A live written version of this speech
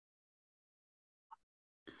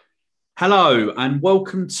Hello and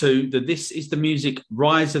welcome to the This is the Music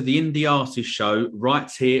Rise of the Indie Artist show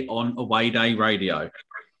right here on Away Day Radio.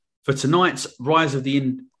 For tonight's Rise of the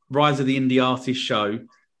Indie Artist show,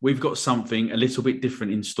 we've got something a little bit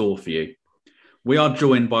different in store for you. We are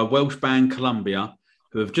joined by Welsh band Columbia,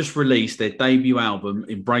 who have just released their debut album,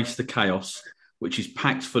 Embrace the Chaos, which is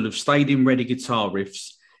packed full of stadium-ready guitar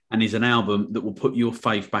riffs and is an album that will put your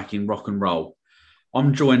faith back in rock and roll.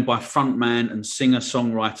 I'm joined by frontman and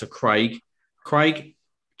singer-songwriter Craig. Craig,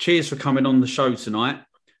 cheers for coming on the show tonight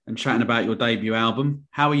and chatting about your debut album.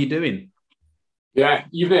 How are you doing? Yeah,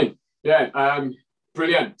 evening. Yeah,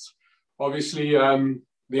 brilliant. Obviously,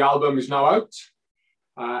 the album is now out.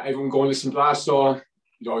 Everyone go and listen to that. So,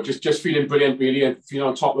 just feeling brilliant, really, and feeling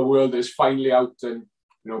on top of the world that it's finally out, and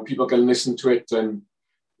people can listen to it and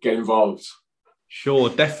get involved. Sure,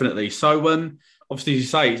 definitely. So, obviously, as you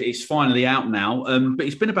say, it's finally out now, but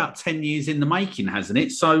it's been about 10 years in the making, hasn't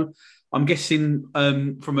it? So I'm guessing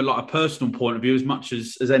from a personal point of view, as much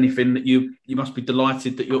as anything, that you must be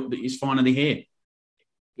delighted that it's finally here.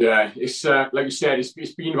 Yeah, it's like you said,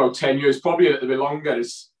 it's been about 10 years, probably a little bit longer.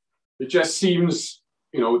 It just seems,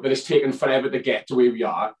 that it's taken forever to get to where we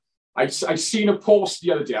are. I've seen a post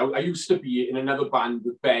the other day. I used to be in another band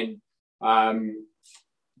with Ben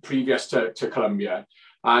previous to Columbia.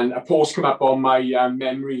 And a post came up on my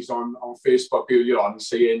memories on Facebook earlier on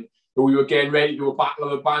saying that we were getting ready to do a battle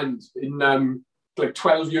of the band in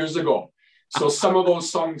 12 years ago. So some of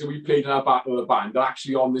those songs that we played in our battle of the band are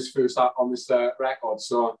actually on this record.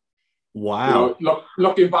 So, wow.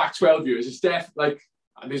 Looking back 12 years, it's definitely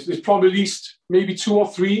there's probably at least maybe 2 or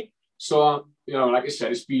 3. So, like I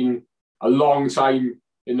said, it's been a long time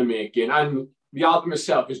in the making. And the album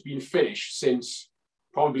itself has been finished since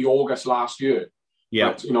probably August last year.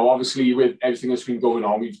 Yeah. But, obviously with everything that's been going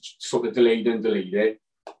on, we've sort of delayed it.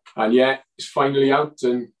 And yeah, it's finally out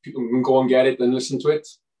and people can go and get it and listen to it.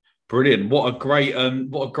 Brilliant. What a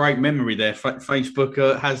great memory there.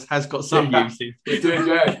 Facebook has got some uses. It did,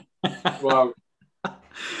 yeah. Wow.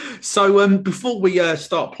 So before we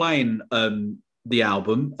start playing the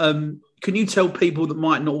album, can you tell people that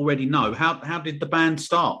might not already know, how did the band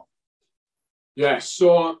start? Yeah,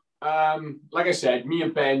 so like I said, me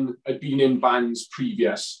and Ben had been in bands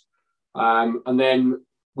previous. And then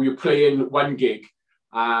we were playing one gig.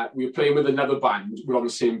 We were playing with another band. We were on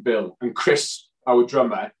the same bill. And Chris, our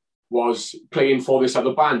drummer, was playing for this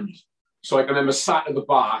other band. So I can remember sat at the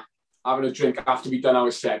bar, having a drink after we'd done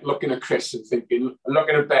our set, looking at Chris and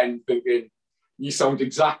looking at Ben, thinking, you sound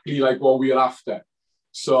exactly like what we were after.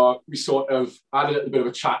 So we sort of had a little bit of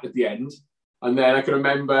a chat at the end. And then I can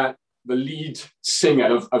remember the lead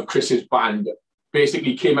singer of Chris's band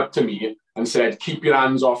basically came up to me and said, "Keep your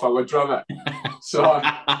hands off our drummer." so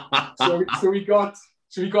we got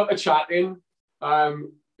the chat in.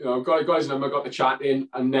 Got his number, got the chat in,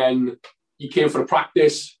 and then he came for a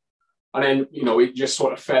practice, and then it just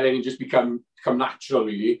sort of fell in and just become natural,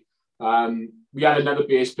 really. We had another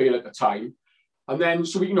bass player at the time, and then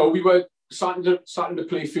so we were starting to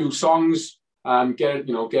play a few songs,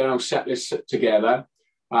 getting our set list together.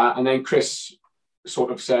 And then Chris sort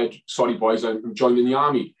of said, "Sorry, boys, I'm joining the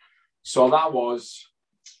army." So that was,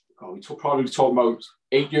 probably talking about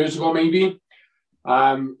 8 years ago, maybe.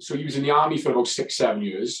 So he was in the army for about 6-7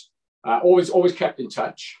 years. Always kept in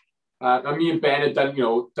touch. And me and Ben had done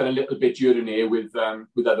a little bit here and there with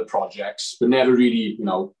other projects, but never really,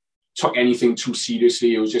 took anything too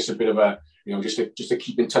seriously. It was just a bit of a, just to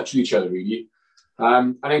keep in touch with each other, really.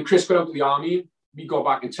 And then Chris got out of the army. We got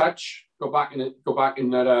back in touch. Go back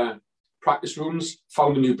in their practice rooms,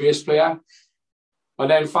 found a new bass player,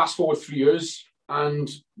 and then fast forward 3 years, and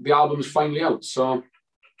the album's finally out. So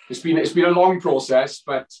it's been a long process,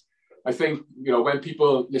 but I think when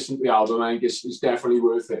people listen to the album, I think it's definitely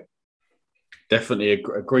worth it. Definitely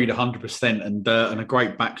agreed 100%, and a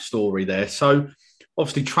great backstory there. So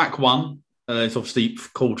obviously, track 1 is obviously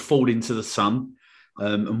called "Fall Into the Sun,"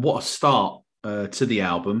 and what a start to the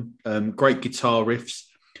album. Great guitar riffs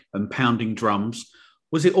and pounding drums.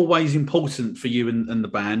 Was it always important for you and the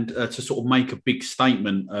band to sort of make a big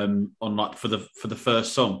statement on for the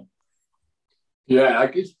first song?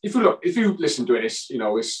 Yeah, if you listen to it, it's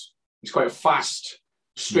quite a fast,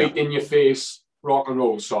 straight in your face rock and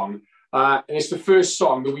roll song, and it's the first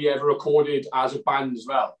song that we ever recorded as a band as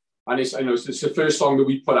well. And it's the first song that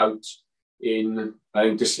we put out in I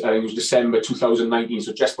think it was December 2019,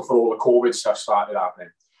 so just before all the COVID stuff started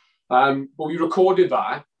happening. But we recorded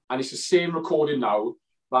that. And it's the same recording now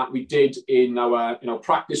that we did in our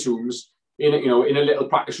practice rooms in a little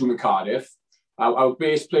practice room in Cardiff. Our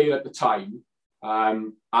bass player at the time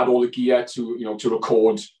had all the gear to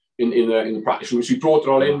record in the practice room. So we brought it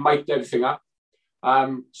all in, mic'd everything up.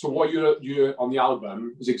 So what you're on the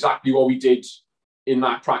album is exactly what we did in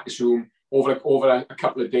that practice room over a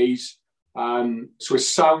couple of days. So it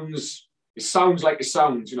sounds like it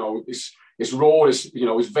sounds. It's raw.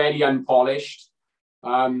 It's very unpolished.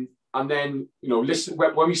 And then listen,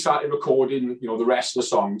 when we started recording the rest of the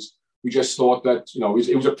songs, we just thought that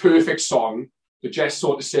it was a perfect song to just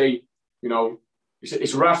sort of say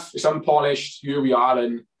it's rough, it's unpolished. Here we are,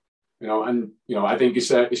 and I think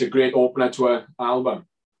it's a great opener to an album.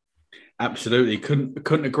 Absolutely,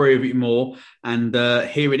 couldn't agree with you more. And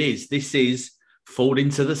here it is. This is "Fall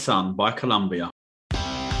Into the Sun" by Columbia.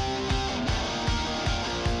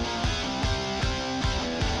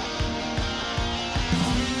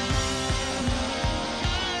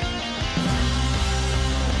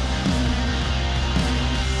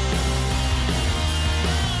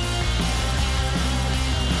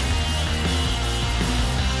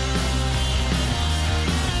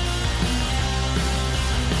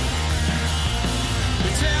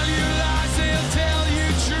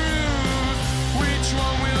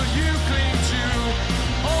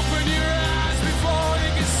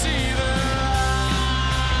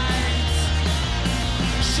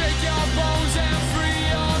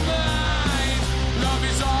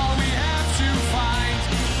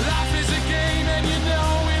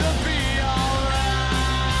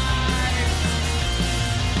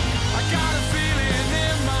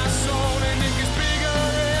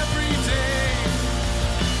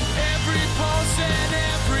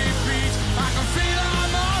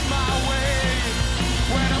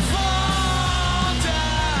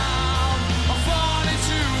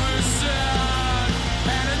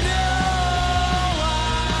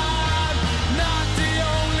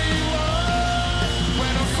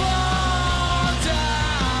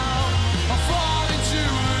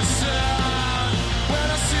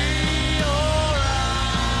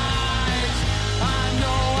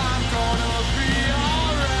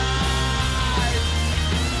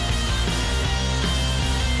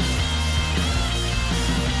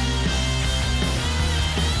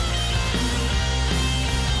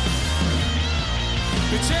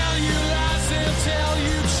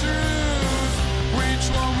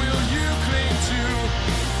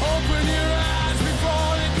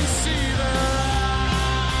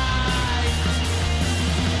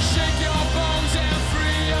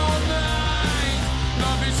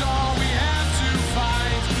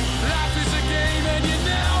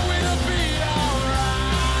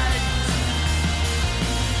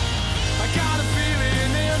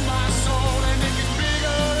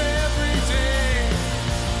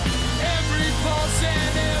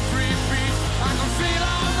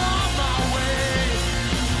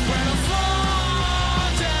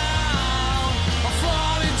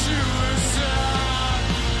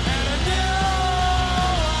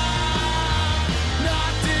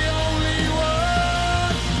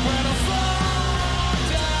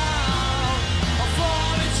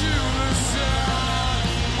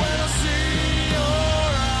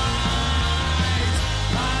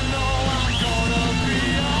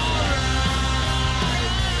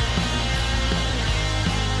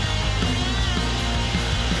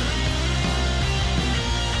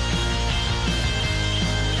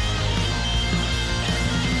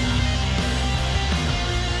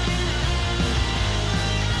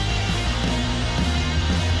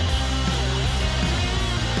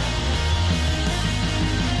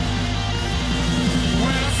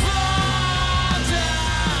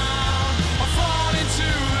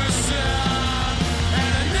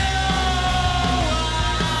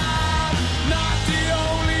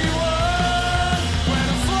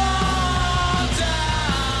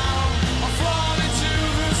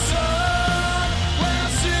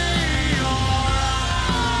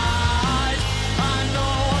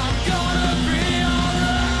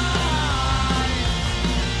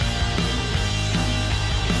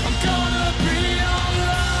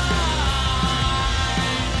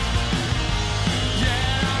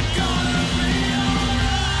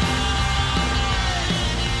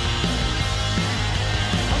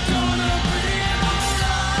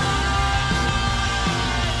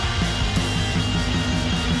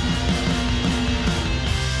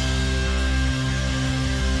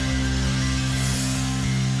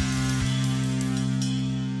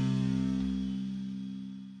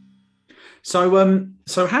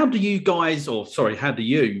 So how do you guys, how do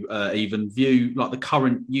you even view like the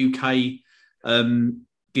current UK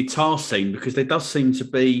guitar scene? Because there does seem to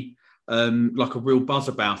be like a real buzz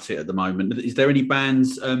about it at the moment. Is there any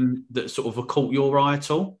bands that sort of have caught your eye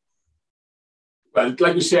at all? Well,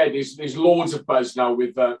 like you said, there's loads of buzz now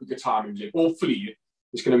with guitar music. Hopefully,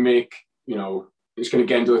 it's going to make, it's going to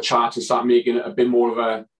get into the charts and start making a bit more of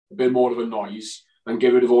a noise and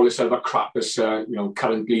get rid of all this other crap that's,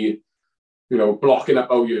 currently, blocking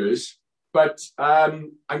up our ears. But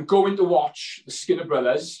I'm going to watch the Skinner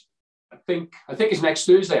Brothers. I think it's next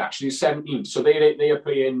Thursday, actually, the 17th. So they are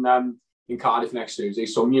playing in Cardiff next Thursday.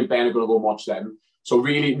 So me and Ben are going to go and watch them. So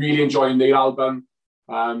really, really enjoying their album.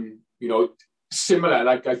 Similar,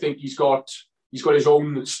 like I think he's got his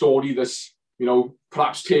own story that's,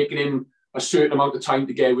 perhaps taken him a certain amount of time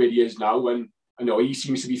to get where he is now. And I know he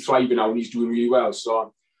seems to be thriving now and he's doing really well.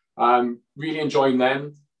 So really enjoying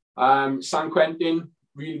them. San Quentin,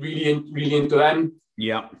 really into them.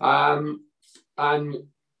 Yeah. And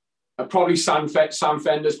probably Sam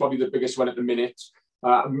Fender's probably the biggest one at the minute.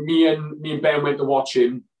 Me and Ben went to watch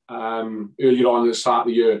him earlier on at the start of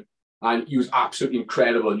the year, and he was absolutely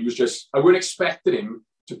incredible. He was just, I wouldn't expected him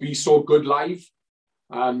to be so good live,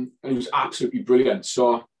 and he was absolutely brilliant.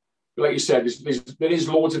 So, like you said, there is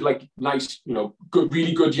loads of like nice, good,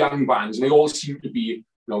 really good young bands, and they all seem to be,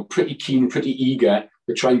 pretty keen, pretty eager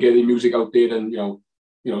to try and get their music out there, and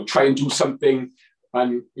try and do something,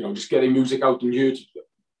 and just get their music out and heard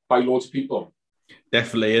by loads of people.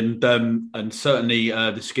 Definitely, and certainly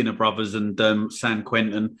the Skinner Brothers and San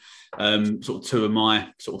Quentin, sort of two of my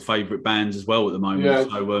sort of favourite bands as well at the moment. Yeah.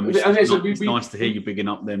 So it's nice to hear you bigging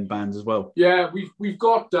up them bands as well. Yeah, we've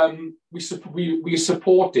got we're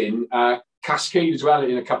supporting Cascade as well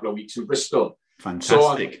in a couple of weeks in Bristol.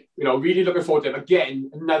 Fantastic. So really looking forward to it.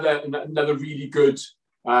 Again, another really good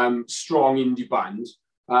strong indie band,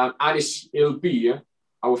 and it'll be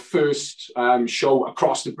our first show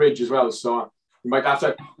across the bridge as well. So we might have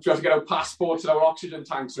to get our passports and our oxygen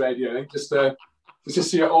tanks ready, I think, just to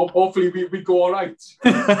see it. Hopefully we go all right.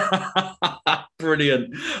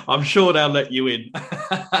 Brilliant. I'm sure they'll let you in.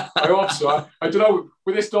 I hope so. I don't know,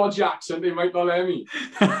 with this dodgy accent, they might not let me.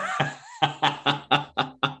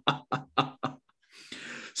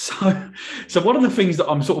 So one of the things that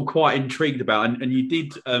I'm sort of quite intrigued about, and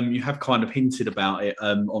you have kind of hinted about it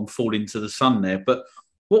on Fall Into the Sun there, but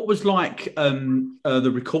what was like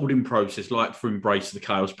the recording process like for Embrace of the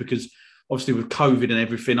Chaos? Because obviously with COVID and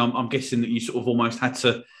everything, I'm guessing that you sort of almost had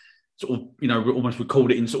to sort of, almost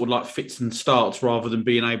record it in sort of like fits and starts rather than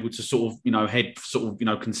being able to sort of, head sort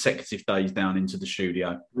of, consecutive days down into the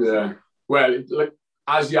studio. Yeah. Well, like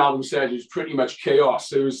as the album said, it was pretty much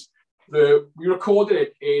chaos. We recorded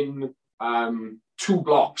it in 2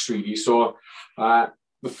 blocks really. So the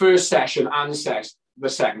first session and the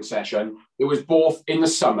second session, it was both in the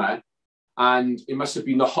summer, and it must have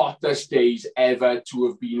been the hottest days ever to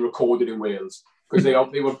have been recorded in Wales, because they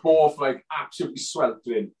were both like absolutely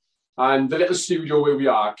sweltering. And the little studio where we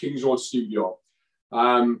are, Kings Road Studio,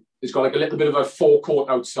 it's got like a little bit of a forecourt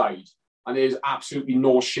outside, and there's absolutely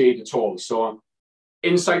no shade at all. So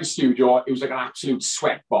inside the studio, it was like an absolute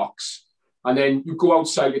sweat box. And then you go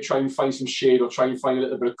outside to try and find some shade or try and find a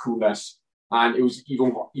little bit of coolness, and it was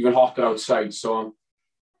even hotter outside. So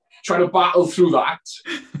trying to battle through that,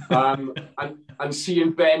 and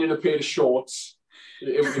seeing Ben in a pair of shorts,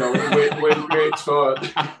 it weren't great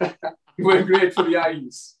for the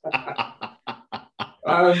eyes.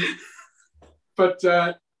 But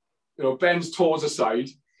Ben's tours aside,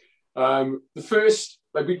 the first,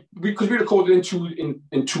 like because we recorded in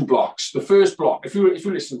two blocks. The first block, if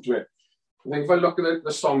you listen to it, I think if I look at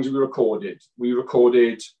the songs we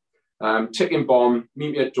recorded Ticking Bomb,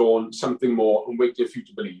 Meet Me at Dawn, Something More, and Waiting for You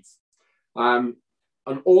to Believe. And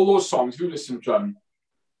all those songs, if you listen to them,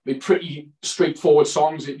 they're pretty straightforward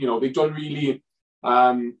songs. They've done really,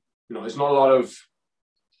 there's not a lot of,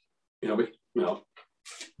 not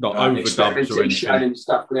overdubs or anything and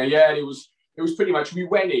stuff. Yeah, it was pretty much, we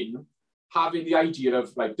went in having the idea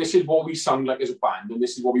of like, this is what we sound like as a band, and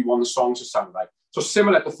this is what we want the songs to sound like. So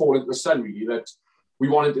similar to Fall Into the Sun, really, that we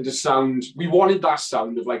wanted that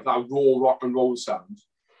sound of like that raw rock and roll sound.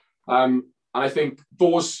 And I think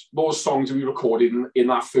those songs that we recorded in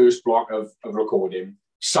that first block of recording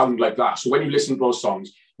sound like that. So when you listen to those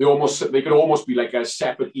songs, they could almost be like a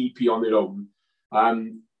separate EP on their own.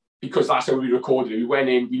 Because that's how we recorded it. We went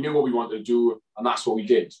in, we knew what we wanted to do, and that's what we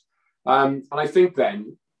did. And I think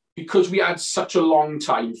then, because we had such a long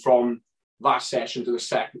time from that session to the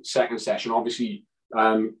second session, obviously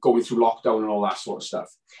going through lockdown and all that sort of stuff,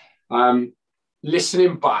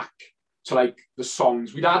 listening back to like the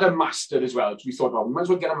songs, we'd had a mastered as well. So we thought, we might as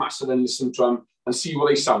well get a mastered and listen to them and see what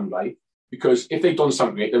they sound like. Because if they don't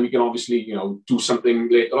sound great, then we can obviously, do something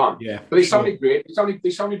later on. Yeah. But they sounded great. They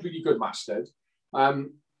sounded really good mastered.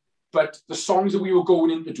 But the songs that we were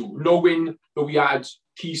going in to do, knowing that we had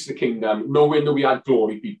Keys to the Kingdom, knowing that we had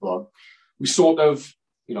Glory People, we sort of,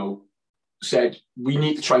 said, we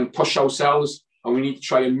need to try and push ourselves, and we need to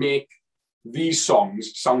try and make these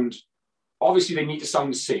songs sound, obviously they need to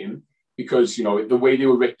sound the same, because, you know, the way they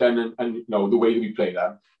were written and you know, the way that we play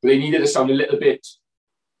them, but they needed to sound a little bit,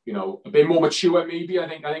 you know, a bit more mature maybe. I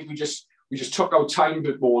think we just took our time a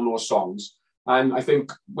bit more on those songs. And I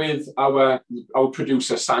think with our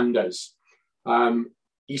producer Sanders,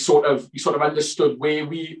 he sort of understood where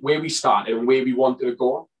we started and where we wanted to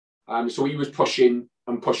go. So he was pushing,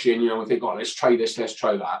 you know, and think, oh, let's try this, let's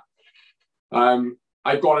try that.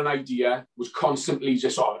 I got an idea, was constantly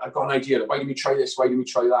just, oh, I've got an idea. Why didn't we try this? Why didn't we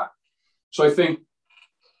try that? So I think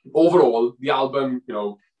overall, the album, you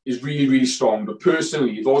know, is really, really strong. But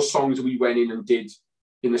personally, those songs that we went in and did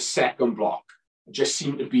in the second block just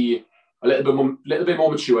seem to be a little bit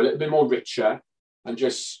more mature, a little bit more richer, and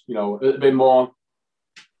just, you know, a little bit more,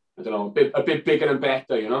 I don't know, a bit bigger and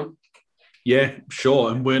better, you know? Yeah,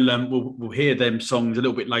 sure. And we'll hear them songs a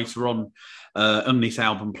little bit later on this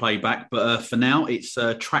album playback. But for now, it's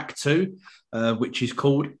track 2, which is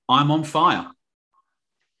called I'm on Fire.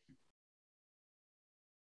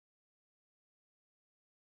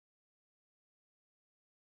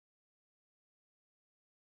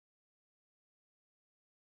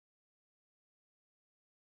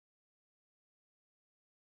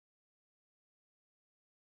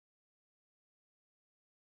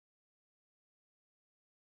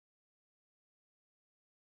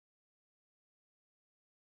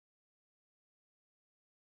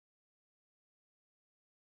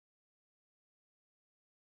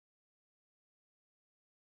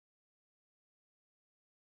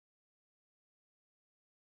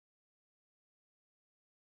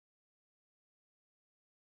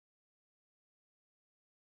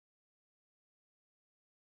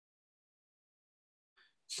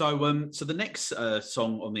 So the next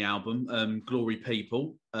song on the album, Glory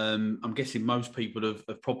People, I'm guessing most people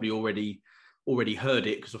have probably already heard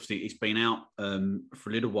it, because obviously it's been out for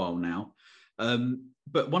a little while now.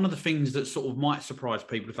 But one of the things that sort of might surprise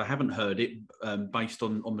people if they haven't heard it, based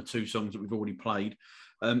on the 2 songs that we've already played,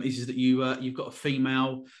 is that you've got a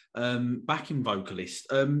female backing vocalist.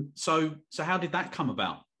 So how did that come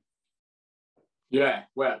about? Yeah,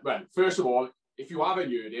 well, first of all, if you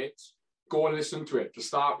haven't heard it, go and listen to it to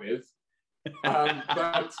start with.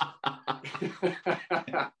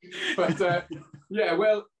 Yeah,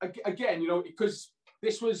 well, again, you know, because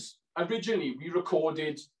this was originally, we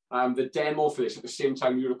recorded the demo for this at the same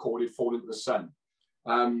time we recorded Fall Into the Sun.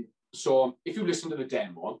 So if you listen to the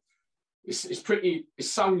demo, it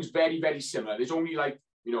sounds very, very similar. There's only, like,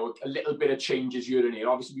 you know, a little bit of changes here and here.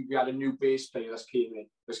 Obviously, we had a new bass player that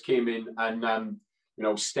came in and you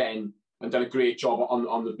know, Sten, and done a great job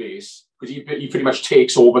on the bass, because he pretty much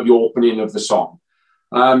takes over the opening of the song.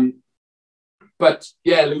 But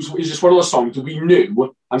yeah, it was just one of those songs that we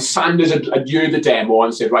knew, and Sanders had heard the demo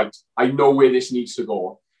and said, right, I know where this needs to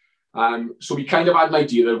go. So we kind of had an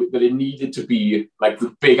idea that it needed to be like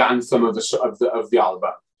the big anthem of the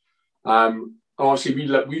album. Obviously, we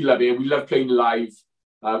love it. We love playing live.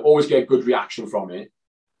 Always get a good reaction from it.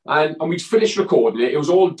 And we'd finished recording it. It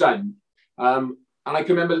was all done. And I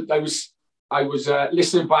can remember I was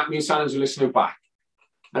listening back. Me and Sanders were listening back,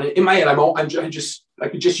 and in my head, I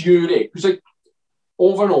could just hear it. It was like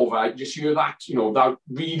over and over. I just hear that, you know, that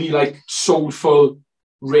really like soulful,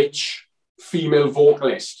 rich female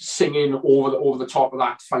vocalist singing over the top of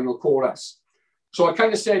that final chorus. So I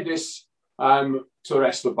kind of said this to the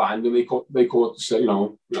rest of the band, and they said, you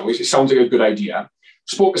know, it sounds like a good idea.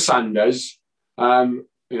 Spoke to Sanders.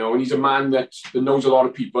 You know, and he's a man that knows a lot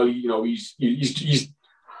of people. You know, he's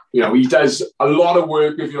you know, he does a lot of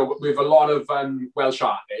work with a lot of Welsh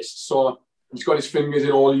artists. So he's got his fingers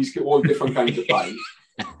in all different kinds of pies.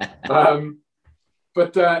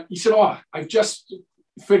 But he said, "Oh, I've just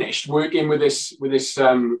finished working with this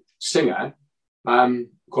singer called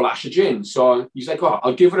Asha Jane." So he's like, "Oh,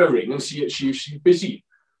 I'll give her a ring and see if she's busy."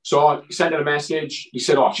 So he sent her a message. He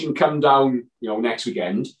said, "Oh, she can come down, you know, next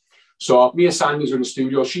weekend." So me and Sanders were in the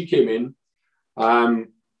studio. She came in, and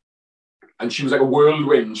she was like a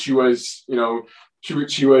whirlwind. She was, you know, she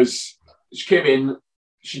came in.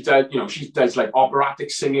 She does like operatic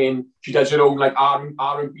singing. She does her own like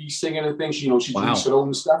R&B singing and things. She does her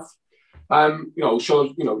own stuff.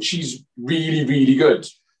 She's really, really good.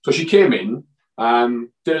 So she came in,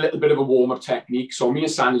 did a little bit of a warm-up technique. So me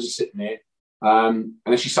and Sanders are sitting there, and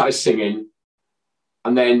then she started singing.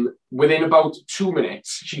 And then within about 2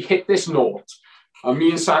 minutes, she hit this note. And me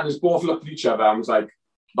and Sanders both looked at each other and was like,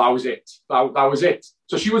 that was it. That was it.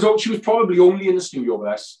 So she was probably only in the studio with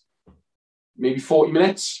us maybe 40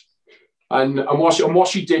 minutes. And what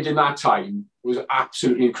she did in that time was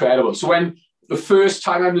absolutely incredible. So when the first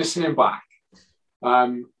time I'm listening back,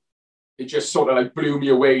 it just sort of like blew me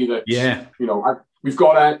away that, you know, I've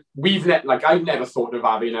never thought of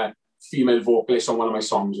having a female vocalist on one of my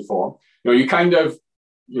songs before. You know, you kind of,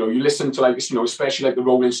 you know, you listen to like, you know, especially like the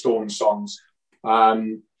Rolling Stones songs.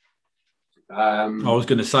 I was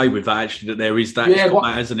going to say with that actually that there is that,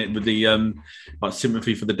 that, hasn't it, with the like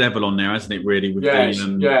Sympathy for the Devil on there, hasn't it? Really, with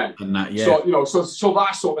and that, So you know, so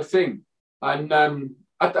that sort of thing. And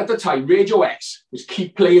at the time, Radio X was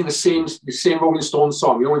keep playing the same Rolling Stones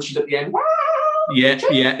song. You know, when she's at the end. Yeah.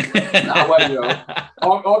 Well, you know,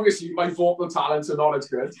 obviously my vocal talents are not as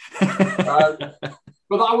good.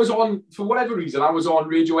 But I was on, for whatever reason, I was on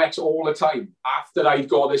Radio X all the time after I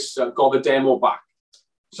got the demo back.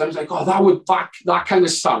 So I was like, oh, that kind of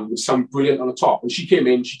sound would sound brilliant on the top. And she came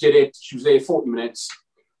in, she did it, she was there 40 minutes.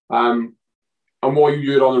 And what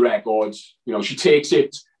you heard on the record, you know, she takes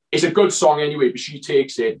it, it's a good song anyway, but she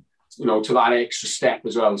takes it, you know, to that extra step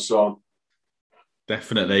as well. So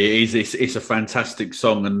definitely, it is. It's a fantastic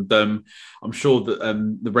song, and I'm sure that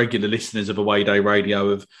the regular listeners of Away Day Radio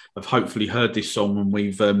have hopefully heard this song when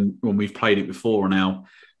we've played it before on our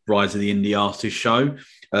Rise of the Indie Artist show.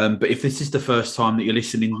 But if this is the first time that you're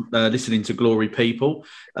listening to Glory People,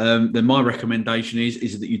 then my recommendation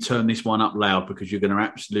is that you turn this one up loud, because you're going to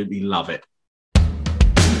absolutely love it.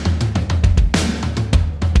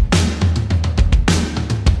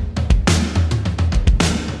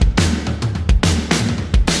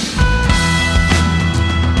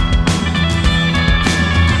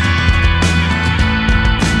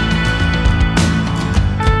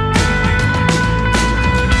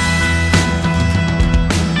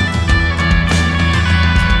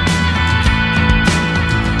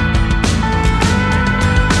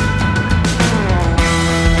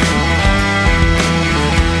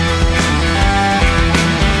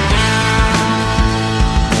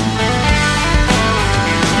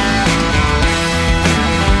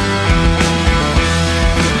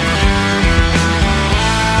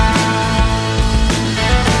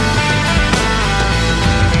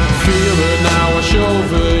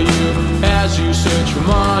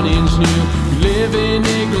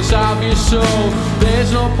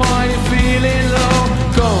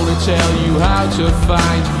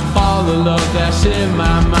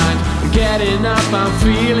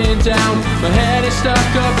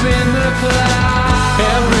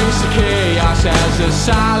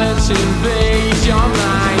 Silence invades your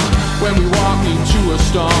mind when we walk into a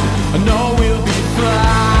storm. I know we'll be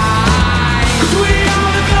fine, 'cause we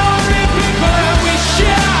are the glory people and we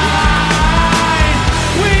shine.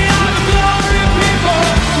 We are the glory people,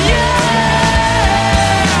 yeah.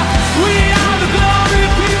 We are the glory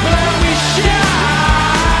people and we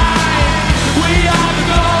shine. We are the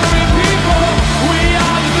glory people. We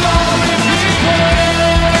are the glory people.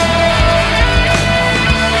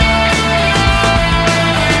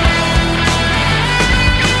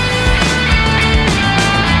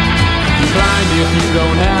 If you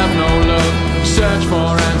don't have no love, search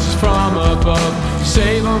for answers from above.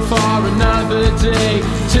 Save them for another day,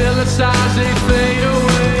 till the stars they fade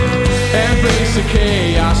away. Embrace the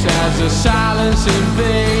chaos as the silence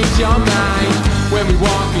invades your mind. When we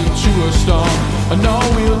walk into a storm, I know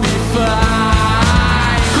we'll be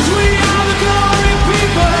fine, 'cause we are the glory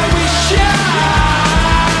people and we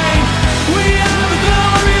shine. We are the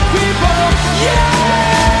glory people, yeah.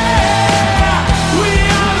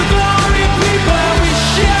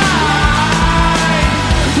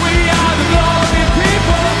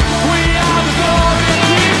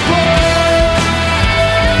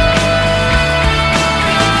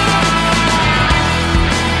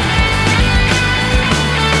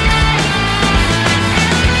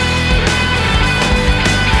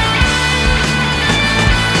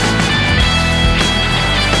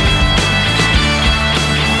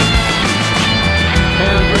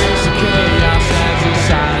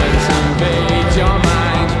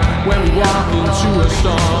 To a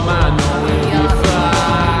storm, I know we'll be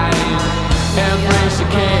fine. Embrace the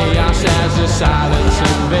chaos as the silence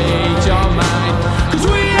invades your mind, 'cause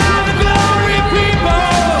we are the glory people,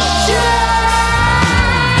 shine.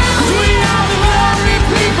 'Cause we are the glory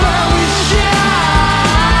people, we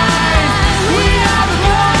shine. We are the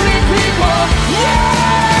glory people, yeah.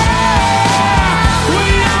 We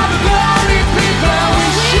are the glory people, we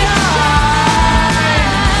shine.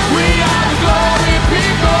 We are the glory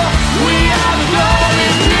people. We are the glory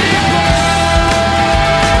people.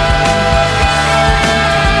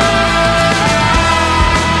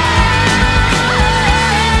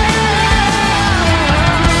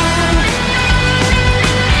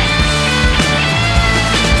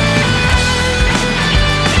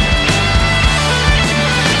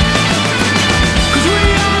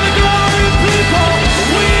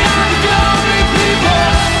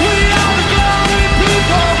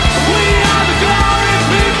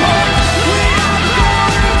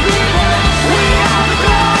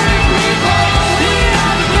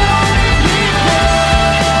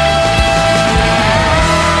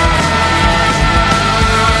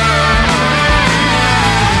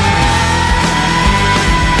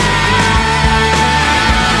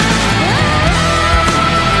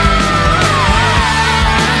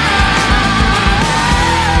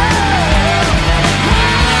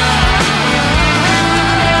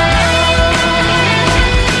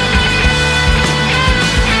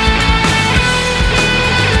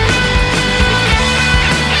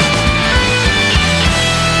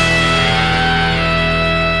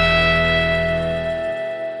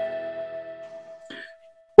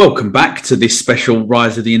 Welcome back to this special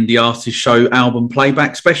Rise of the Indie Artist Show album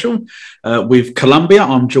playback special with Columbia.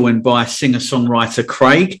 I'm joined by singer-songwriter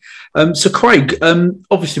Craig. So Craig,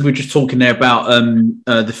 obviously we're just talking there about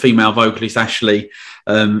the female vocalist Ashley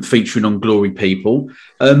featuring on Glory People.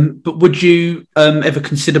 But would you ever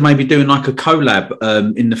consider maybe doing like a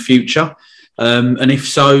collab in the future? And if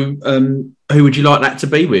so, who would you like that to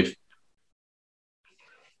be with?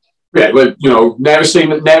 Yeah, well, you know, never say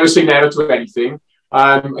never to anything.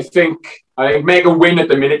 I think Megan Wynn at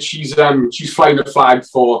the minute, she's flying the flag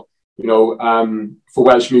for, you know, for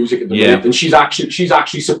Welsh music at the minute, and she's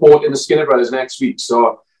actually supporting the Skinner Brothers next week.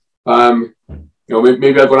 So, you know,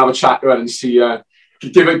 maybe I'll go and have a chat to her and see,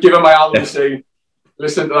 give her my album and say,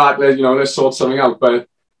 listen to that, you know, let's sort something out. But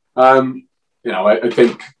you know, I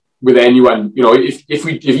think with anyone, you know, if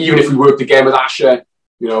we worked again with Asher,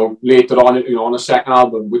 you know, later on, you know, on a second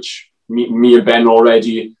album, which me and Ben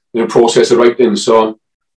already in the process of writing. So,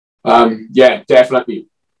 yeah, definitely.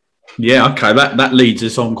 Yeah, okay. That leads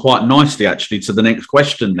us on quite nicely, actually, to the next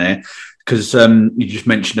question there, because you just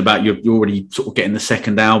mentioned about you're already sort of getting the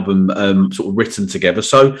second album sort of written together.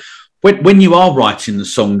 So when you are writing the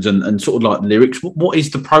songs and sort of like the lyrics, what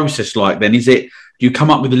is the process like then? Is it, do you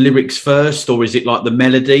come up with the lyrics first, or is it like the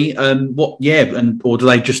melody? Or do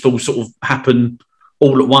they just all sort of happen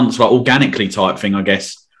all at once, like organically type thing, I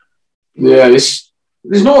guess? Yeah,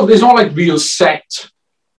 there's no like real set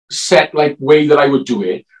like way that I would do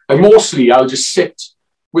it. Like mostly I'll just sit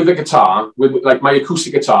with the guitar, with like my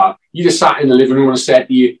acoustic guitar, either sat in the living room on a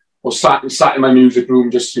settee or sat in my music room,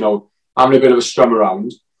 just, you know, having a bit of a strum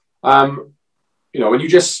around. You know, and you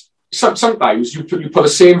just sometimes you put the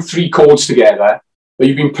same three chords together that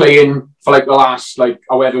you've been playing for like the last like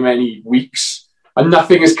however many weeks, and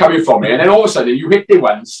nothing is coming from it. And then all of a sudden you hit it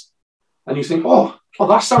once and you think, oh,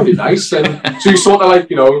 that sounded nice. And so you sort of like,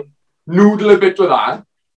 you know, noodle a bit with that.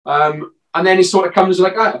 And then it sort of comes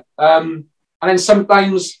like that. And then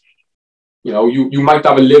sometimes, you know, you might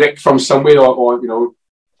have a lyric from somewhere or you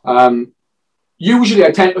know, usually I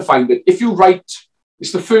tend to find that if you write,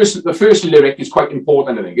 it's the first lyric is quite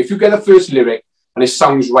important, I think. If you get the first lyric and it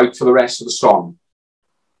sounds right for the rest of the song,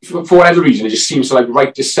 for whatever reason, it just seems to like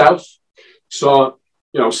write itself. So,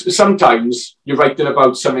 you know, sometimes you're writing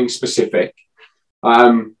about something specific,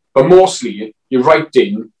 but mostly you're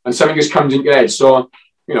writing and something just comes into your head. So,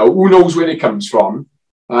 you know, who knows where it comes from?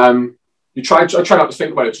 I try not to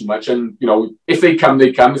think about it too much. And, you know, if they come,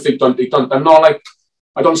 they come. If they don't, they don't. I'm not like,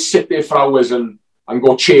 I don't sit there for hours and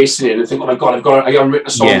go chasing it and think, oh my God, I haven't written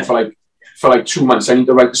a song for like 2 months. I need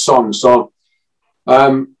to write the song. So,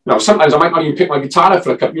 you know, sometimes I might not even pick my guitar up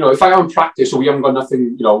for a couple, you know, if I haven't practiced or we haven't got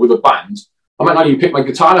nothing, you know, with a band, I might not even pick my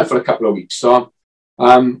guitar up for a couple of weeks. So,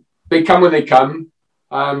 they come when they come.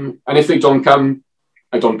 And if they don't come,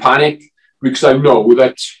 I don't panic, because I know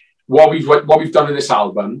that what we've done in this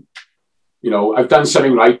album, you know, I've done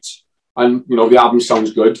something right, and you know the album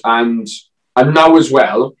sounds good, and now as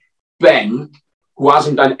well, Ben, who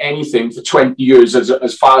hasn't done anything for 20 years,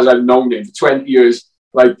 as far as I've known him, for 20 years,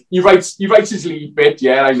 like he writes his lead bit,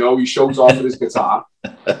 yeah, I know, he shows off with his guitar,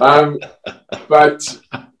 but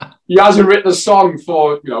he hasn't written a song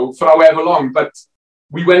for however long. But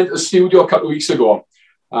we went into the studio a couple of weeks ago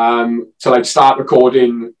to like start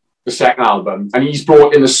recording the second album, and he's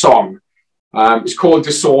brought in a song. It's called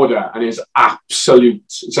Disorder, and it's an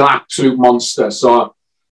absolute monster. So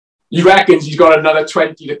he reckons he's got another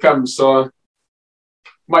 20 to come. So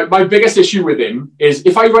my biggest issue with him is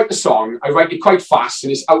if I write the song, I write it quite fast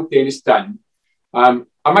and it's out there and it's done. I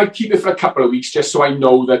might keep it for a couple of weeks just so I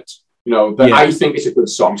know that, you know, that I think it's a good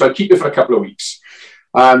song. So I keep it for a couple of weeks.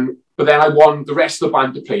 But then I want the rest of the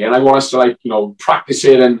band to play, and I want us to, like, you know, practice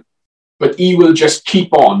it. But he will just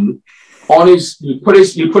keep on his. You put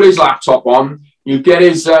his laptop on. You get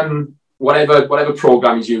his whatever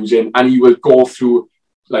program he's using, and he will go through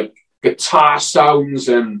like guitar sounds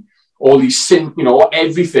and all these synth, you know,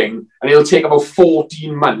 everything, and it'll take about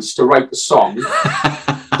 14 months to write the song.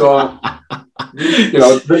 So, you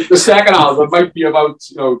know, the second album might be about,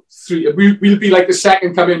 you know, 3. We'll be like the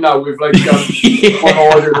second coming now with like one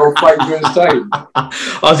order or 5 years time.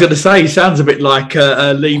 I was going to say, he sounds a bit like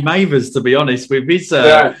Lee Mavers, to be honest, with his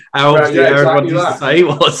how everyone used to say he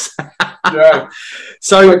was. Yeah.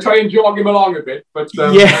 So I try and jog him along a bit, but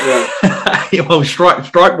well,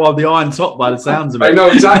 strike while the iron's hot, by the sounds of it. I know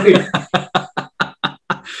exactly.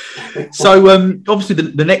 So obviously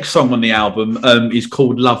the next song on the album is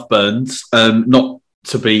called Love Burns, not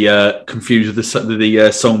to be confused with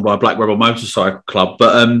the song by Black Rebel Motorcycle Club,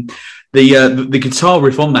 but the guitar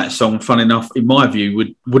riff on that song, fun enough, in my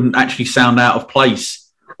view, wouldn't actually sound out of place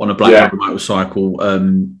on a Black Rebel Motorcycle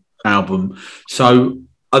album. So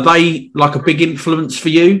are they like a big influence for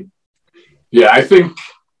you? Yeah, I think,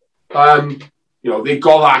 they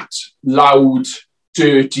got that loud,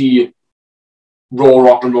 dirty, raw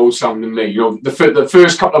rock and roll sound in there. The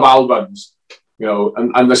first couple of albums,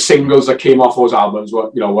 and the singles that came off those albums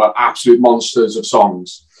were absolute monsters of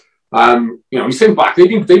songs. You think back, they've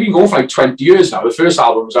been going for like 20 years now. The first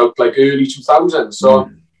album was out like early 2000s. So,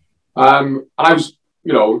 and I was,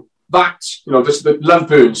 just the Love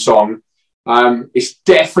Burns song, it's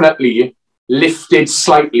definitely lifted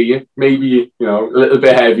slightly, maybe, a little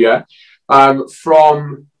bit heavier,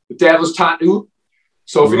 from The Devil's Tattoo.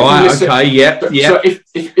 So if you listen, okay, yeah. So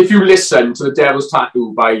if you listen to The Devil's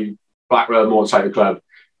Tattoo by Black Rail Motorcycle Club,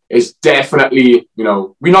 it's definitely, we're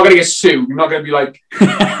not going to get sued. We're not going to be like,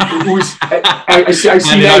 I see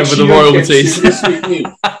over the royalties.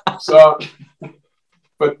 So,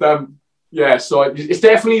 but so it's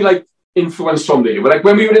definitely like influence from there. But like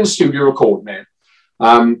when we were in the studio recording it,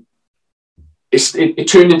 it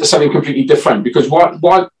turned into something completely different, because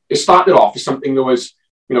what it started off as something that was,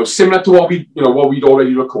 similar to what we'd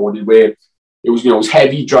already recorded, where it was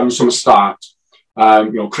heavy drums from the start.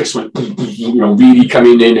 Chris went, really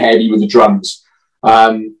coming in heavy with the drums,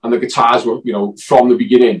 and the guitars were, from the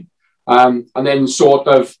beginning. And then sort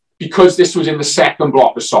of, because this was in the second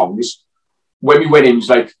block of songs, when we went in, it's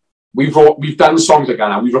like, we've done songs like that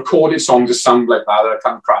now. We've recorded songs that sound like that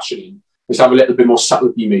come crashing in. Let's have a little bit more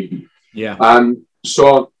subtlety, maybe. Yeah.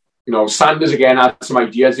 So, Sanders again had some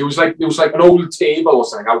ideas. It was like an old table or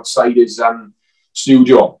something outside his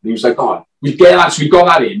studio. And he was like, oh, we got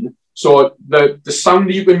that in. So the sound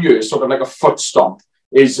that you can use, sort of like a foot stomp,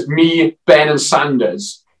 is me, Ben, and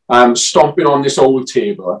Sanders stomping on this old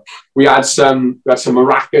table. We had some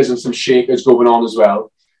maracas and some shakers going on as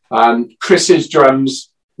well. Chris's drums,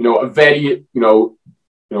 are very,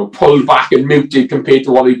 pulled back and muted compared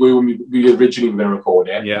to what they were when we originally were going to record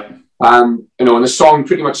it. Yeah. And the song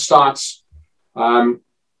pretty much starts,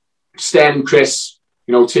 Sten and Chris,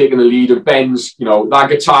 taking the lead of Ben's, that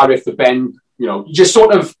guitar riff that Ben, he just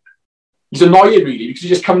sort of, he's annoying really, because he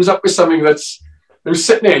just comes up with something that's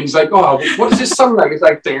sitting there and he's like, oh, what does this sound like? It's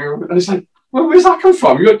like, damn. And it's like, well, where's that come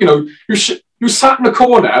from? You sat in the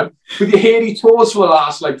corner with your hairy toes for the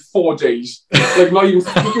last like 4 days, like not even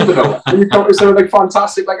thinking about it. And you come up with something like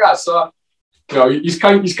fantastic like that. So, he's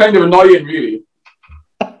kind of annoying really.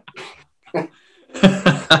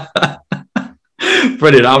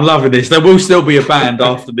 Brilliant! I'm loving this. There will still be a band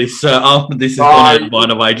after this. Is gone, by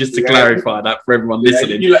the way, just to clarify that for everyone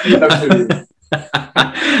listening.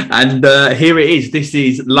 And here it is. This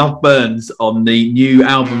is Love Burns on the new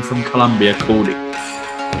album from Columbia called It.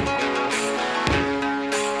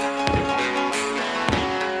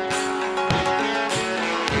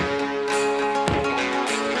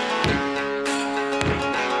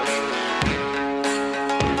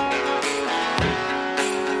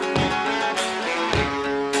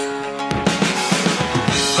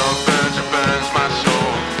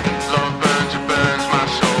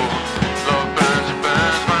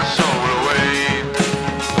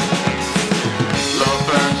 Love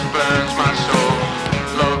burns my soul.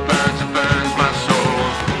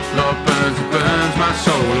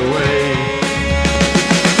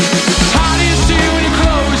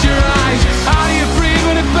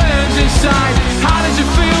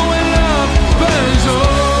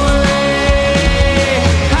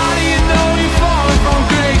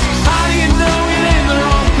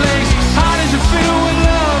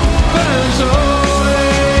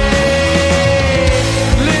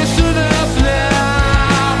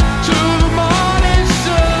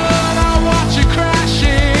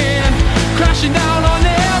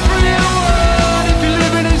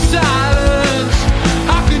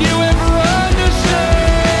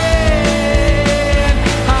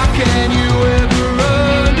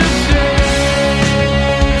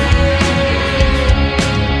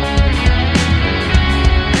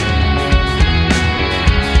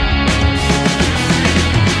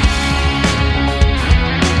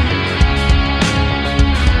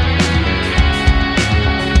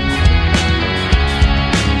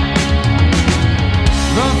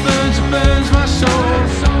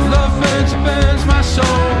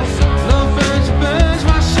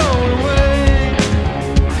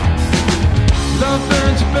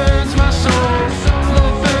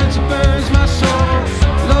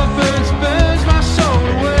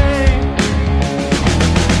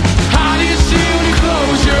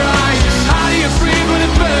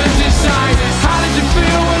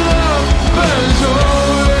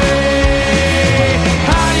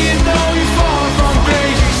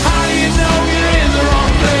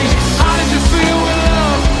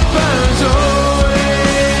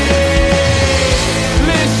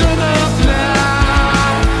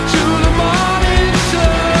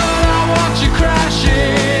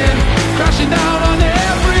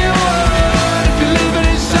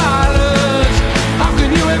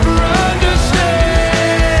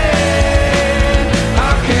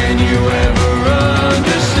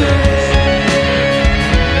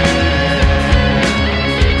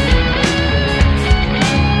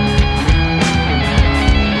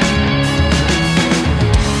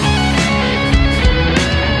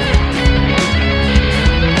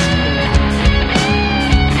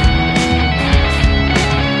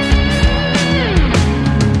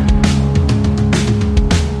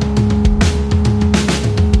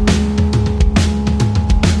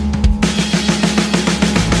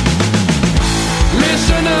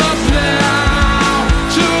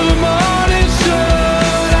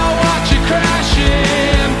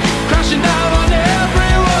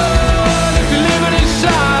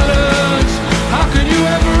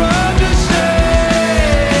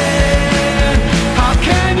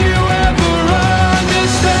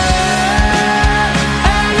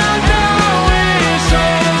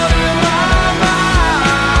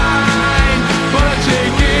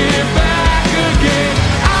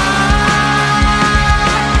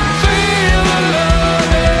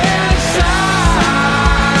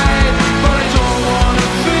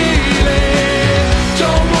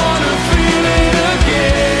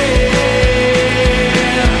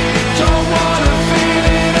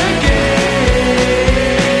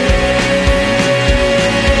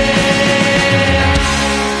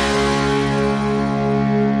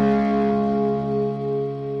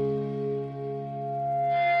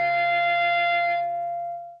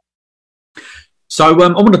 So I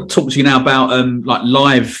want to talk to you now about like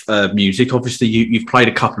live music. Obviously, you've played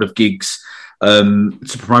a couple of gigs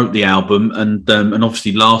to promote the album, and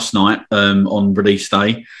obviously last night on release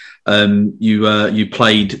day, you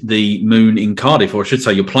played the Moon in Cardiff, or I should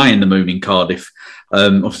say, you're playing the Moon in Cardiff,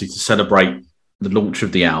 obviously to celebrate the launch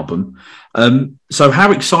of the album. So,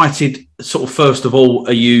 how excited, sort of first of all,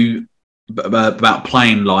 are you about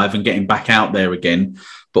playing live and getting back out there again?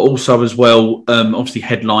 But also as well, obviously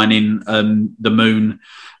headlining the Moon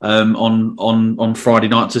on Friday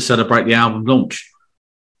night to celebrate the album launch.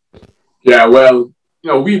 Yeah, well,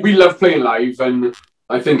 we love playing live, and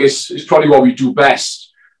I think it's probably what we do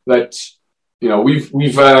best. That we've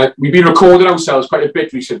been recording ourselves quite a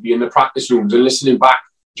bit recently in the practice rooms and listening back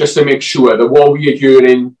just to make sure that what we are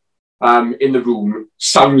hearing in the room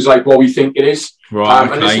sounds like what we think it is. Right.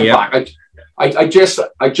 And listening back,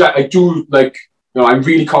 I do like. I'm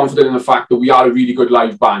really confident in the fact that we are a really good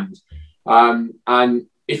live band. And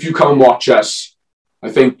if you come and watch us,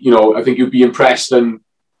 I think you'll be impressed. And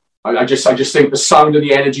I just think the sound and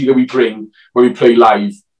the energy that we bring when we play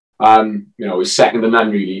live, is second to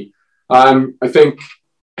none, really. I think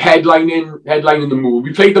headlining the Moon.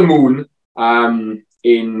 We played the Moon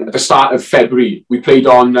at the start of February. We played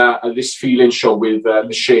on This Feeling show with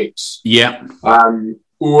the Shakes. Yeah.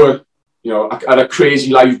 Who at a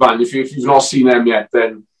crazy live band. If you've not seen them yet,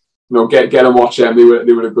 then get and watch them. They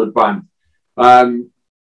were a good band.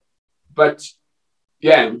 But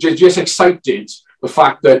yeah, just excited the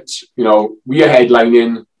fact that we are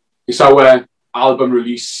headlining. It's our album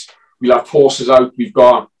release. We'll have posters out. We've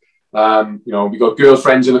got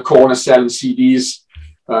girlfriends in the corner selling CDs.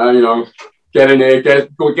 Get in there,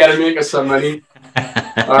 go get and make us some money.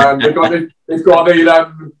 They've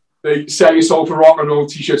got they sell your soul for rock and roll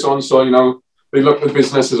t-shirts on, so they look the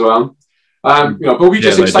business as well. But we're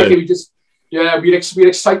just excited. We're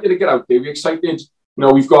excited to get out there. We're excited.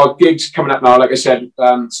 We've got gigs coming up now. Like I said,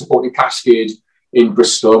 supporting Cascade in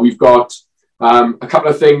Bristol. We've got a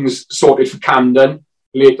couple of things sorted for Camden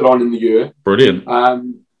later on in the year. Brilliant.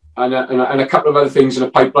 And a couple of other things in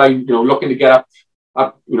the pipeline. Looking to get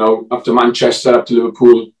up to Manchester, up to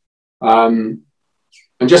Liverpool.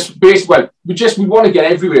 And just basically, we want to get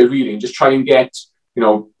everywhere really, and just try and get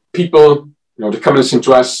people to come and listen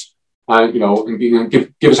to us, and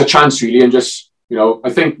give us a chance really, and just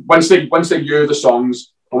I think once they hear the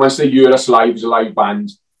songs and once they hear us live as a live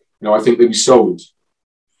band, I think they'll be sold.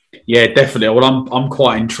 Yeah, definitely. Well, I'm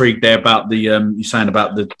quite intrigued there about the you're saying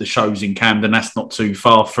about the shows in Camden. That's not too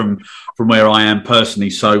far from where I am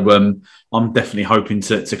personally, so I'm definitely hoping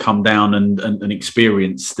to come down and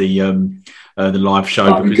experience the live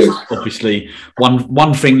show, because obviously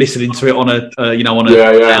one thing listening to it on an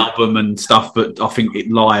album and stuff, but I think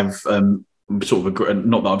it live sort of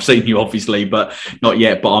not that I've seen you obviously, but not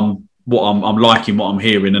yet. But I'm liking what I'm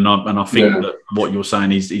hearing, and I think that what you're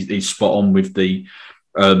saying is spot on with the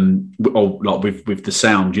with the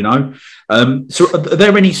sound. So are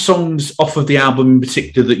there any songs off of the album in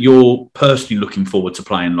particular that you're personally looking forward to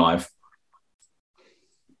playing live?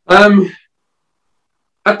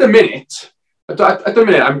 At the minute,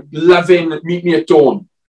 I'm loving "Meet Me at Dawn."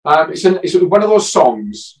 It's one of those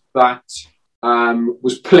songs that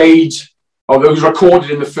was played, or it was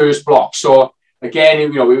recorded in the first block. So again,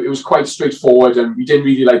 it was quite straightforward, and we didn't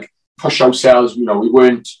really push ourselves. We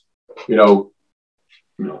weren't,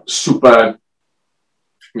 super.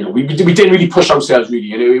 We didn't really push ourselves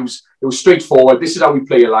really, and it was straightforward. This is how we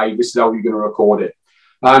play it live. This is how we're going to record it.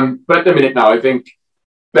 But at the minute now, I think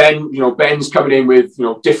Ben's coming in with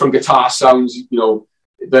different guitar sounds. The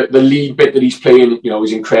lead bit that he's playing,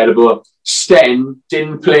 is incredible. Sten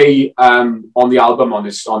didn't play on the album on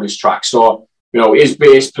this track, so his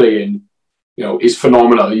bass playing, is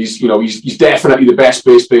phenomenal. He's definitely the best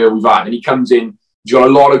bass player we've had, and he comes in. He's got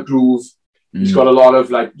a lot of groove. He's got a lot of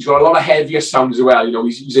heavier sounds as well.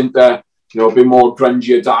 He's into a bit more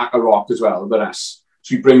grungier, darker rock as well than us.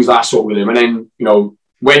 So he brings that sort with him, and then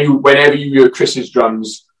whenever you hear Chris's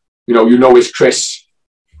drums, it's Chris.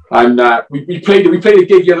 And we played a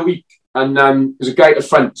gig the other week, and there's a guy at the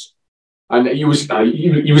front, and he was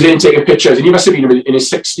in taking pictures, and he must have been in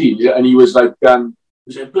his 60s, and he was like,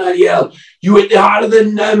 bloody hell, you hit it harder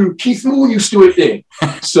than Keith Moon used to hit there.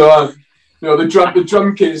 So the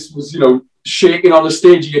drum kit was shaking on the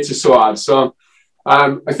stage. He hits it so hard. So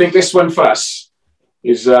I think this one for us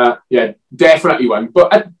is definitely one.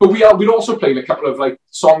 But we're also playing a couple of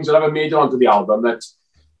songs that haven't made it onto the album that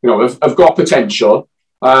have got potential.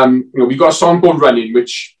 We've got a song called Running,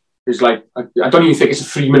 which is I don't even think it's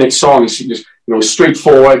a 3-minute song. It's just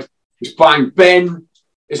straightforward. It's bang. Ben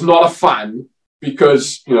is not a fan,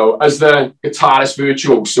 because, you know, as the guitarist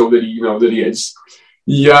virtuoso that he is,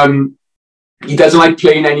 he doesn't like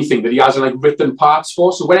playing anything that he hasn't like written parts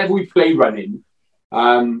for. So whenever we play Running,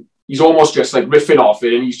 he's almost just like riffing off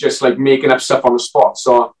it, and he's just like making up stuff on the spot.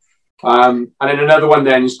 So, and then another one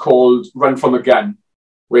then is called Run From a Gun,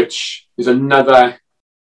 which is another.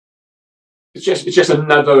 It's just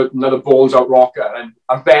another balls out rocker,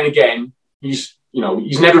 and Ben again, he's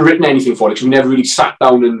never written anything for it because we never really sat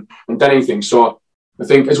down and done anything. So I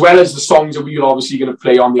think, as well as the songs that we're obviously going to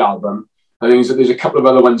play on the album, I think there's a couple of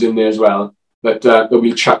other ones in there as well that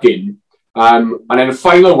we'll chuck in. And then the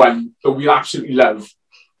final one that we absolutely love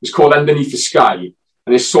is called Underneath the Sky,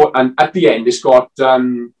 and at the end it's got a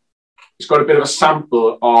bit of a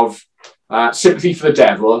sample of Sympathy for the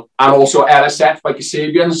Devil and also LSF by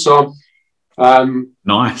Kasabian. So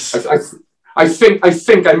nice. I think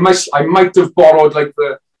I might have borrowed like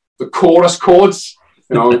the chorus chords,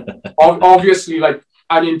 you know, obviously like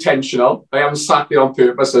unintentional. I haven't sat there on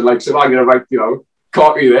purpose and like said, I'm gonna write, you know,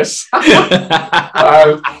 copy this. But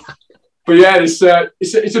yeah, it's a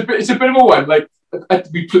bit of a one. Like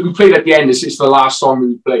we played at the end. It's the last song that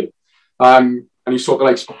we played, and you sort of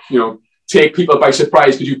like, you know, take people by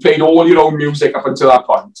surprise because you played all your own music up until that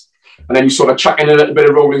point. And then you sort of chuck in a little bit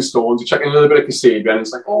of Rolling Stones, you chuck in a little bit of Kasabian, and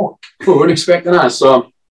it's like, oh, we weren't expecting that.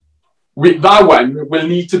 So that one will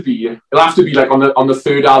need to be, it'll have to be like on the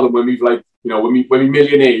third album when we've like, you know, when we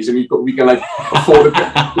millionaires and we can like afford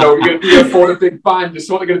we can afford a big band. It's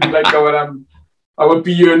sort of going to be like our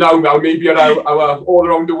Be Here Now, maybe our All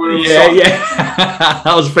Around the World song. Yeah.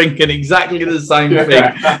 I was thinking exactly the same thing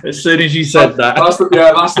as soon as you said that. That's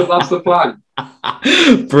the plan.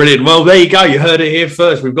 Brilliant. Well, there you go. You heard it here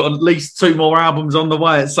first. We've got at least 2 more albums on the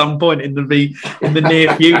way at some point in the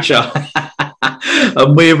near future.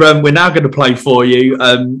 And we're now going to play for you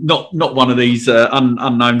not one of these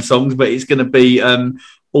unknown songs, but it's going to be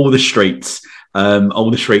All the Streets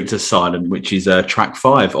Are Silent, which is track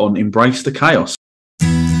 5 on Embrace the Chaos.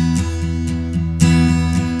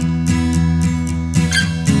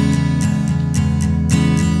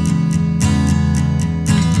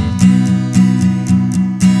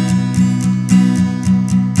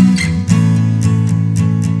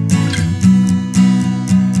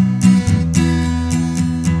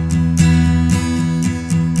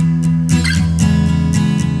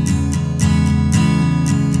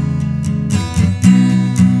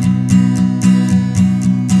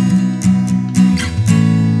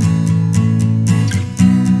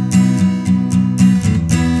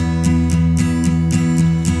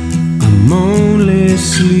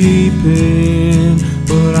 Sleeping,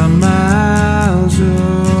 but I'm miles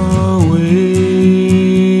away,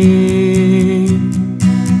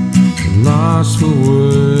 lost for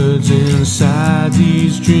words inside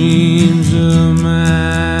these dreams of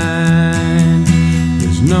mine.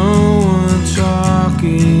 There's no one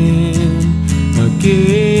talking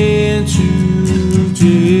again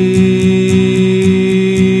today.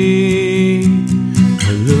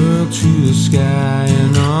 I look to the sky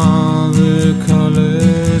and all the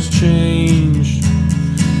colors changed,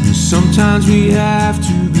 and sometimes we have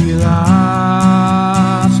to be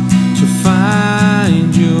lost to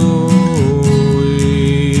find your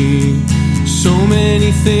way. So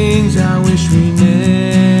many things I wish we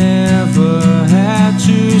never had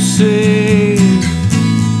to say.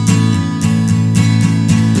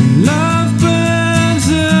 And love burns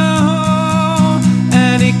a hole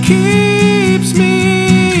and it keeps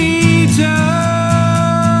me down.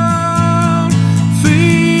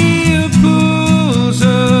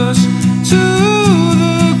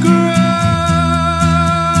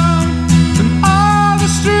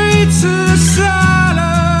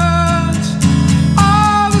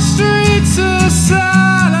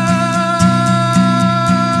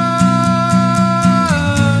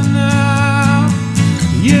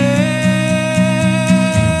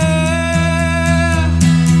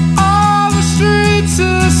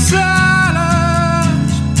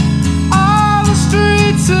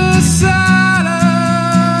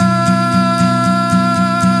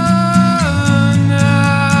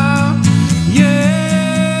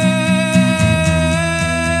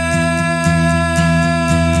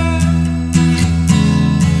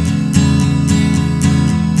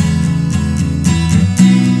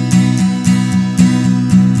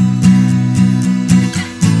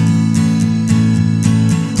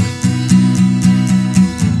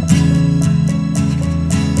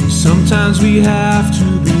 Sometimes we have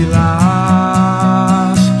to be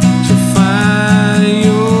lost to find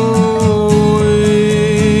your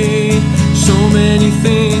way. So many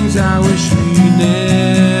things I wish we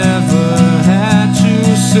never had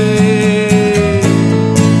to say.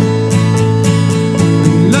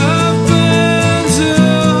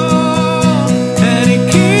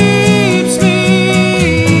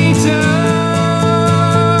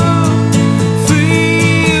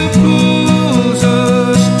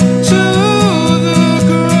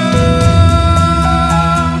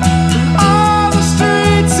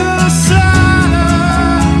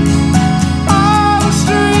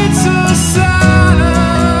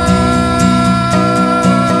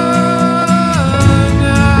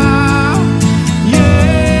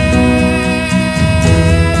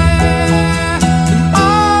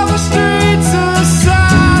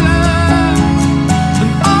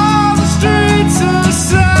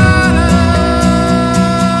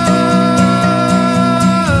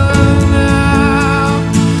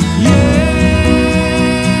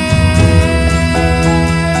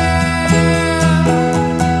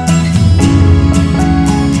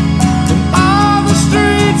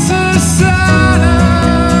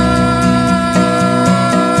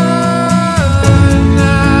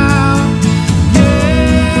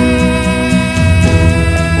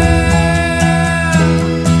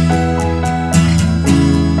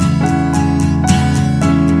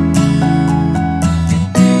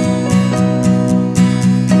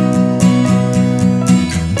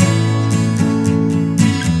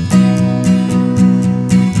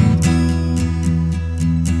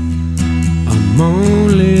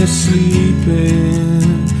 is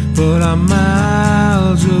sleeping, but I'm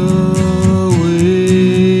miles away.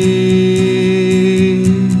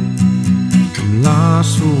 I'm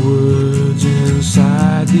lost for words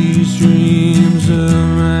inside these dreams of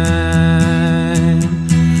mine.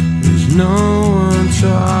 There's no one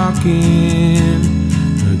talking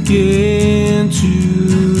again today.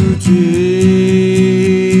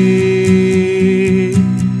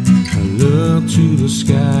 I look to the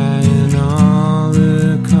sky and all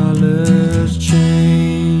the colors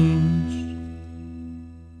change.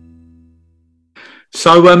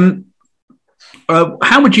 So,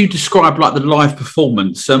 how would you describe like the live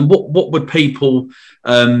performance? What would people,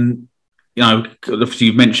 obviously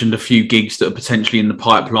you've mentioned a few gigs that are potentially in the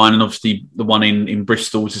pipeline, and obviously the one in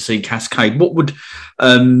Bristol to see Cascade. What would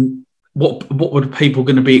people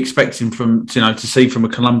going to be expecting to see from a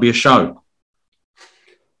Columbia show?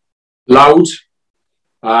 Loud.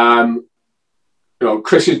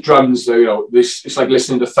 Chris's drums. It's like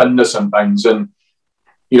listening to thunder sometimes, and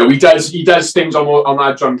he does things on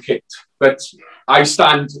that drum kit. But I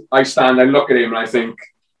stand, I look at him, and I think,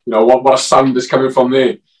 what a sound is coming from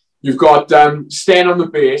there. You've got Sten on the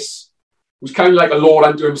bass, who's kind of like a lord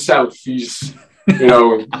unto himself. He's,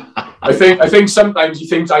 I think sometimes he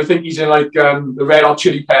thinks he's in like the Red Hot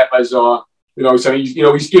Chili Peppers, or so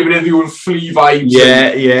he's giving everyone Flea vibes.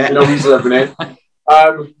 Yeah. He's loving it.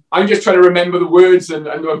 I'm just trying to remember the words and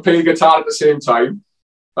play the guitar at the same time,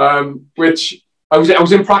 which I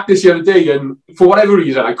was in practice the other day, and for whatever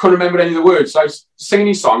reason I couldn't remember any of the words. So I was singing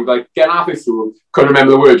these songs, like getting halfway through, couldn't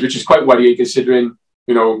remember the words, which is quite worrying considering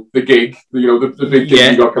the gig, the big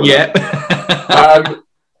gig you got coming up.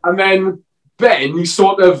 And then Ben, he's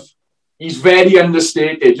very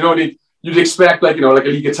understated. You'd expect like a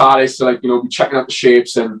lead guitarist to be checking out the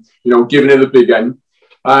shapes and giving it a big end.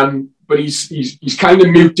 But he's kind of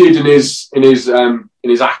muted in his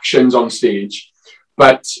actions on stage,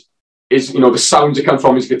 but the sounds that come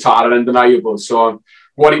from his guitar are undeniable. So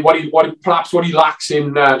what he lacks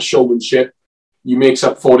in showmanship, he makes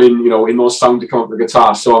up for in those sounds that come up with the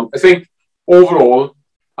guitar. So I think overall,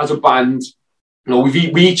 as a band, we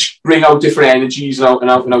each bring out different energies and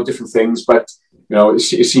out different things, but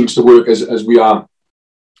it seems to work as we are.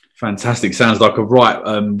 Fantastic! Sounds like a right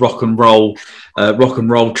rock and roll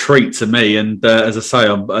treat to me. And as I say,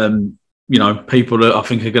 people I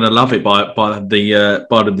think are going to love it by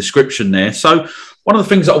the description there. So one of the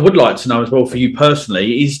things that I would like to know as well for you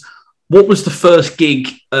personally is, what was the first gig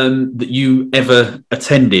that you ever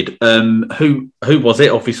attended? Who was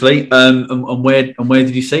it, obviously, and where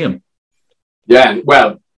did you see them? Yeah,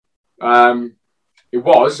 well, it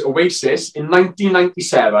was Oasis in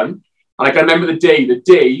 1997, and I can remember the day. The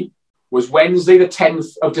day was Wednesday, the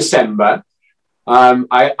 10th of December.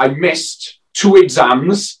 I missed 2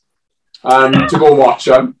 exams to go watch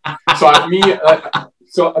them. So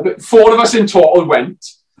 4 of us in total went.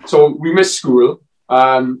 So we missed school. We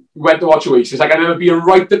went to watch Oasis. I remember being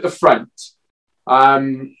right at the front,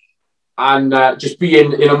 and just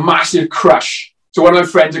being in a massive crush. So one of my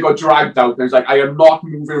friends had got dragged out, and I was like, I am not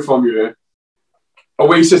moving from here.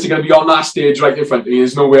 Oasis are going to be on that stage right in front of me.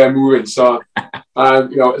 There's no way I'm moving. So,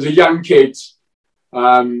 as a young kid,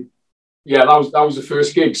 that was the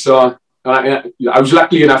first gig. So I was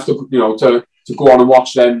lucky enough to go on and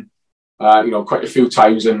watch them, quite a few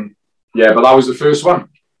times. And but that was the first one.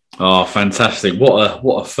 Oh, fantastic!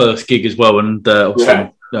 What a first gig as well, and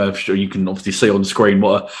I'm sure you can obviously see on the screen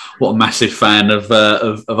what a massive fan of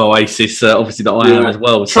Oasis, obviously that I am as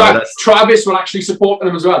well. Travis will actually support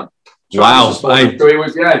them as well. Wow! So it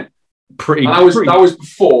was pretty. And that was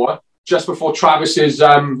just before Travis's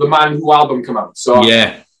The Man Who album came out. So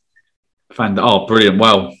brilliant!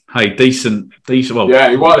 Well, hey, decent. Well,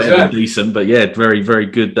 he was decent, but very, very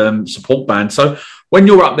good support band. So when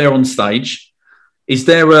you're up there on stage, is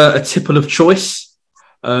there a tipple of choice?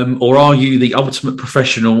 Or are you the ultimate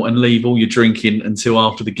professional and leave all your drinking until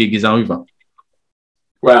after the gig is over?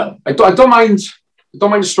 Well, I don't mind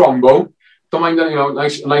a strongbow. Don't mind a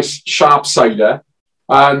nice sharp cider.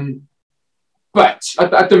 But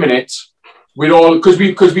at the minute, we're all because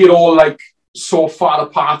we're all like so far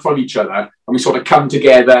apart from each other, and we sort of come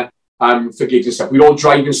together for gigs and stuff. We're all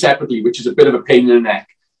driving separately, which is a bit of a pain in the neck.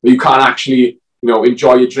 You can't actually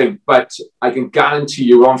enjoy your drink. But I can guarantee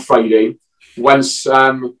you on Friday, once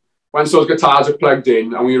those guitars are plugged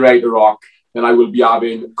in and we're ready to rock, then I will be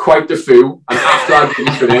having quite a few. And after I've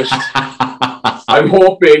been finished, I'm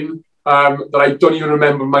hoping that I don't even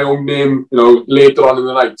remember my own name, later on in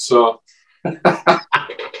the night. So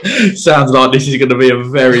sounds like this is going to be a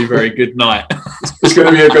very, very good night. It's going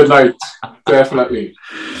to be a good night, definitely.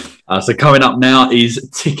 So coming up now is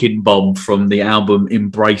Ticking Bomb from the album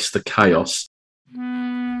Embrace the Chaos.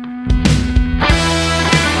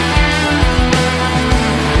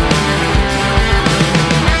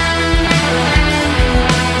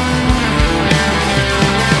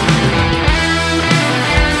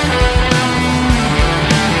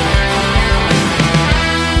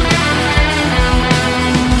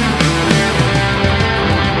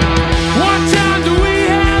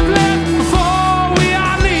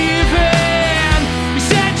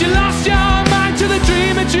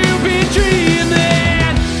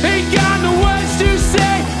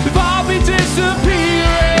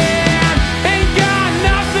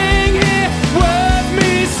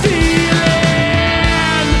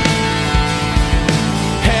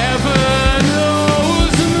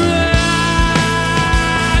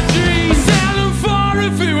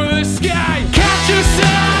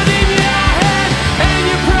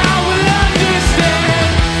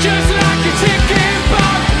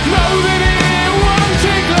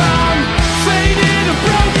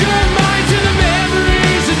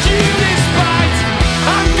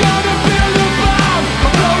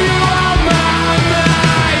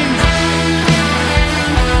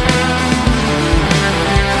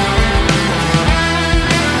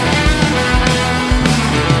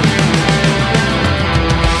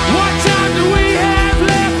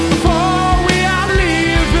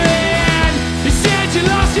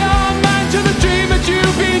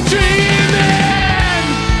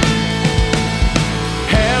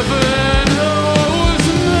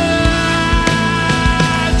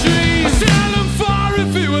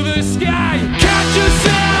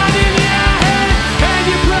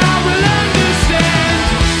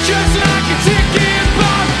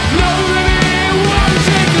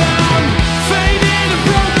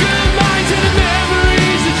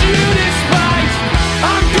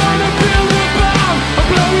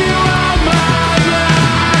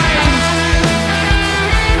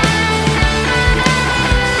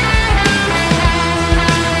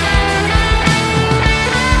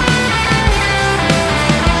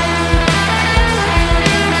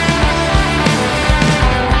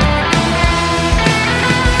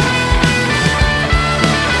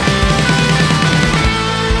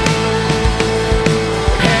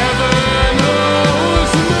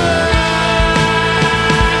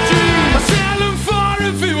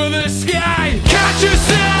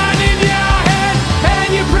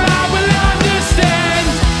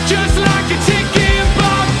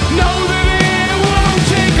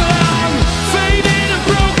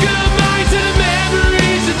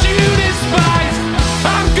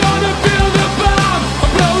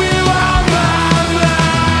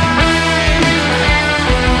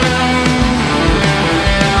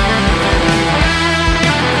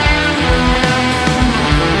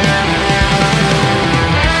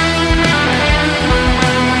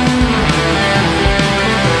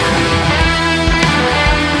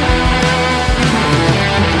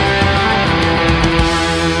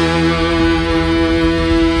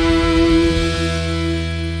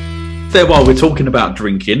 There, while we're talking about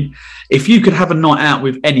drinking, if you could have a night out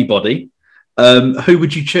with anybody, who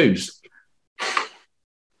would you choose?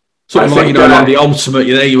 Sort of like, like the ultimate.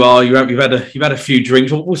 There you are. You've had a few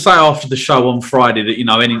drinks. We'll say after the show on Friday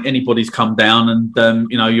that anybody's come down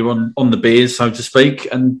and you're on the beers, so to speak,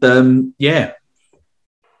 and yeah.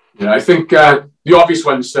 I think the obvious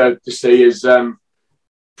ones to say is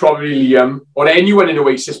probably Liam or anyone in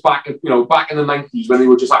Oasis back in the 90s when they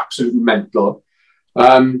were just absolutely mental.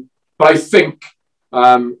 But I think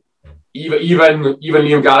even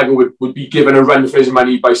Liam Gallagher would be given a run for his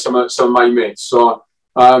money by some of my mates. So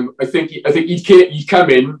I think he'd come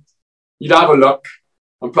in, he'd have a look,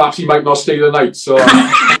 and perhaps he might not stay the night. So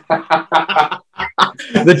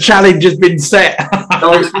the challenge has been set.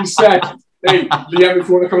 No, it's been set. Hey, Liam, if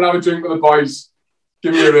you want to come and have a drink with the boys,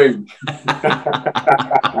 give me a ring.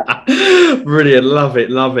 Brilliant, love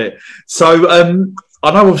it. So I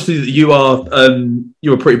know obviously that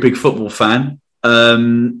you're a pretty big football fan.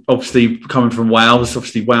 Obviously coming from Wales,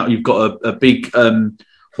 you've got a big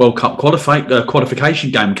World Cup qualification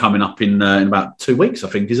game coming up in about 2 weeks, I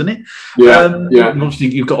think, isn't it? Yeah. And obviously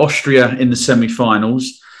you've got Austria in the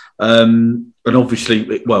semi-finals, and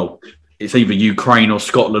obviously, it's either Ukraine or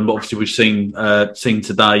Scotland, but obviously we've seen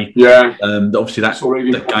today. Yeah. Obviously that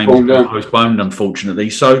game was postponed, unfortunately.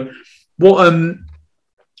 So what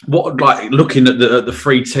like looking at the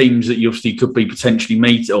three teams that you obviously could be potentially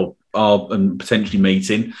meeting,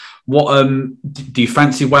 what do you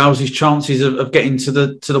fancy Wales' chances of getting to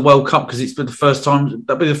the World Cup? Because it's been the first time.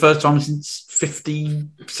 That'll be the first time since 50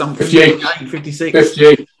 something, 58, 56,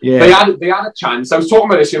 58. Yeah, they had a chance. I was talking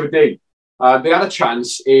about this the other day. they had a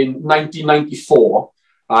chance in 1994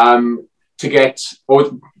 to get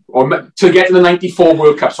to get to the 94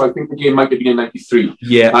 World Cup. So I think the game might have been in 93.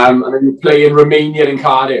 Yeah. And then you play in Romania in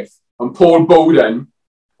Cardiff. And Paul Bowden,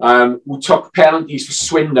 who took penalties for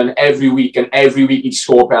Swindon every week, and every week he'd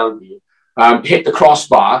score a penalty, hit the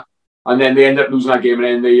crossbar, and then they ended up losing that game,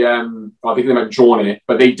 and then I think they might have drawn it,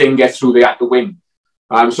 but they didn't get through, they had to win.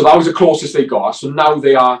 So that was the closest they got. So now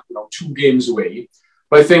they are 2 games away.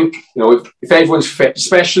 But I think, if everyone's fit,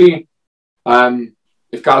 especially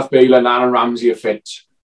if Gareth Bale and Aaron Ramsey are fit,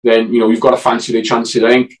 then, you've got to fancy their chances. I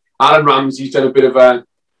think Aaron Ramsey's done a bit of a,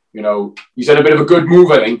 he's done a bit of a good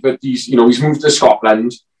move, I think, but he's moved to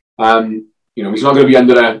Scotland. He's not going to be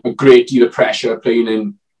under a great deal of pressure playing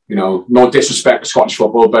in, no disrespect to Scottish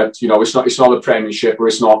football, but, it's not the Premiership, or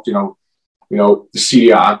it's not, the Serie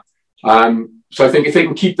A. So I think if they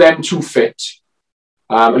can keep them 2 fit,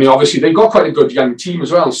 and obviously they've got quite a good young team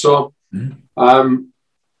as well. So,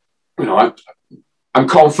 I'm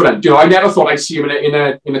confident. I never thought I'd see him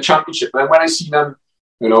in a championship. And when I seen them,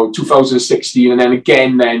 2016, and then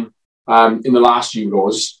again, in the last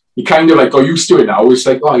Euros, you kind of got used to it now. It's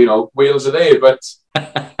like, Wales are there, but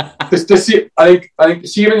to see, I think to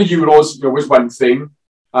see them in the Euros, was one thing,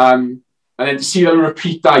 and then to see them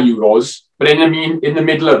repeat that Euros. But in the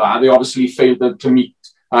middle of that, they obviously failed to meet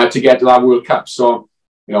to get to that World Cup. So,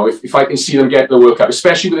 if I can see them get to the World Cup,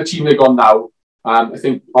 especially with the team they've got now, I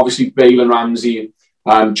think obviously Bale and Ramsey,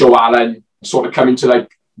 Joe Allen sort of coming to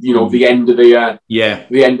the end of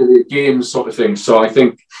the game sort of thing. So I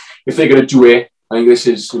think if they're going to do it, I think this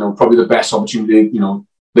is probably the best opportunity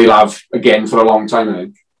they'll have again for a long time. I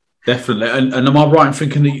think definitely. And am I right in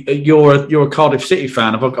thinking that you're a Cardiff City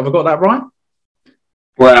fan? Have I got that right?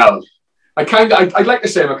 Well, I'd like to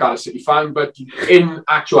say I'm a Cardiff City fan, but in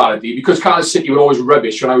actuality, because Cardiff City were always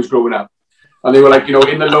rubbish when I was growing up, and they were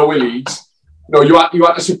in the lower leagues, you had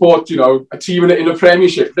to support a team in the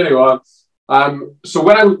Premiership, didn't you? So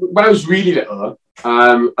when I was really little,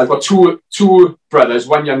 I've got two brothers,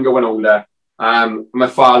 one younger, one older. My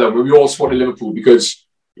father, we all supported Liverpool because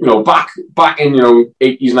back in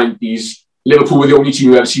 80s, 90s, Liverpool were the only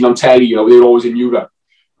team we ever seen on telly. They were always in Europe.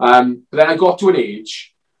 But then I got to an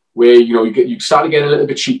age where you started getting a little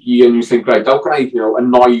bit cheeky, and you think, right, how can I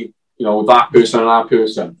annoy that person and that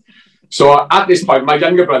person? So at this point, my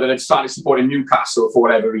younger brother had started supporting Newcastle for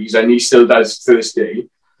whatever reason. He still does to this day.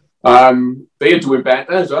 They are doing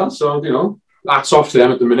better as well, so that's off to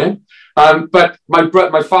them at the minute. But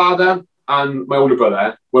my father and my older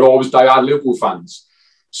brother were always diehard Liverpool fans.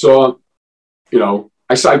 So I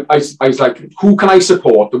was like, who can I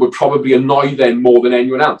support that would probably annoy them more than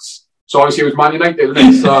anyone else? So obviously it was Man United, isn't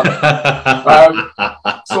it?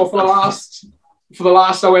 So for the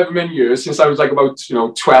last however many years, since I was about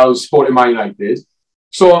 12, supporting Man United,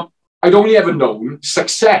 so I'd only ever known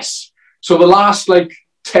success. So the last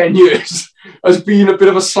 10 years has been a bit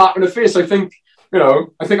of a slap in the face. I think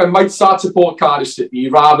I might start to support Cardiff City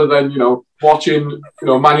rather than watching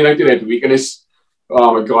Man United every week, and it's,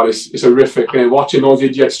 oh my God, it's horrific. And watching those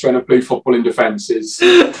idiots trying to play football in defence is,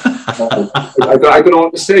 I don't know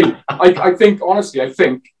what to say. I think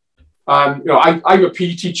I'm a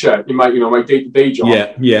PE teacher in my day-to-day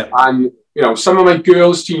job. Yeah. And some of my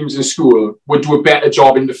girls' teams in school would do a better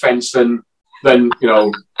job in defence than I'm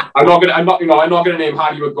not gonna name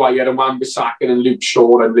Harry Maguire and Wan-Bissaka and Luke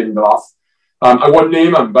Shaw and Lindelof. I wouldn't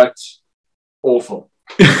name them, but awful.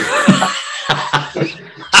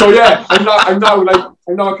 So yeah, I'm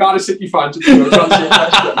now a Cardiff City fan.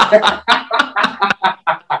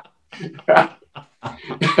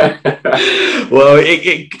 Well,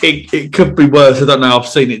 it could be worse. I don't know. I've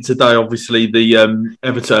seen it today. Obviously, the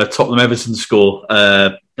Tottenham Everton score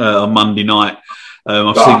on Monday night.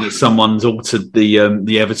 I've seen that someone's altered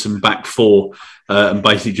the Everton back four and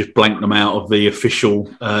basically just blanked them out of the official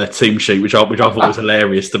team sheet, which I thought was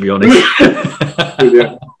hilarious, to be honest.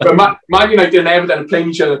 Yeah. But Man United and Everton are playing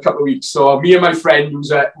each other in a couple of weeks. So me and my friend, who's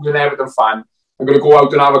an Everton fan, are going to go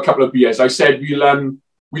out and have a couple of beers. I said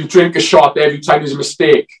we'll drink a shot every time there's a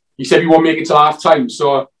mistake. He said he won't make it till half time.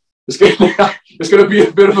 So it's going to be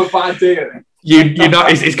a bit of a bad day. I think. You know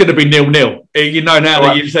it's going to be 0-0. You know now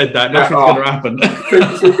that you've said that, nothing's going to happen.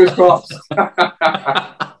 Fingers crossed.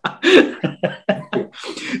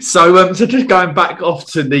 So just going back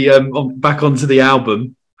onto the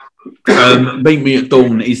album, "Meet Me at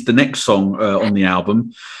Dawn" is the next song on the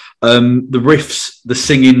album. The riffs, the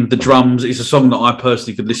singing, the drums, it's a song that I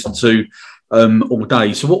personally could listen to all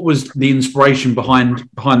day. So what was the inspiration behind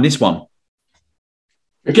this one?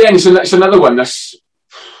 Again, it's another one that's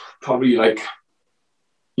probably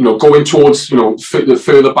going towards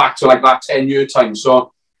further back to that 10-year time.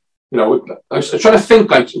 So you know, I was trying to think,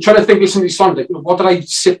 listening to these songs, like, what did I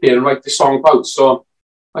sit there and write this song about? So,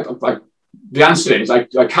 the answer is,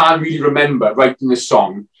 I can't really remember writing this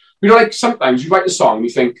song. You know, like, sometimes you write a song and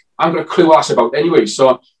you think, I'm going to clue ass about anyway.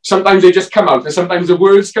 So sometimes they just come out, and sometimes the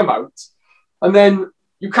words come out. And then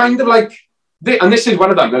you kind of like, and this is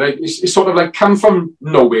one of them, that it's sort of like come from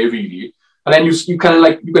nowhere, really. And then you kind of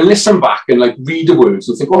like, you can listen back and like read the words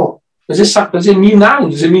and think, oh, does it mean that?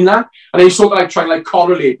 Does it mean that? And then you sort of like try and like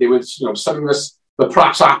correlate it with, you know, something that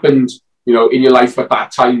perhaps happened, you know, in your life at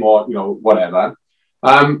that time, or, you know, whatever.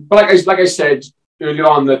 But like I said earlier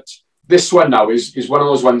on, that this one now is one of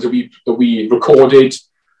those ones that we recorded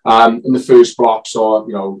in the first block. So,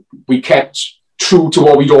 you know, we kept true to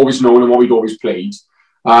what we'd always known and what we'd always played.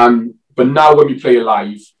 But now when we play it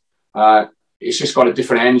live, it's just got a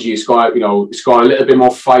different energy. It's got a little bit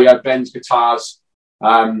more fire. Ben's guitars,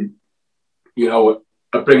 you know,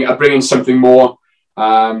 are bringing something more.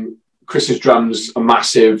 Chris's drums are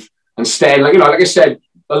massive, and Sten, like I said,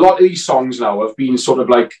 a lot of these songs now have been sort of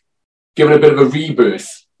like given a bit of a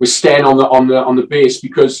rebirth with Sten on the bass,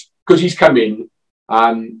 because he's come in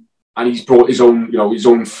and he's brought his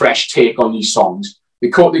own fresh take on these songs. They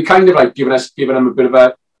kind of like giving him a bit of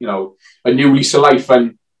a, you know, a new lease of life,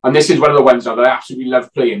 and this is one of the ones now that I absolutely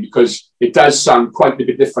love playing, because it does sound quite a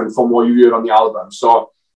bit different from what you heard on the album.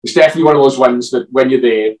 So it's definitely one of those ones that when you're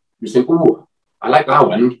there, you think, oh, I like that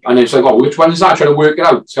one, and it's like, oh, which one is that? Trying to work it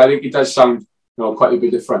out. So I think it does sound, you know, quite a bit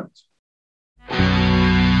different.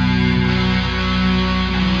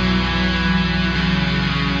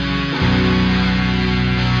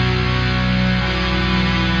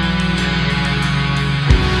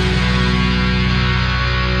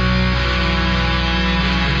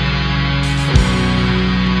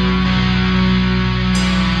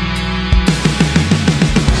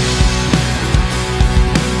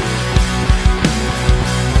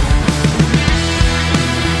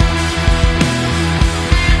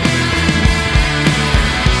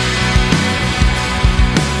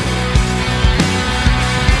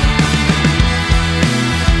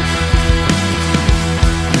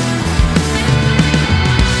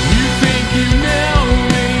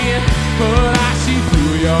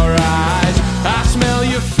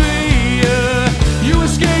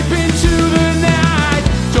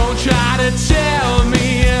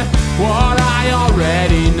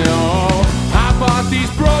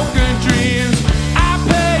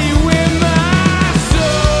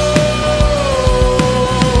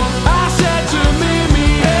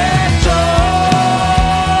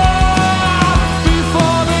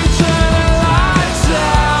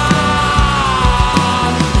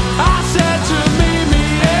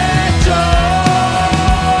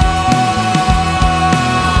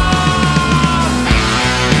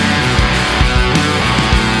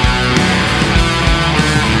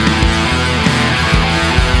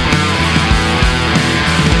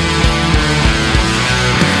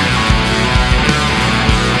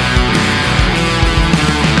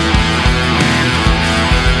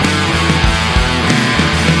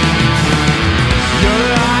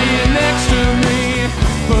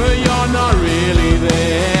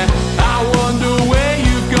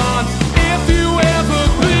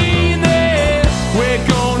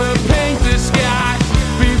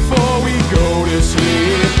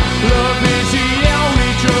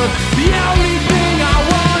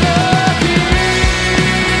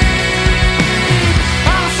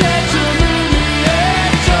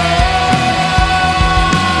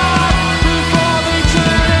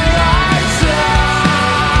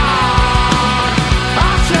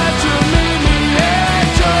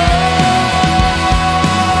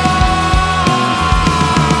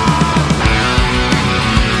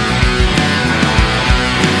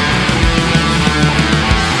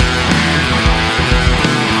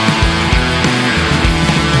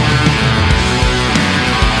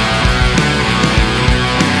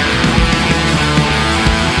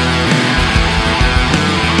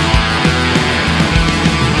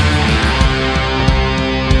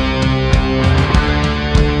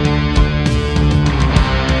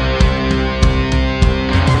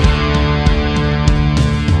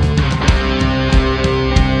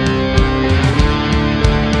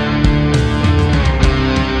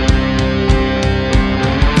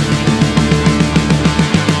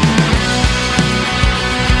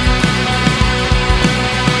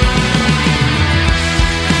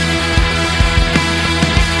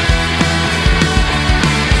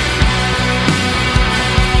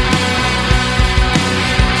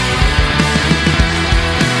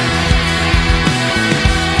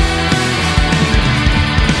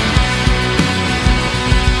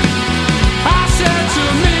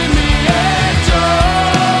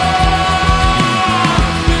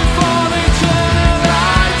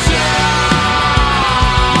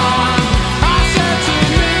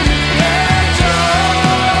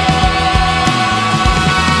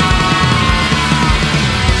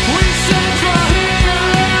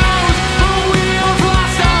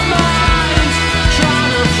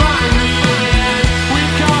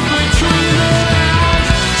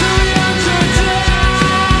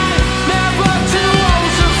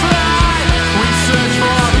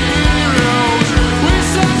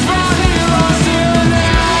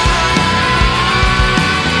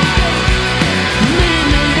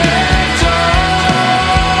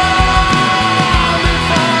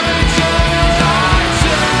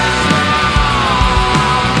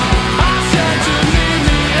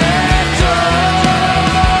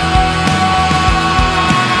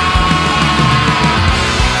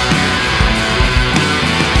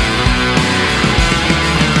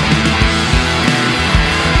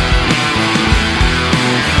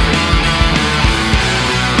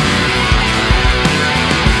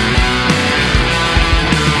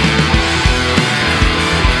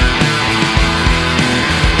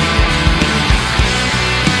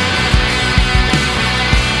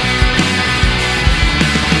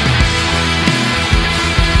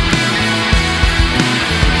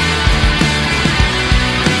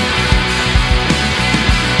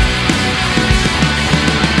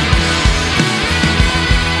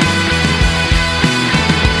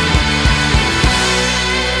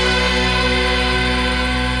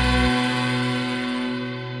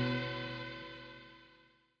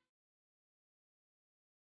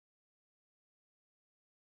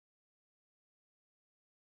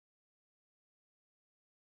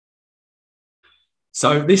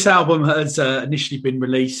 So this album has initially been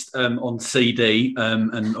released on CD,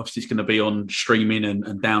 and obviously it's going to be on streaming and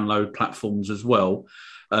download platforms as well.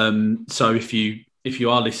 So if you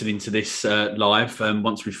are listening to this live,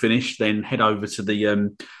 once we finish, then head over to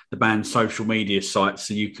the band's social media site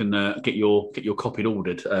so you can get your copy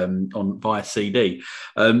ordered on via CD.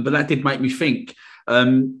 But that did make me think.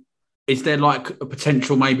 Is there like a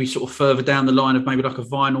potential, maybe sort of further down the line, of maybe like a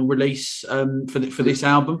vinyl release for this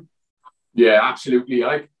album? Yeah, absolutely.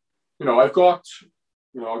 I've got,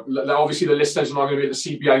 obviously the listeners are not going to be able to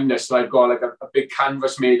see behind this. So I've got like a big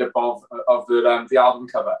canvas made up of the album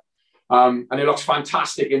cover, and it looks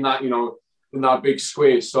fantastic in that in that big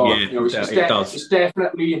square. So yeah, it does. It's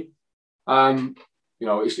definitely,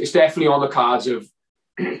 it's definitely on the cards of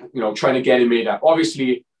trying to get it made up.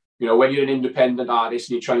 Obviously, when you're an independent artist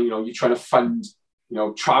and you're trying to fund,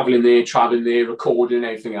 traveling there, recording and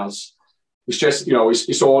everything else. It's just,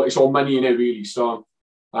 it's all money in it really. So,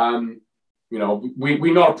 we're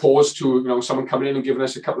not opposed to, someone coming in and giving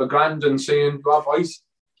us a couple of grand and saying, well, boys,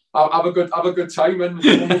 have a good time and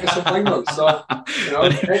we'll make us some vinyl. So,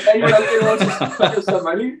 anyone out there wants to pay us some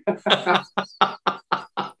money.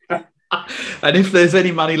 And if there's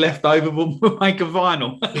any money left over, we'll make a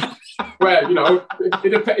vinyl. Well,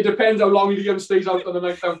 it depends how long Liam stays out on the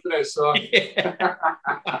night after this. So. Yeah.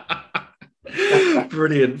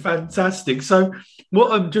 Brilliant, fantastic. So,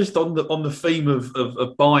 what just on the theme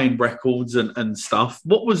of buying records and stuff,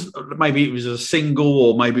 what was, maybe it was a single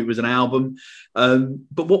or maybe it was an album,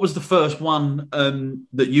 but what was the first one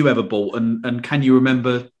that you ever bought, and can you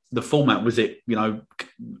remember the format? Was it,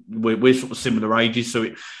 we're sort of similar ages, so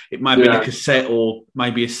it may be a cassette or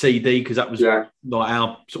maybe a CD, because that was like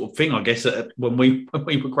our sort of thing, I guess, when we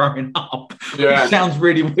were growing up. Yeah. It sounds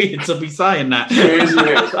really weird to be saying that. Crazy,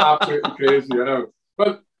 it's absolutely crazy, I know.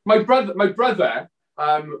 But my brother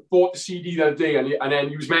bought the CD the other day, and then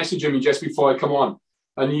he was messaging me just before I come on,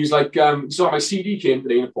 and he was like, "So my CD came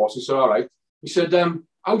today in the post." I said, "All right." He said,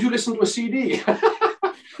 "How do you listen to a CD?"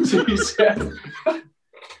 So he said.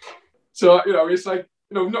 So, it's like,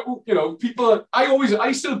 people,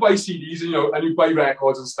 I still buy CDs, and you buy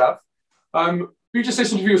records and stuff. You just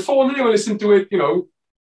listen to your phone and you listen to it,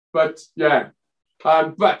 but yeah.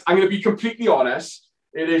 But I'm going to be completely honest.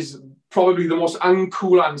 It is probably the most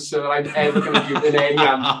uncool answer that I'm ever going to give in any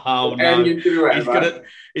interview ever.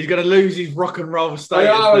 He's going to lose his rock and roll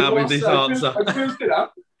status now with this answer. I built it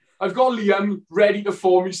up. I've got Liam ready to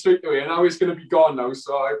phone me straight away, and now it's going to be gone now,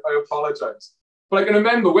 so I apologise. But I can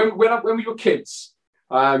remember when we were kids,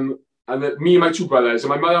 and me and my two brothers and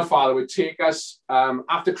my mother and father would take us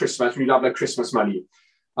after Christmas, we'd have like Christmas money,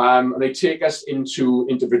 and they'd take us into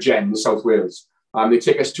Bridgend, South Wales. They'd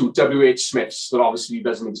take us to W.H. Smith's, that obviously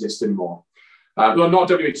doesn't exist anymore. No, not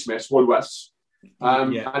W.H. Smith's, Woolworths.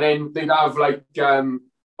 And then they'd have like,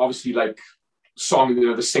 obviously like song,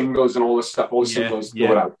 the singles and all this stuff, all the singles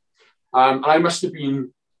go out. And I must have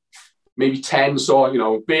been maybe 10,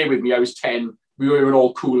 so, bear with me, I was 10. We were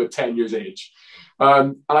all cool at 10 years age.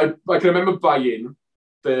 And I can remember buying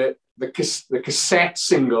the cassette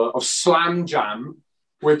single of Slam Jam,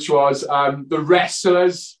 which was the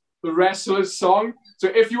Wrestlers song. So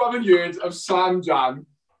if you haven't heard of Slam Jam,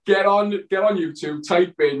 get on YouTube,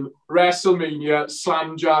 type in WrestleMania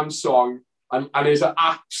Slam Jam song, and it's an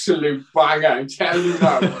absolute banger, I'm telling you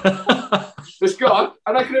now. It's got,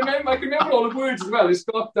 and I can remember all the words as well. It's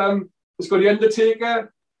got The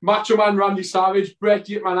Undertaker, Macho Man Randy Savage, Bret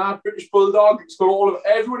the Hitman Hart, British Bulldog. It's got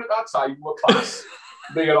everyone at that time were class.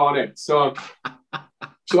 They got on it. So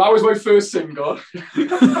that was my first single.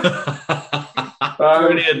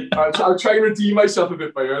 Brilliant. I'll try and redeem myself a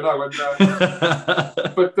bit by here now.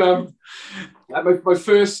 But my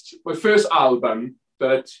first album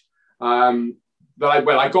that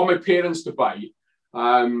I got my parents to buy.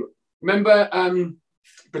 Remember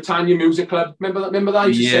Britannia Music Club? Remember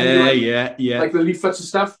that? Yeah. Like the leaflets and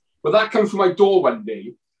stuff. But that came from my door one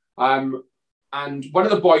day. And one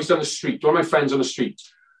of the boys on the street, one of my friends on the street,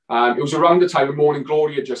 it was around the time when Morning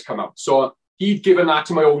Glory had just come out. So he'd given that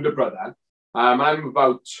to my older brother. I'm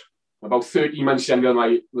about 13 months younger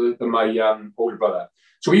than my older brother.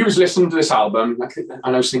 So he was listening to this album,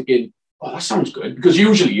 and I was thinking, oh, that sounds good. Because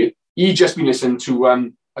usually he'd just been listening to, I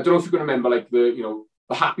don't know if you can remember, like the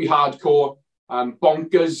Happy Hardcore,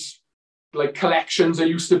 Bonkers, like collections there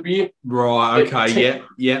used to be. Right, okay,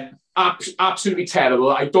 yeah. Absolutely terrible.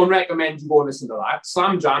 I don't recommend you go and listen to that.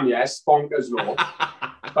 Slam Jam, yes. Bonkers, no.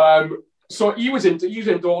 So he was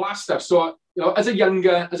into all that stuff. So, as a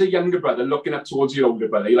younger brother looking up towards your older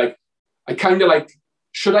brother, I kind of like,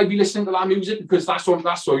 should I be listening to that music? Because that's what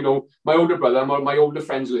my older brother and my older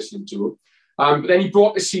friends are listening to. But then he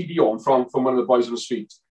brought the CD on from one of the boys on the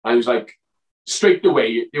street, and he was like, straight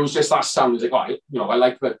away, it was just that sound. He was like, I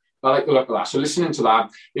like the look of that. So listening to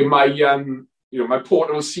that in my my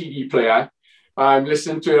portable CD player, and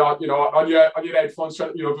listening to it on on your headphones,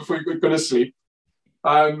 before you're going to sleep.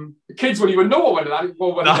 The kids wouldn't even know what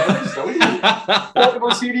one of them is.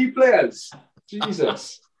 Portable CD players,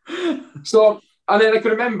 Jesus. So, and then I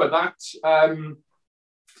can remember that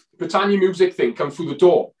Britannia Music thing come through the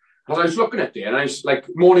door. As I was looking at it, and I was like,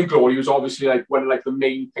 Morning Glory was obviously like one of like the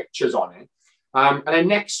main pictures on it. And then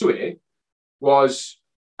next to it was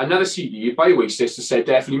another CD by Oasis that said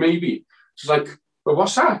Definitely Maybe. So I was like, well,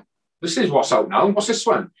 what's that? This is what's out now. What's this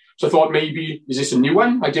one? So I thought, maybe, is this a new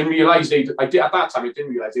one? I didn't realise at that time, I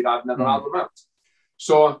didn't realise they'd had another album out.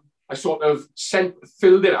 So I sort of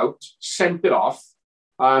filled it out, sent it off.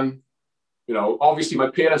 Obviously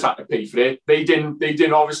my parents had to pay for it. They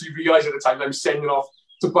didn't obviously realise at the time that I'm sending off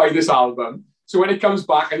to buy this album. So when it comes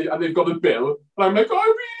back and they've got the bill, and I'm like, I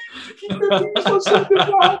really need to keep the fees or something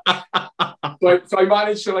like that. So I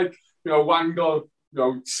managed to wangle,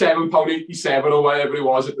 £7.87 or whatever it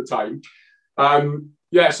was at the time.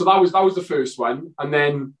 So that was the first one. And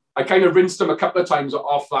then I kind of rinsed them a couple of times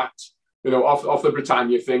off that, off the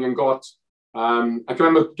Britannia thing, and got, I can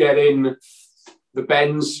remember getting the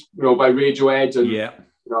Bends, by Radiohead, and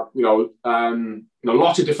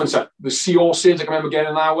lots of different stuff. The Seahorses, I can remember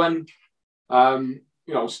getting that one.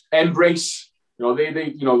 Embrace, they're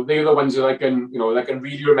the ones that I can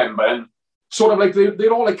really remember, and sort of like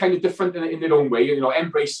they're all like kind of different in their own way.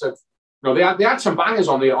 Embrace, they had some bangers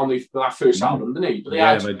on that first album, didn't they? But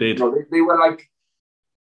they did.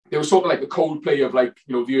 They were sort of like the Coldplay of like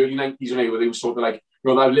the early 90s, where they were sort of like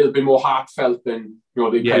that a little bit more heartfelt than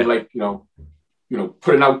they kind of like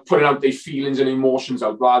putting out their feelings and emotions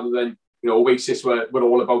out, rather than Oasis were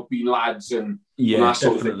all about being lads and that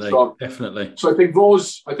sort of thing. So, definitely. So I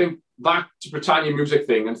think that Britannia Music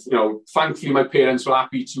thing, and thankfully my parents were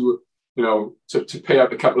happy to pay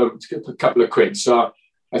out a couple of quid. So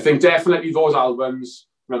I think definitely those albums,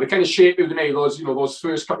 they kind of shape you, those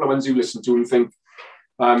first couple of ones you listen to and think,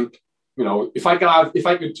 if I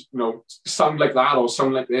could sound like that or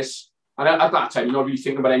sound like this. And at that time, not really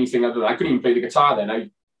thinking about anything other than I couldn't even play the guitar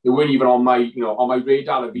then. They weren't even on my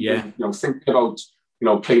radar of even, thinking about,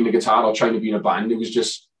 playing the guitar or trying to be in a band. It was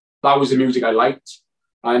just, that was the music I liked.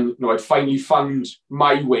 And, I'd finally found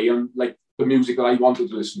my way and like the music that I wanted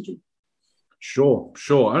to listen to. Sure.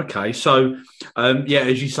 Okay. So,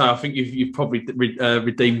 as you say, I think you've probably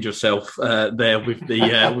redeemed yourself there with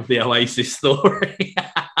the Oasis story.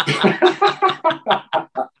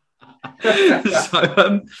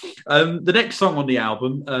 So, the next song on the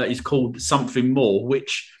album is called Something More,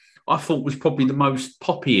 which I thought was probably the most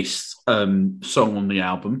poppiest song on the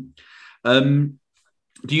album.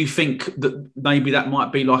 Do you think that maybe that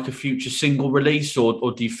might be like a future single release,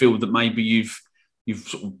 or do you feel that maybe you've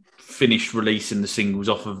sort of finished releasing the singles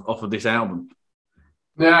off of this album?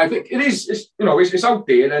 Yeah, I think it is. It's out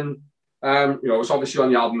there, and it's obviously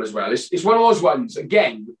on the album as well. It's one of those ones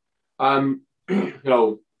again.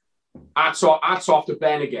 Hats off to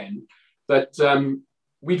Ben again, that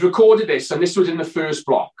we'd recorded this, and this was in the first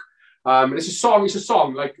block. It's a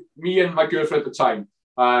song like me and my girlfriend at the time.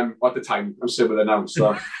 At the time, I'm still with her now,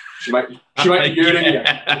 so she might be hearing it.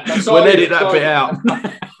 We'll edit that bit out.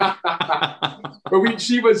 But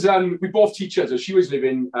we both teachers, so she was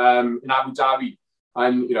living in Abu Dhabi,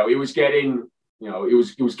 and it was getting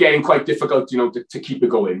it was getting quite difficult to keep it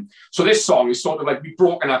going. So this song is sort of like we've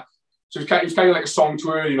broken up. So it's kind of like a song to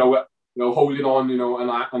her, holding on,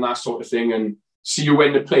 and that sort of thing. And see you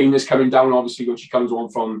when the plane is coming down, obviously, when she comes on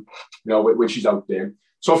from, when she's out there.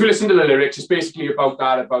 So if you listen to the lyrics, it's basically about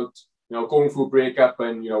that, about, going through a breakup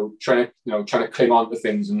and, trying to cling on to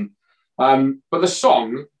things. And, but the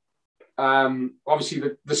song,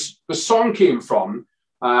 obviously the song came from,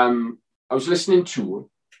 I was listening to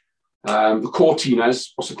the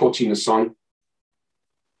Cortinas. What's the Cortinas song?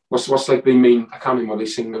 What's like the main? I can't remember what they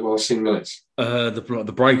sing. What the single is.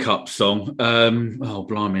 The breakup song. Oh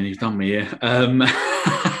blimey, he's done me here.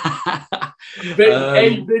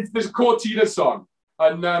 There's a Cortina song,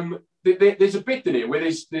 and there's a bit in it where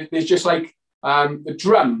there's just like the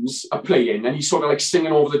drums are playing, and he's sort of like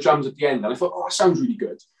singing over the drums at the end. And I thought, that sounds really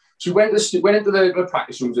good. So we went into the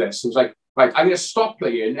practice rooms. This and was like, right, I'm going to stop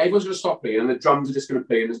playing. Everyone's going to stop playing, and the drums are just going to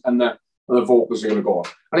play, and the vocals are going to go.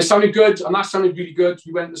 And it sounded good, and that sounded really good.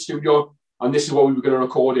 We went to the studio, and this is what we were going to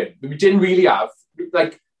record it. But we didn't really have,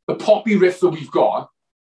 like, the poppy riff that we've got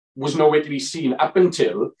was nowhere to be seen up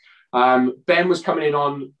until Ben was coming in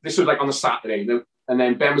on, this was like on the Saturday, and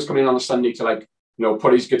then Ben was coming in on the Sunday to, like,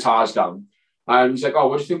 put his guitars down. And he's like, oh,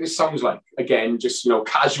 what do you think this sounds like? Again, just,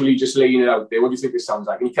 casually just laying it out there. What do you think this sounds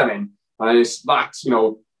like? And he come in and it's that,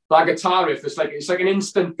 that guitar riff. It's like an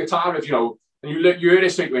instant guitar riff, and you hear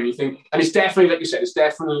it straight away and you think, and it's definitely, like you said, it's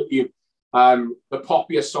definitely the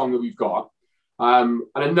poppiest song that we've got. And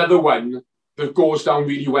another one that goes down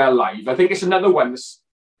really well live. I think it's another one that's,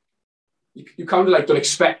 you kind of like don't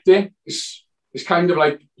expect it. It's kind of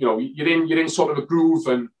like, you're in sort of a groove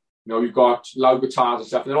and, you've got loud guitars and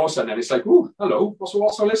stuff, and then all of a sudden it's like, oh, hello, what's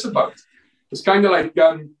all this about? It's kind of like,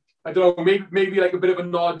 I don't know, maybe like a bit of a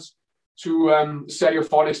nod to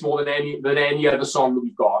Stereophonics more than any other song that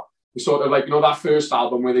we've got. It's sort of like, that first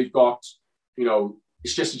album where they've got,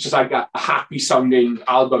 it's just like a happy sounding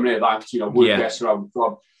album there that, would guess around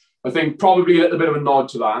from. I think probably a little bit of a nod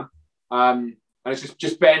to that. And it's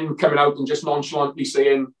just Ben coming out and just nonchalantly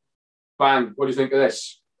saying, bang, what do you think of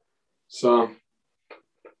this? So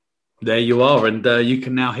there you are, and you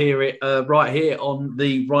can now hear it right here on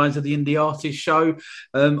the Rise of the Indie Artist show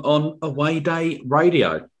on Away Day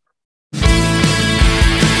Radio.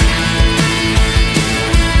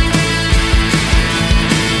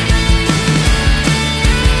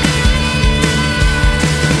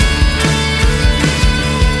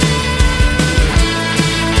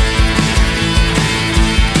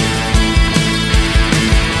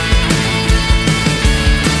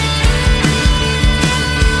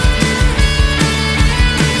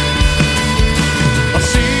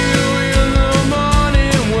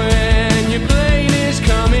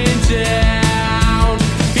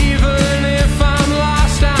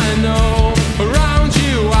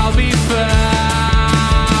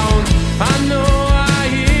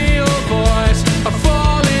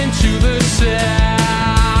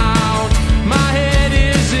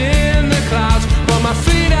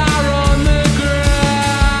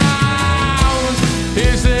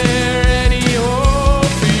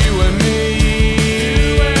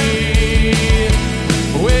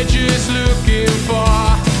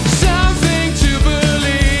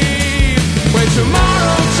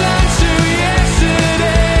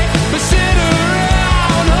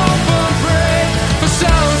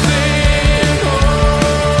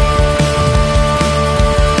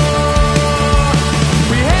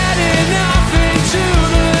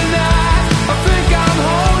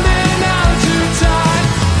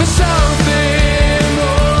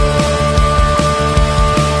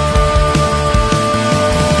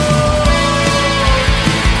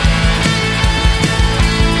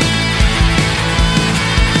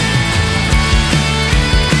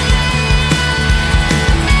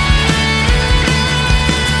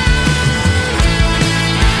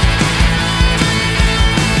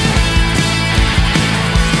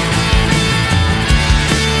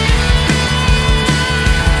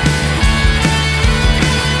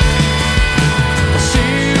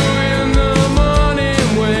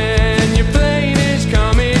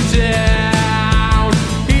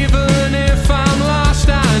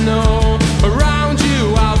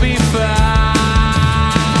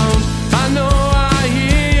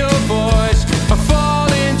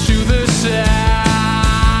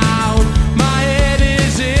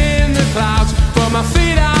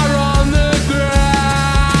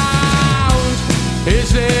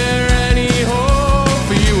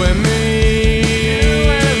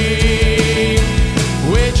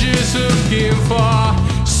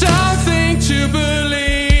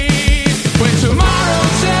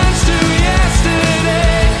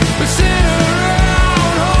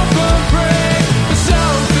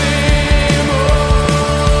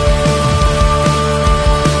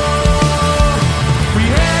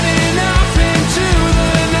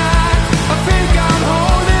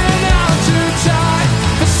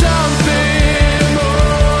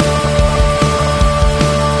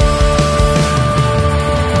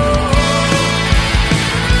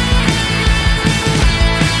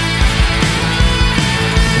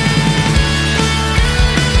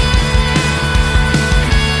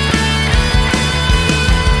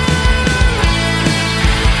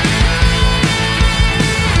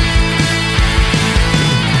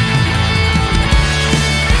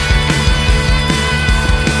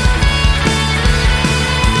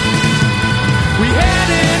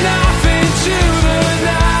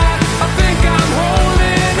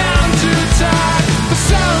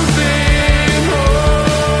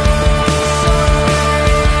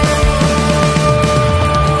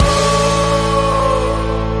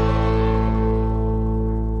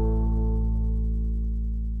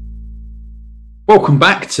 Welcome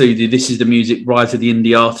back to the This Is the Music Rise of the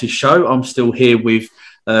Indie Artist show. I'm still here with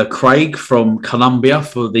Craig from Columbia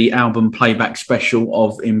for the album playback special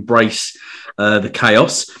of Embrace the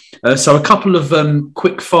Chaos. So a couple of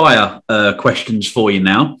quick fire questions for you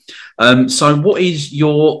now. So what is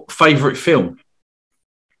your favourite film?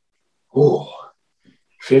 Oh,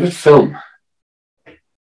 favourite film?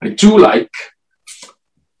 I do like...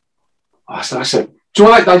 I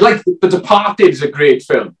like The Departed is a great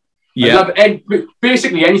film. Yeah. I love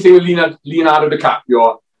basically anything with Leonardo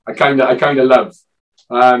DiCaprio. I kind of love.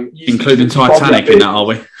 Including Titanic in that, are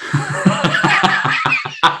we?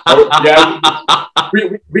 Yeah.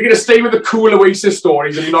 We're going to stay with the cool Oasis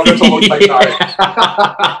stories and you're not going to talk about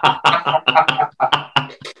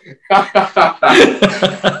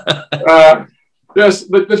Titanic. Yes,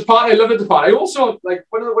 the Departed. I love The Departed. I also like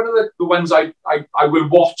one of the ones I will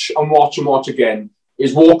watch again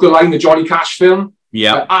is Walk the Line, the Johnny Cash film.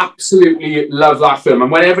 Yeah, I absolutely love that film,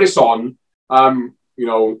 and whenever it's on, I'll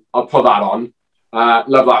put that on.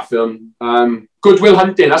 Love that film. Good Will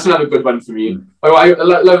Hunting, that's another good one for me. I like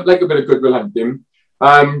a bit of Good Will Hunting.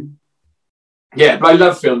 Yeah, but I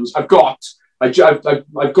love films. I'm in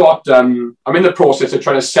the process of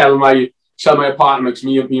trying to sell my apartment because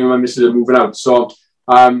me and my missus are moving out. So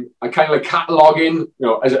I kind of like cataloguing,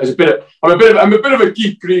 as a bit of I'm a bit of a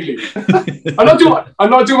geek, really. I'm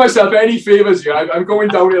not doing myself any favors here. I'm going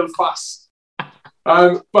downhill fast.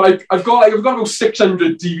 But I've got about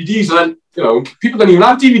 600 DVDs, and then, people don't even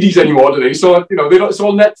have DVDs anymore, do they? So it's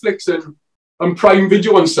all Netflix and Prime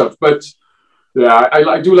Video and stuff. But yeah,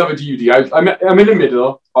 I do love a DVD. I'm in the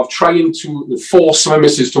middle of trying to force my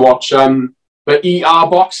missus to watch the ER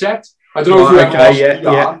box set. I don't know if you ever watched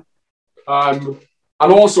ER. Yeah.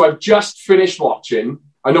 And also, I've just finished watching.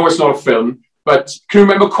 I know it's not a film, but can you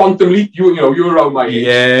remember Quantum Leap? You were around my age.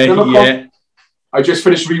 Yeah. I just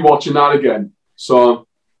finished rewatching that again. So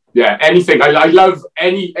yeah, anything. I love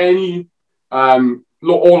any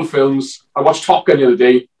all films. I watched Top Gun the other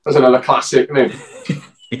day. That's another classic, isn't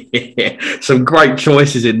it? Some great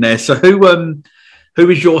choices in there. So who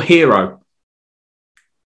is your hero?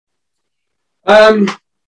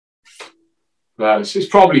 Well, it's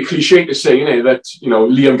probably cliche to say, isn't it, that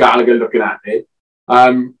Liam Gallagher looking at it.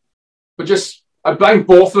 But just I blame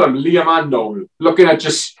both of them, Liam and Noel, looking at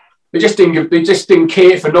they just didn't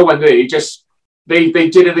care for no one. They did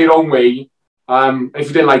it their own way. If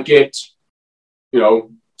you didn't like it,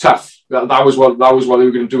 tough. That was what they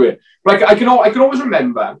were going to do it. But I can always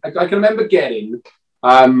remember. I can remember getting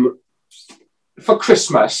for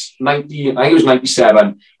Christmas, I think it was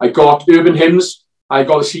 97. I got Urban Hymns. I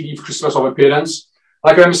got a CD for Christmas of my parents.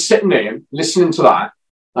 I remember sitting there listening to that,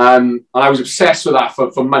 and I was obsessed with that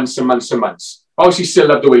for months and months and months. Obviously, still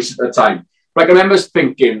loved Oasis at the time. But I remember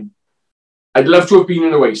thinking, I'd love to have been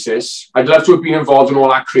in Oasis. I'd love to have been involved in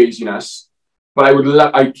all that craziness. But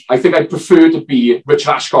I think I'd prefer to be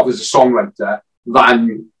Richard Ashcroft as a songwriter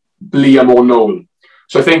than Liam or Noel.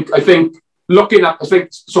 So I think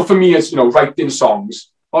so for me, it's writing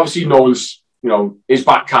songs. Obviously, Noel's his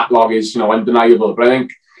back catalogue is undeniable. But I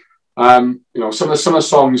think some of the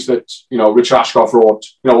songs that Richard Ashcroft wrote,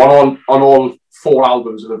 on all 4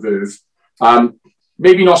 albums of the Verve,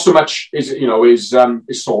 maybe not so much his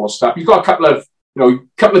solo stuff. He's got a couple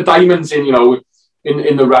of diamonds in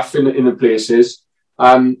the rough in the places.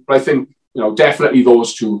 But I think definitely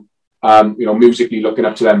those two. Musically looking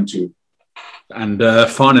up to them too. And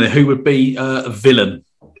finally, who would be a villain?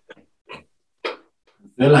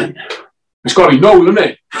 Villain. It's got to be Noel, isn't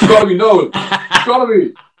it? It's got to be Noel. It's got to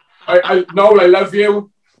be. Noel, I love you.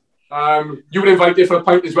 You would invite you for a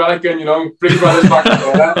pint as well, again, bring brothers back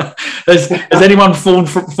together. Has anyone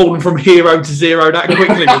fallen from hero to zero that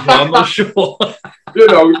quickly before? I'm not sure.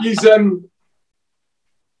 He's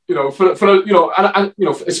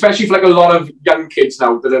especially for like a lot of young kids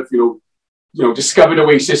now that have discovered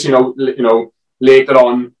Oasis, later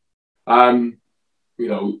on,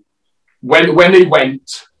 when they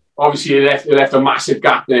went, obviously they left a massive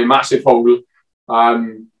gap there, a massive hole.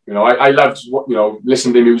 I loved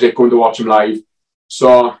listening to music, going to watch them live.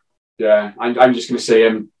 So yeah, I'm just going to say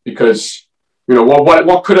him because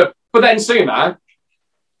what could have. But then saying that,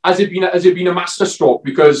 has it been a masterstroke?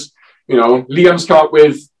 Because Liam's come up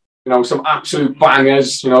with some absolute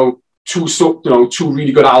bangers. Two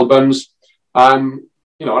really good albums. And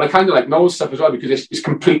I kind of like Noel's stuff as well because it's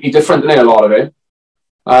completely different, isn't it, a lot of it.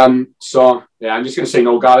 So yeah, I'm just going to say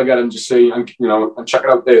Noel Gallagher and just say and check it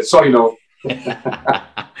out there. Sorry, Noel.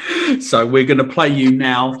 So we're going to play you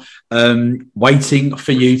now Waiting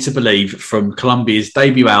for You to Believe from Columbia's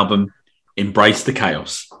debut album, Embrace the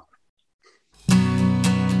Chaos.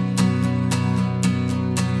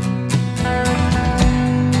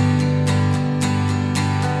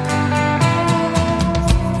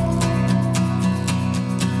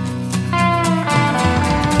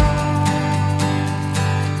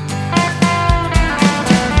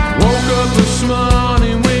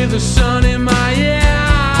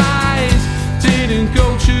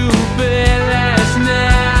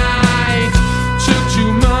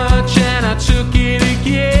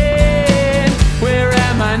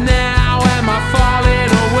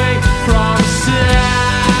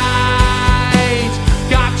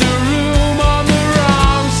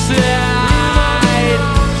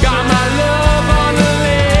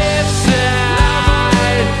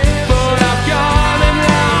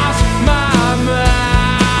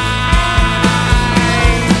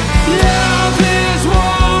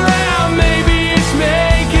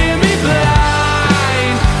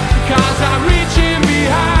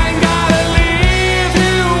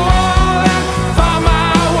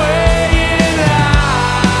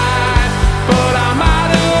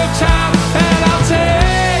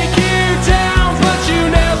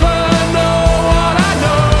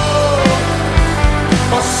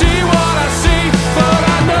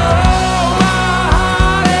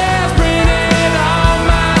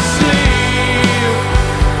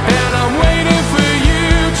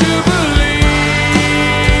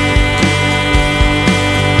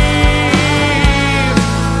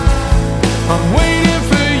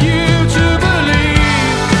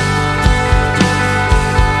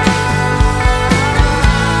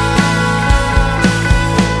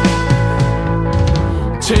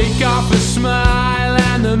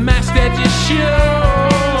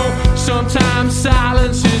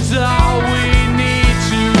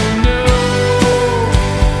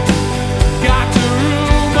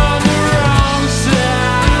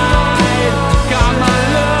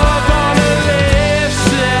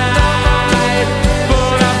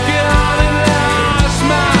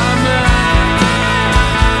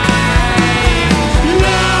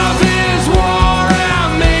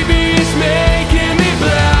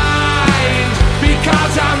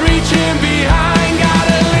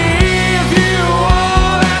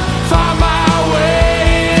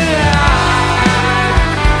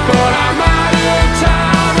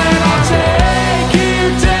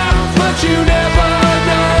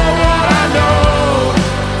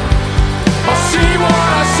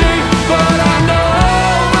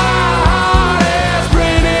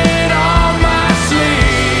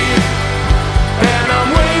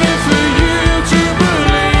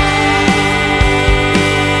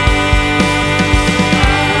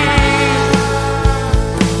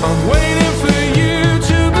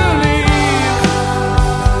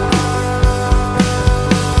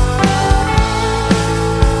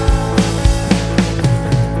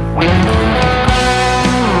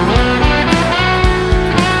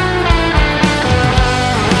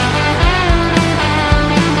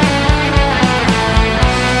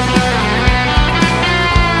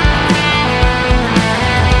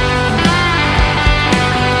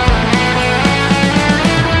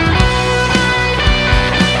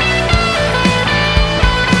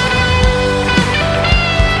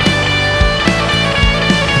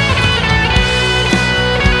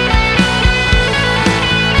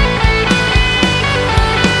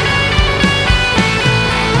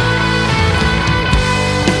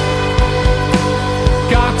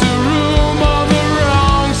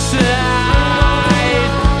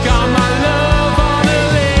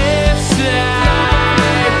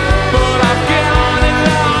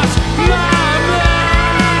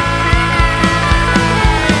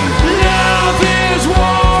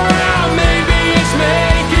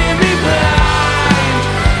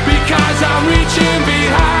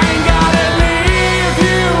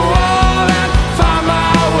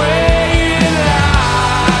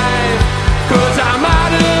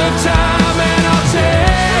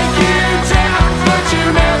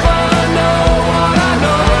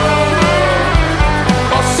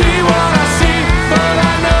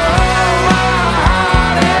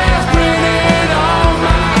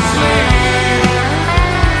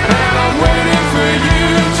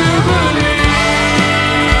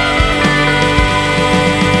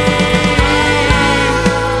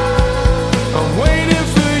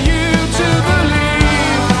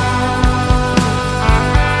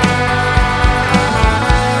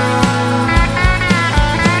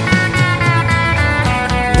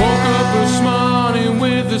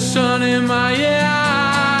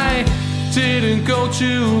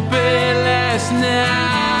 to bed last night.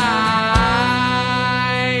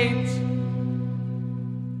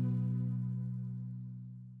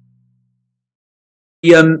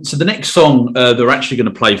 So the next song they're actually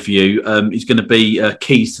going to play for you is going to be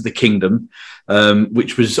Keys to the Kingdom,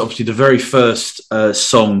 which was obviously the very first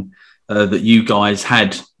song that you guys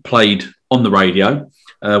had played on the radio,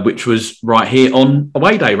 which was right here on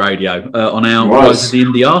Away Day Radio on our Rise of the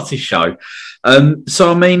Indie Artist show. So,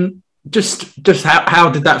 I mean, just how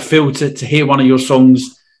did that feel to hear one of your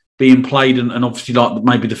songs being played, and obviously like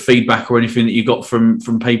maybe the feedback or anything that you got from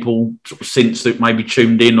people sort of since that maybe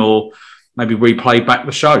tuned in or maybe replayed back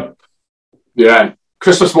the show? Yeah,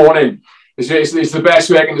 Christmas morning is the best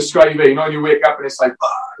way I can describe it. You know, you wake up and it's like,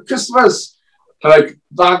 Christmas. Like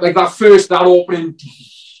that opening,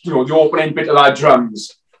 you know, the opening bit of that drums.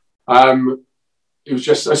 It was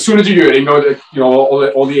just, as soon as you hear it, you know, that, you know,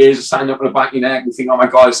 all the ears are standing up in the back of your neck and you think, oh my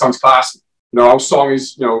God, it sounds classic. You know, our song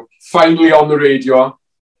is, you know, finally on the radio.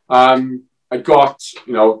 I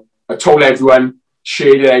told everyone,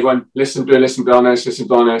 shared it, everyone, listen to this. You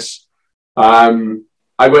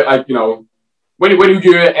know, when you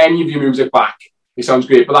hear any of your music back, it sounds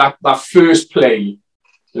great. But that first play,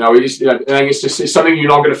 you know, I think it's something you're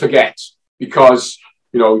not going to forget, because,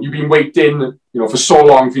 you know, you've been waiting, you know, for so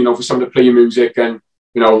long, for someone to play your music, and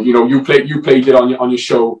you played it on your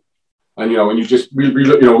show, and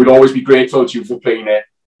we'd always be grateful to you for playing it.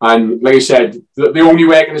 And like I said, the only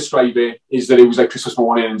way I can describe it is that it was like Christmas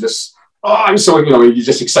morning, and just I'm so, you know, you're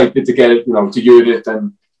just excited to get it, you know, to hear it,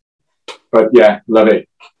 but yeah, love it.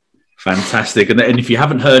 Fantastic. And if you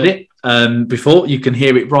haven't heard it before, you can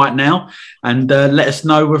hear it right now, and let us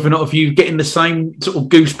know whether or not if you getting the same sort of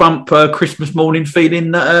goosebump Christmas morning feeling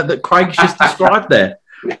that Craig's just described there.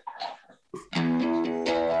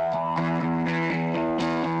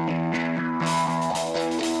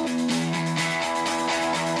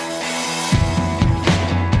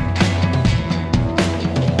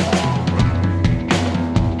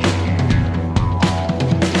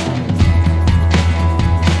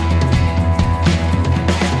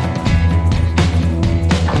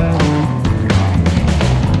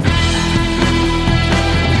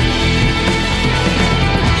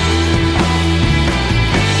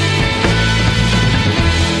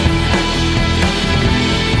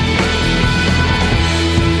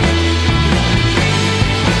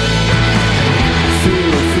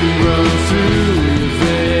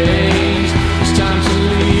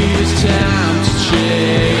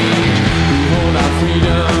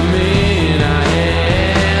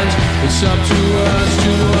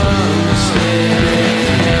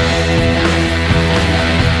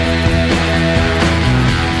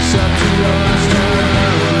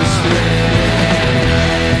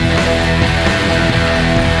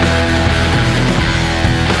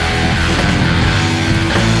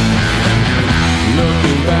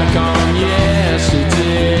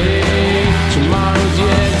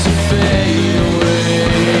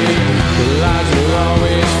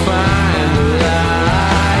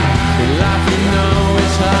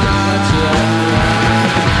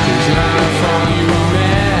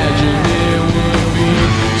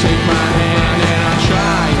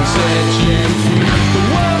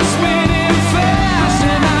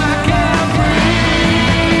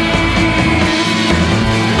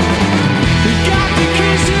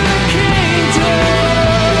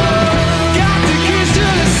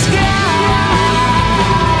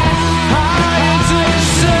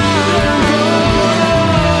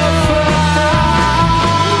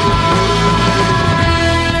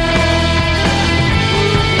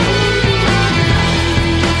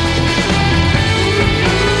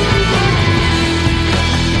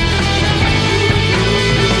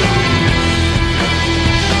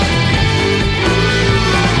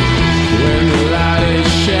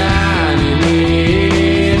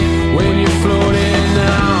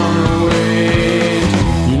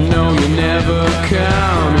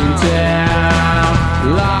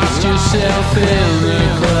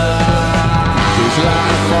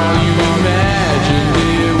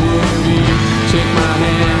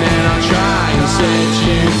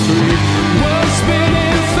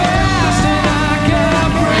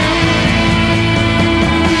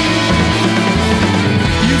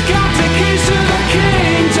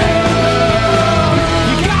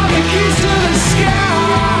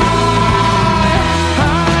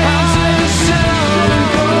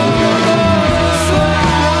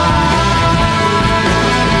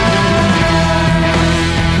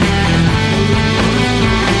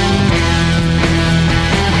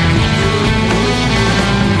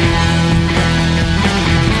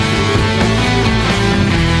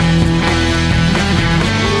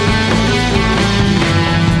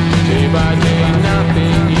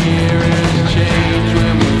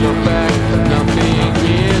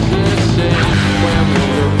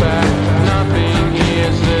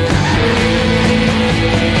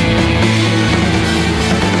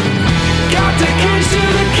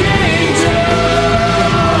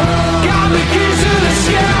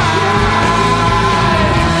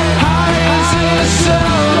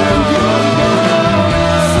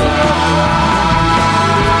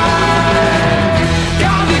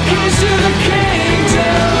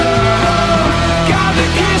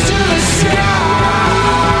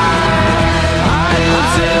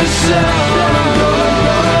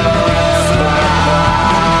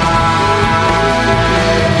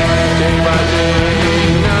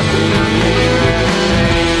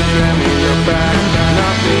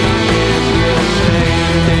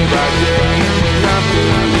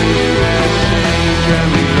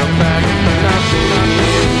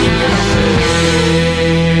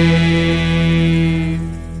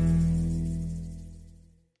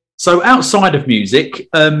 So outside of music,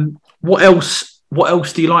 what else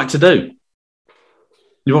do you like to do?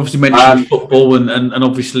 You've obviously mentioned football and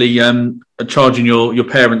obviously charging your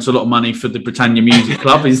parents a lot of money for the Britannia Music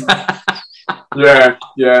Club. Is that?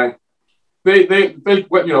 Yeah. They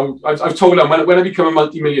I've told them when I become a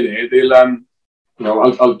multi-millionaire, they'll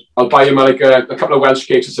I'll buy them like a couple of Welsh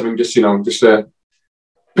cakes or something, just to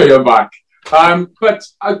pay them back. But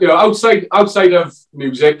outside of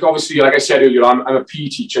music, obviously, like I said earlier, I'm a PE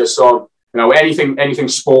teacher, so anything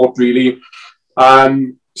sport really.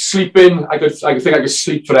 Sleeping, I think I could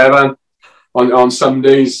sleep forever on some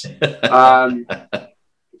days. Going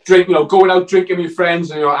out drinking with friends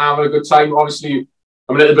and having a good time. Obviously,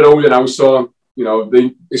 I'm a little bit older now, so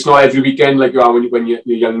it's not every weekend like you are when you're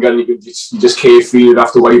younger and you just carefree. You don't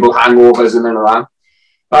have to worry about hangovers and none of that.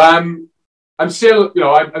 I'm still,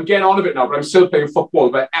 I'm getting on a bit now, but I'm still playing football.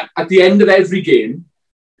 But at the end of every game,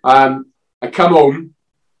 I come home,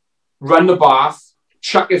 run the bath,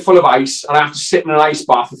 chuck it full of ice, and I have to sit in an ice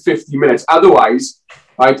bath for 50 minutes. Otherwise,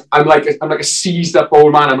 I'm like a seized up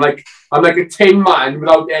old man. I'm like a tin man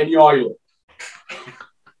without any oil.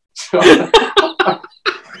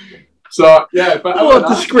 So yeah, but what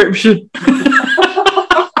description.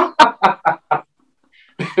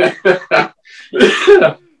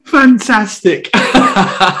 Fantastic.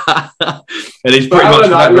 And it's pretty much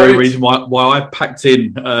that very reason why I packed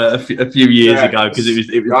in a few years ago, because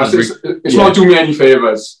it's not doing me any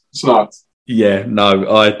favours. It's not. Yeah, no,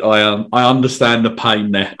 I understand the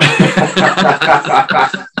pain there.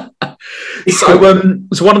 So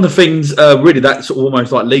one of the things really that sort of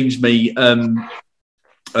almost like leaves me to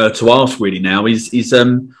ask really now is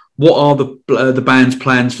what are the band's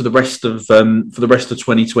plans for the rest of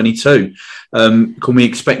 2022? Can we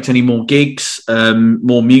expect any more gigs,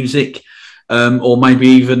 more music, or maybe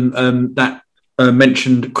even that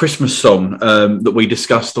mentioned Christmas song that we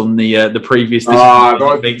discussed on the previous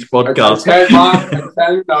podcast? I'm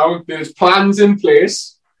telling you now, there's plans in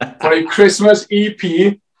place for a Christmas EP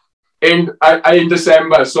in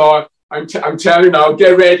December. So I'm telling you now,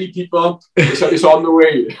 get ready, people. It's on the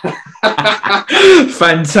way.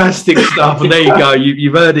 Fantastic stuff. And there you go.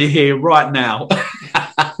 You've heard it here right now.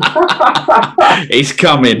 It's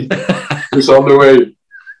coming. It's on the way.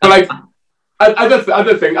 But like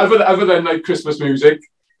other thing, other than like Christmas music,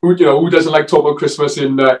 who doesn't like talk about Christmas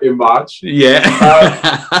in March? Yeah.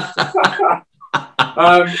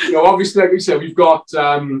 Obviously, like we said, we've got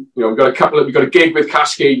we've got a gig with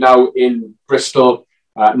Cascade now in Bristol.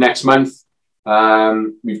 Next month,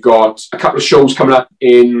 we've got a couple of shows coming up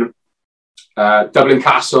in Dublin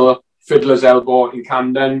Castle, Fiddler's Elbow in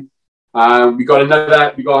Camden. We got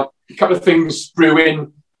a couple of things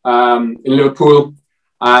brewing in Liverpool,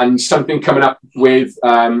 and something coming up with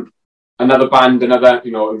another band, a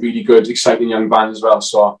really good, exciting young band as well.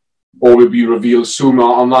 So all will be revealed soon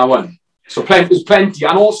on that one. So there's plenty,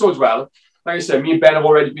 and also as well, like I said, me and Ben have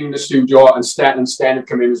already been in the studio, and Sten have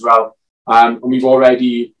come in as well. And we've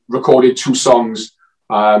already recorded 2 songs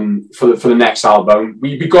for the next album.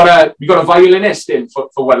 We got a violinist in for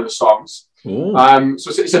one of the songs. So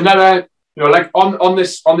it's another, like on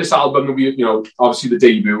this album that we, obviously the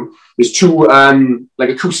debut. There's 2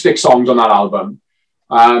 like acoustic songs on that album.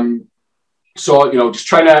 So just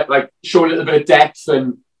trying to like show a little bit of depth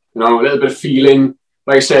and a little bit of feeling.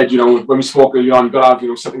 Like I said, when we spoke earlier on, got to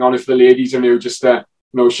have for the ladies and just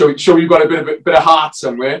show you've got a bit of heart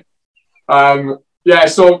somewhere.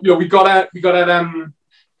 So we got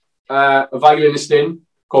a violinist in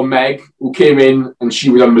called Meg, who came in, and she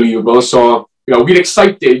was unbelievable. So we're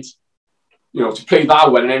excited to play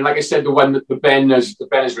that one. And then, like I said, the one that the Ben has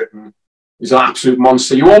written is an absolute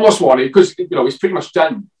monster. You almost want it, because it's pretty much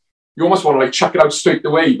done. You almost want to like chuck it out straight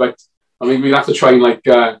away, but I mean we'd have to try and like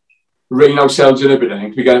rein ourselves in a bit. I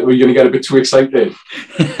think we're going to get a bit too excited.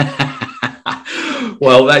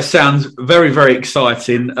 Well, that sounds very, very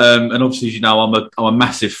exciting, and obviously, as you know, I'm a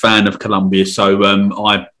massive fan of Columbia, so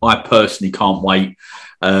I personally can't wait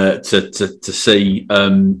to see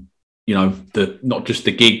not just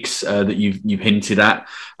the gigs that you've hinted at,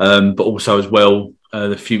 but also as well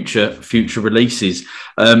the future releases.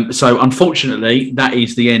 So, unfortunately, that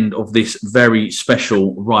is the end of this very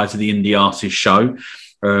special Rise of the Indie Artist show.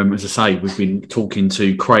 As I say, we've been talking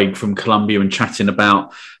to Craig from Columbia and chatting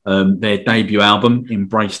about their debut album,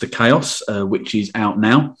 Embrace the Chaos, which is out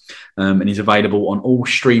now and is available on all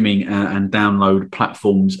streaming and download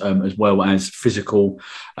platforms, as well as physical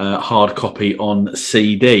hard copy on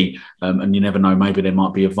CD. And you never know, maybe there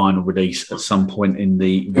might be a vinyl release at some point in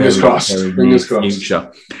the very near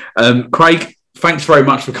future. Craig, thanks very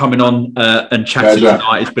much for coming on and chatting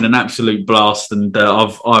tonight. It's been an absolute blast, and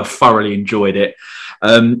I've thoroughly enjoyed it.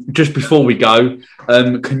 Just before we go,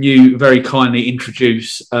 can you very kindly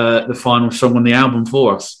introduce the final song on the album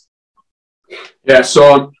for us? Yeah,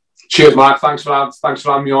 so cheers, Mark. Thanks for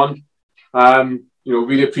having me on.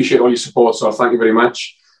 Really appreciate all your support, so thank you very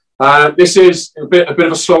much. This is a bit of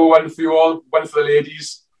a slower one for you all, one for the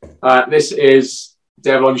ladies. This is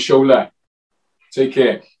Devil on Your Shoulder. Take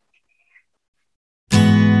care.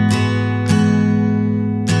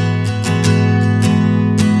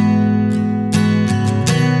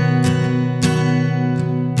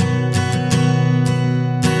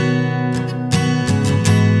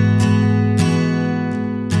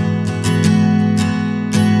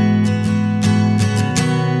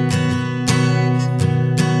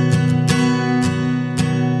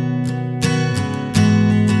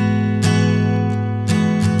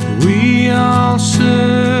 We all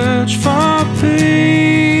search for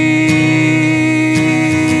peace.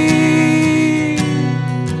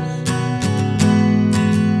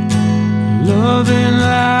 Love and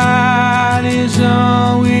light is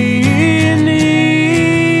all we need.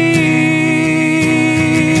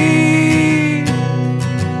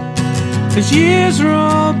 As years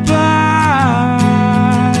roll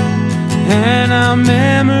by and our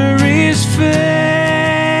memories fade,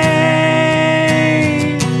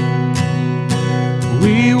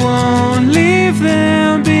 we won't leave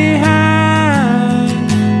them behind.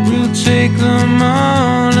 We'll take them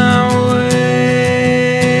on our way.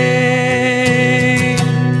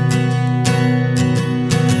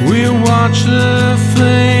 We'll watch the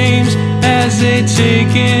flames as they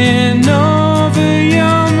take in over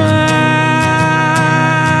your mind.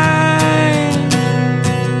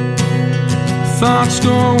 Thoughts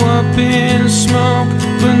go up in smoke,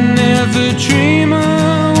 but never dream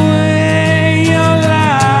away your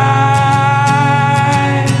life.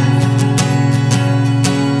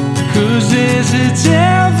 'Cause there's a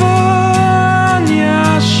devil on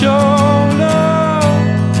your shoulder.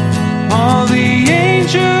 All the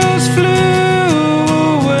angels flew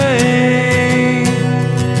away.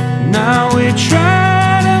 Now we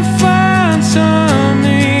try to find some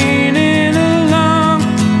meaning along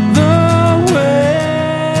the way.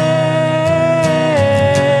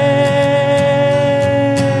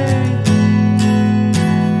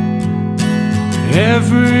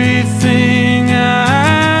 Everything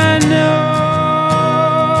I know,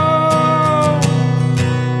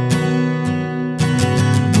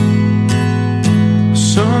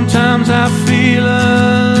 sometimes I feel a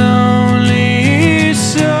lonely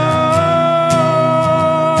soul.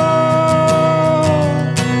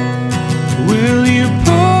 Will you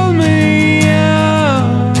pull me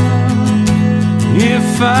up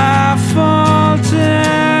if I fall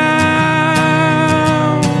down?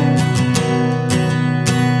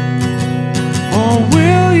 Or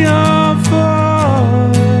will your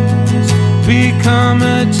voice become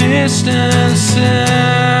a distant sound?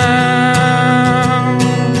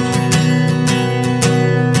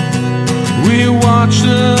 We watch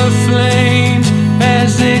the flames as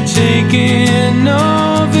they take in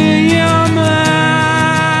over your mind.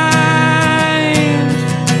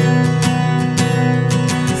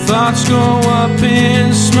 Thoughts go up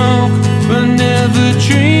in smoke, but never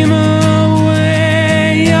dream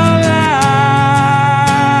away your life.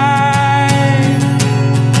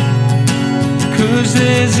 'Cause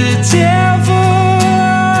there's a devil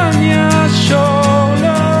on your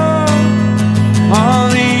shoulder. All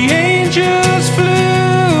the angels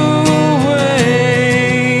flew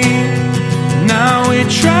away. Now we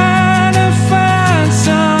try to find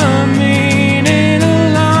some meaning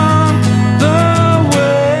along the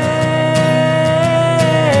way.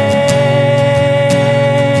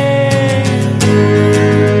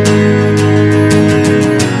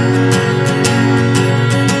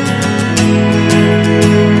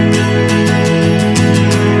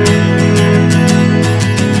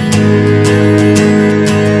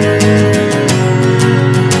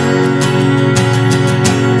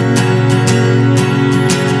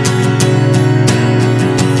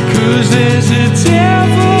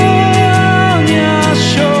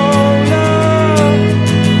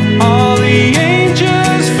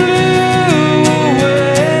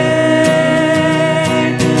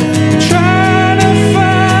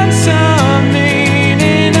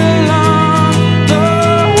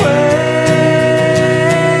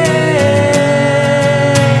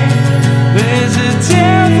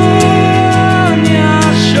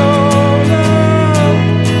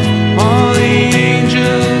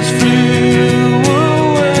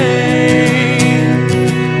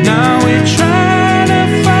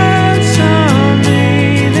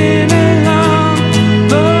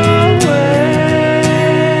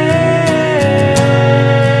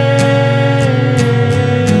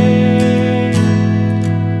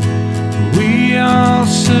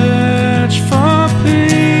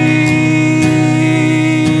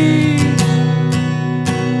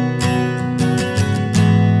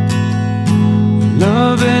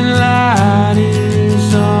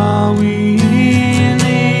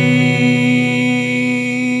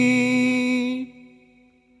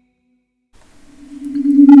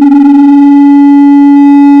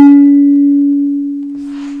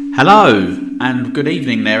 Hello and good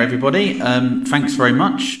evening there, everybody. Thanks very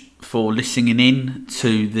much for listening in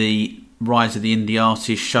to the Rise of the Indie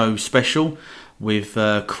Artist show special with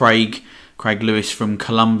Craig Lewis from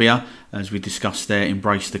Columbia, as we discussed there,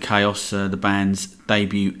 Embrace the Chaos, the band's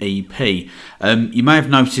debut EP. You may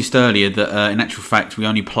have noticed earlier that in actual fact we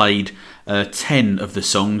only played 10 of the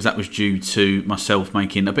songs. That was due to myself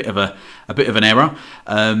making a bit of an error.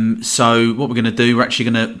 So what we're going to do, we're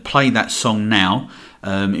actually going to play that song now.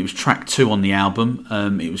 It was track 2 on the album.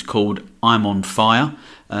 It was called I'm on Fire.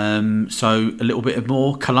 So a little bit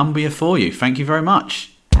more Columbia for you. Thank you very much.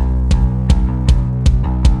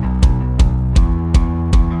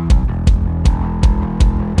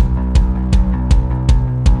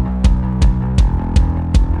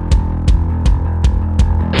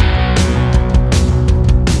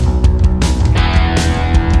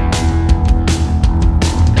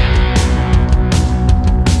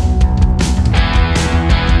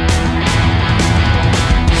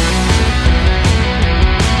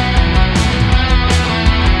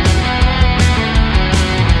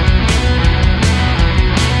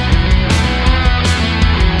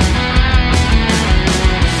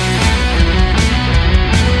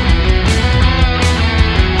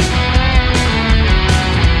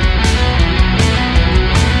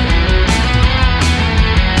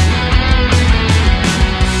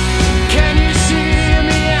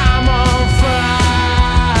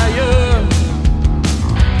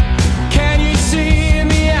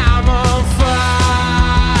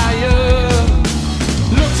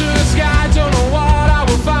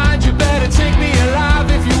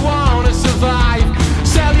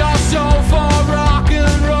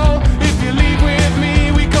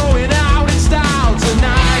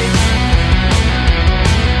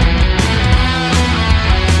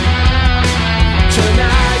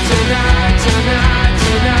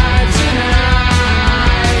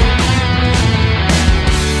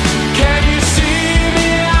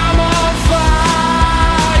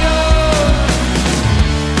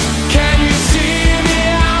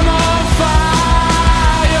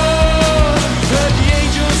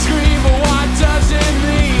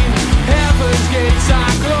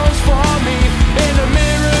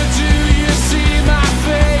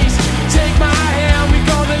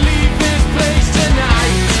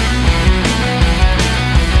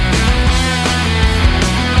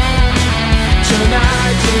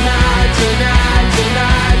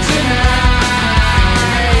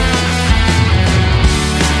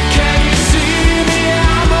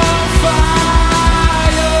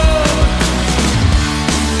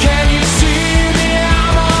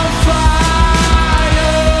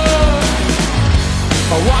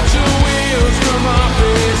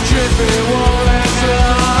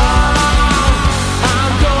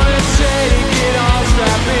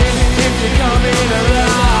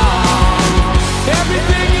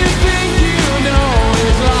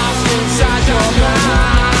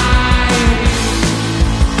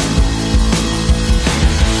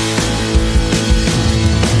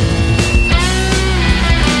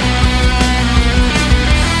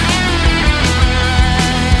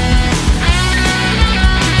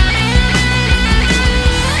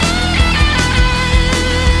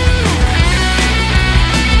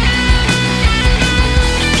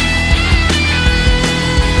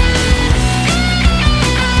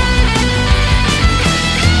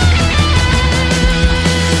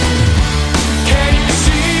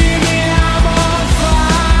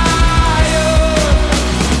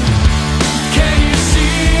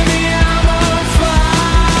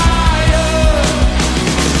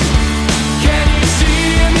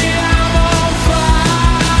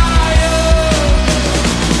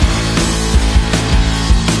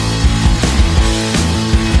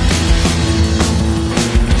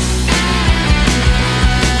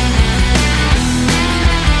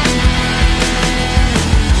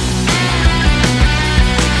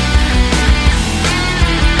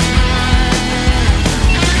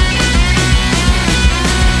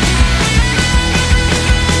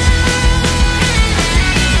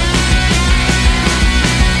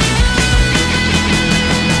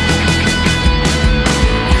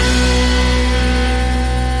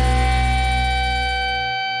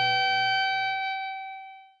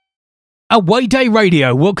 Away Day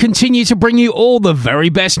Radio will continue to bring you all the very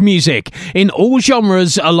best music in all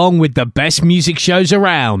genres, along with the best music shows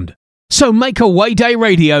around. So make Away Day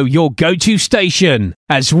Radio your go-to station,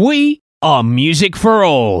 as we are music for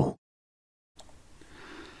all.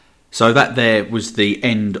 So that there was the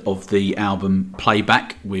end of the album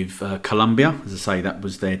Playback with Columbia. As I say, that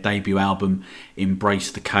was their debut album,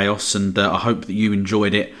 Embrace the Chaos, and I hope that you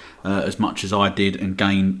enjoyed it as much as I did and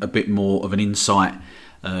gained a bit more of an insight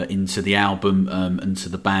into the album and to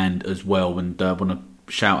the band as well. And I want to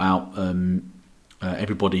shout out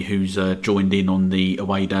everybody who's joined in on the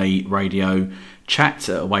Away Day Radio chat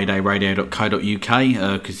at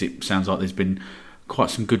awaydayradio.co.uk, because it sounds like there's been quite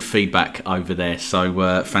some good feedback over there.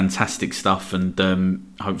 So fantastic stuff, and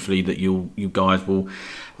hopefully that you guys will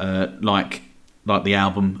like the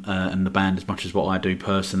album and the band as much as what I do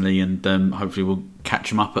personally, and hopefully we'll catch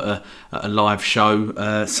them up at a live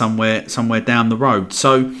show somewhere down the road.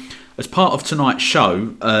 So as part of tonight's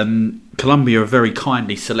show, Columbia have very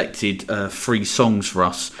kindly selected 3 songs for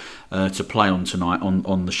us to play on tonight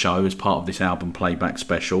on the show as part of this album playback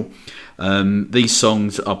special. These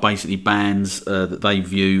songs are basically bands that they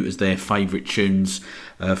view as their favourite tunes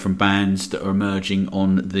from bands that are emerging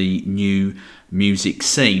on the new music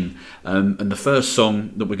scene. And the first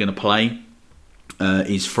song that we're going to play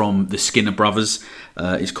is from the Skinner Brothers.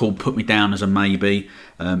 It's called Put Me Down As a Maybe,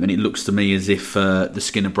 and it looks to me as if the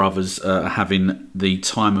Skinner Brothers are having the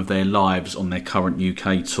time of their lives on their current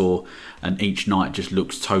UK tour, and each night just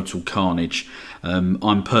looks total carnage.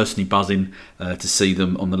 I'm personally buzzing to see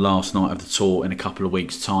them on the last night of the tour in a couple of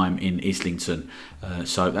weeks' time in Islington.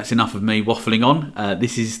 So that's enough of me waffling on.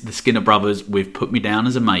 This is the Skinner Brothers with Put Me Down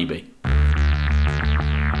As a Maybe.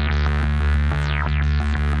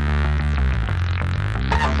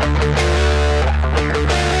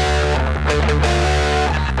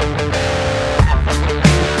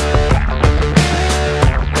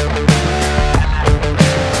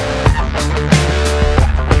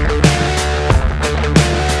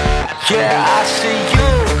 Yeah, I see you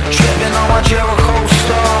tripping on my Jericho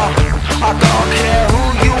star. I don't care who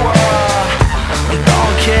you are, I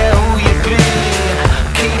don't care who you be.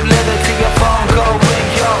 Keep living till your phone go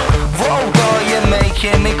ring. Yo, roll girl, you're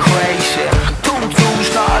making me crazy.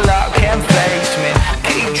 Tutu's not a lot can face me.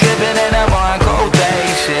 Keep dripping and I might go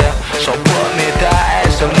daisy. So put me down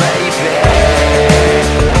as a maybe.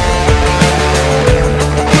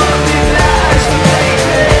 Put me down as a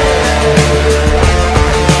maybe.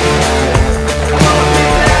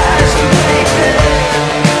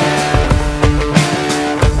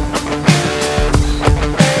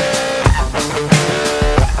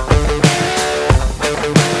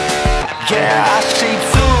 Yeah, I see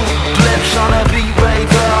 2 blips on a beat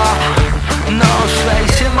radar. No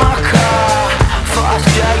space in my car. Fast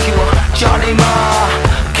Jaguar, Johnny Marr.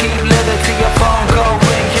 Keep living till your phone go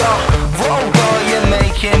ring. Yo, roll girl, you're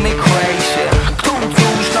making me crazy.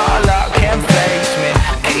 Tutu's not a lot can face me.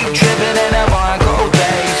 Keep dripping and I might go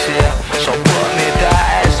daisy. So put me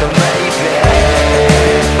down as a maybe.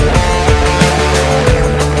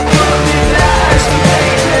 Put me down as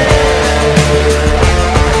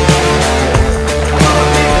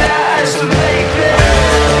a maybe.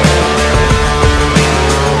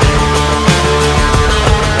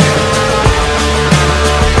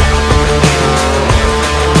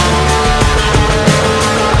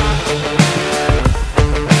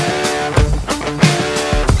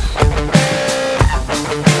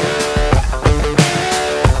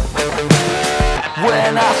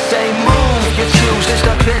 When I say move, you choose just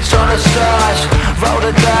a pitch on the stars. Roll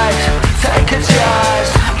the dice, take a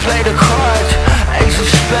chance. Play the cards, ace of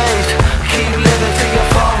spades. Keep living till your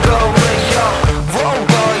phone go ring. Yo, roll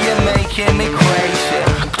girl, you're making me crazy.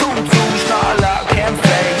 Tutu's not a lot can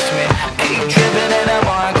face me. Keep dripping and I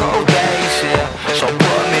might go daisy. So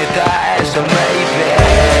put me down as a maybe.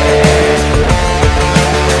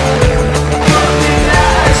 Put me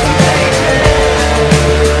down as a maybe.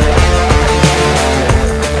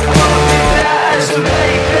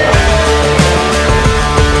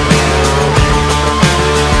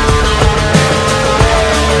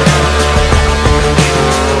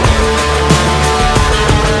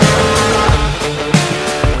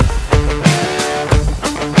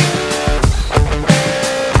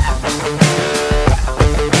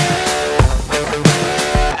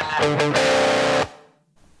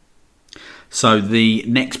 So the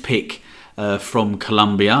next pick from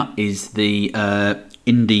Columbia is the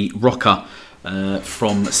indie rocker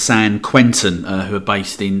from San Quentin, who are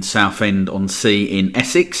based in Southend-on-Sea in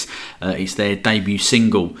Essex. It's their debut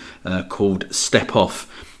single called Step Off.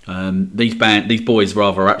 These boys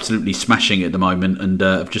are absolutely smashing at the moment, and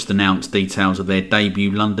have just announced details of their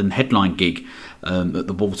debut London headline gig at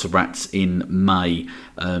the Water Rats in May,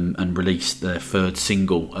 and released their 3rd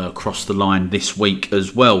single Across the Line this week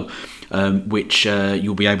as well, which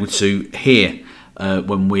you'll be able to hear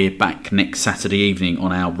when we're back next Saturday evening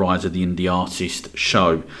on our Rise of the Indie Artist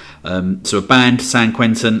show. So a band, San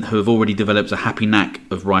Quentin, who have already developed a happy knack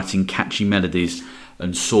of writing catchy melodies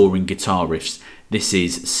and soaring guitar riffs. This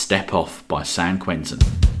is Step Off by San Quentin.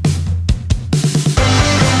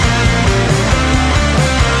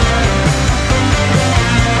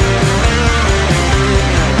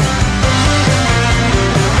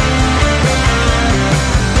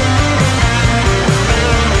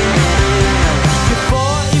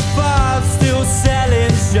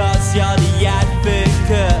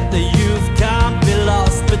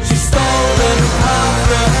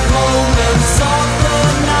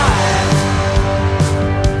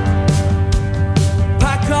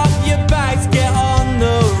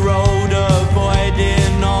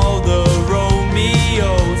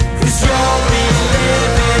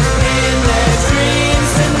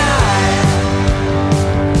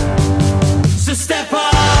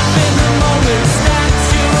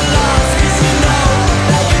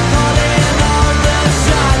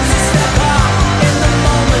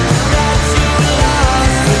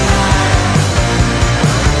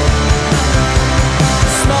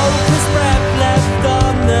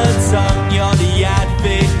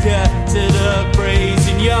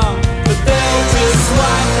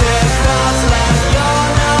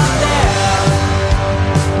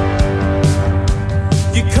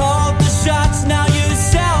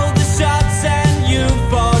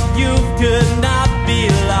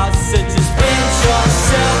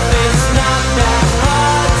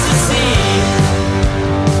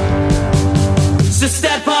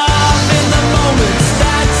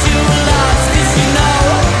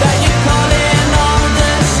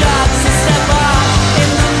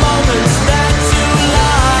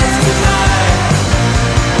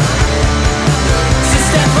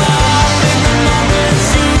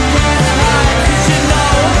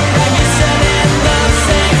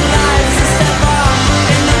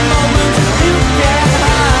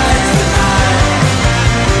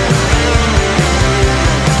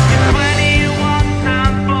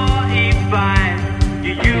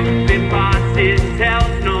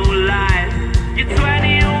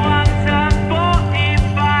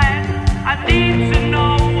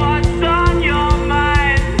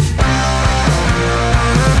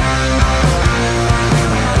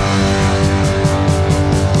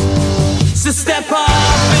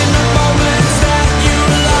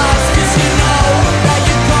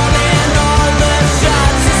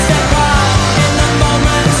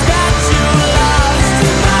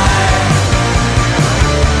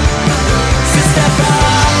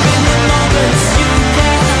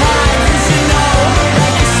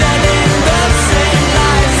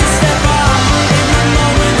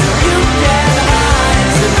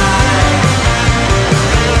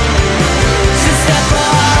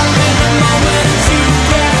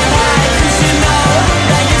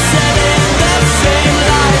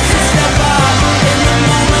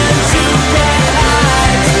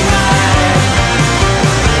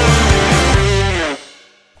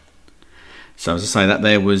 So as I say, that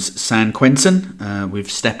there was San Quentin with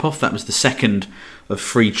Step Off. That was the second of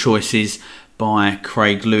 3 choices by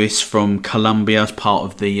Craig Lewis from Columbia as part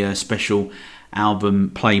of the special album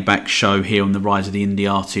playback show here on the Rise of the Indie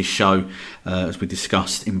Artist show, as we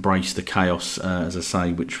discussed Embrace the Chaos, as I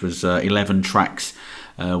say, which was 11 tracks,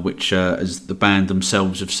 which as the band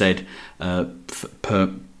themselves have said,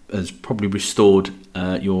 has probably restored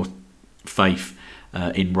your faith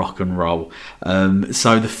in rock and roll.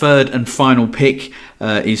 So the third and final pick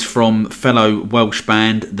is from fellow Welsh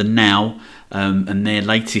band The Now, and their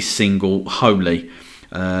latest single Holy.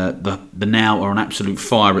 The Now are on absolute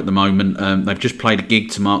fire at the moment. They've just played a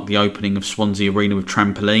gig to mark the opening of Swansea Arena with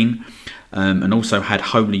Trampoline, and also had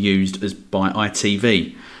Holy used as by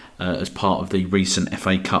ITV as part of the recent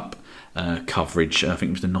FA Cup coverage. I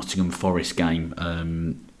think it was the Nottingham Forest game,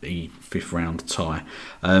 the 5th round tie.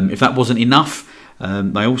 If that wasn't enough,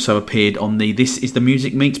 they also appeared on the This Is the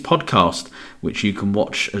Music Meets podcast, which you can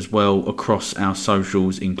watch as well across our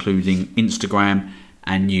socials, including Instagram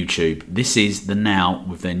and YouTube. This is The Now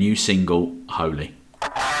with their new single, Holy.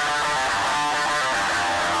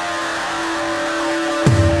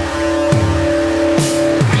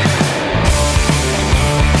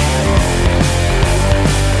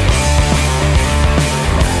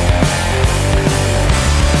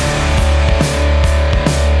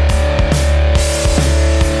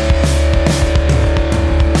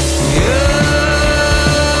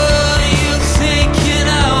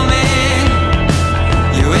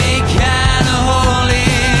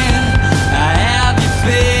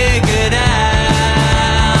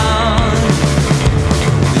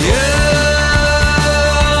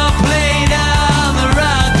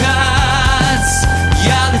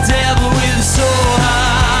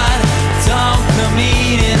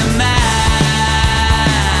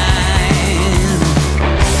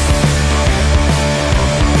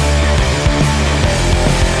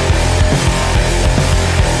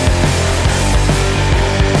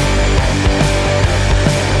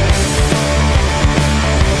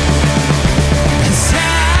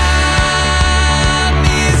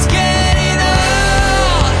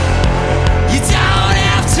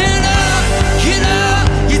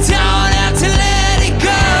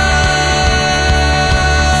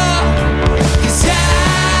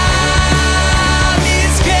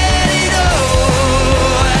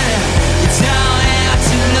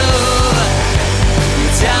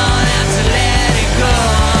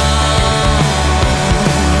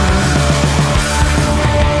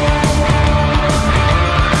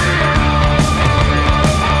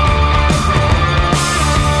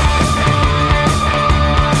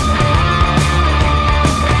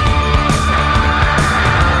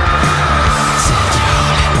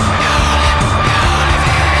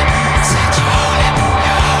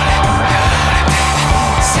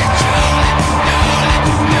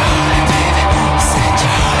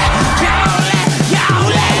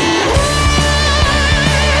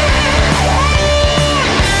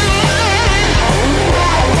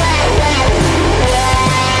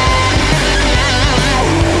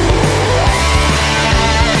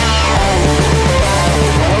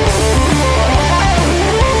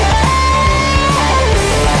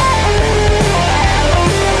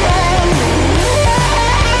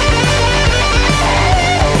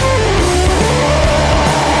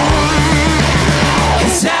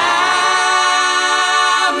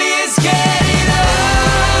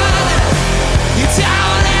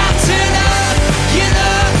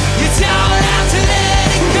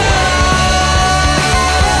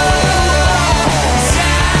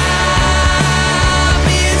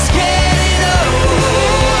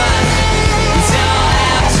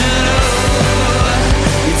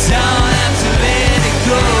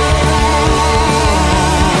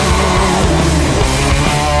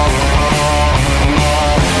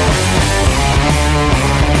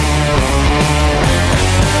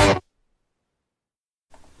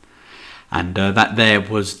 And that there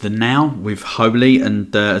was The Now with Holy.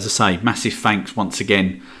 And as I say, massive thanks once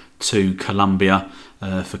again to Columbia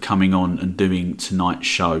for coming on and doing tonight's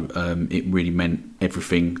show. It really meant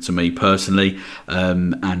everything to me personally.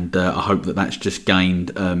 And I hope that that's just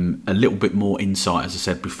gained a little bit more insight, as I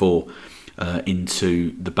said before,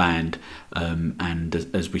 into the band. And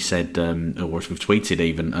as we said, or as we've tweeted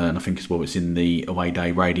even, and I think as well it's in the Away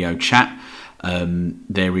Day Radio chat,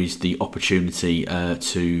 there is the opportunity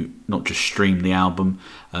to not just stream the album,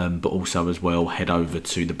 but also as well head over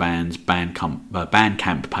to the band's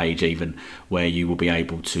Bandcamp page even, where you will be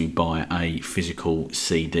able to buy a physical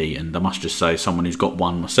CD. And I must just say, someone who's got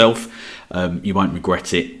one myself, you won't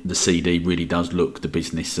regret it. The CD really does look the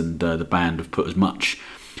business, and the band have put as much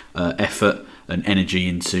effort and energy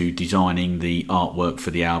into designing the artwork for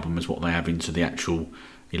the album as what they have into the actual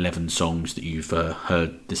 11 songs that you've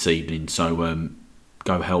heard this evening. So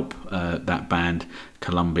go help that band,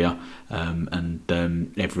 Columbia, and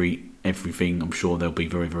everything. I'm sure they'll be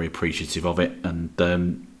very, very appreciative of it.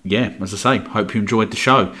 And yeah, as I say, hope you enjoyed the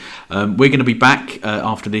show. We're going to be back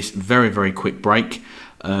after this very, very quick break,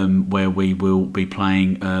 where we will be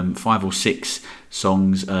playing 5 or 6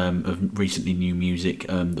 songs of recently new music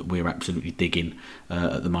that we're absolutely digging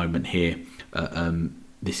at the moment here.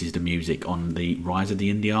 This is the music on the Rise of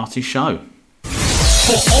the Indie Artist show.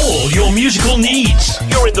 For all your musical needs,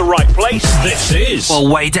 you're in the right place. This is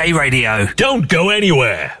Away Day Radio. Don't go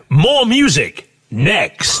anywhere. More music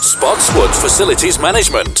next. Spotswood Facilities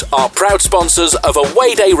Management are proud sponsors of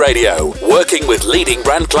Away Day Radio, working with leading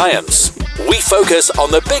brand clients. We focus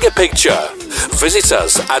on the bigger picture. Visit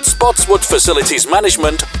us at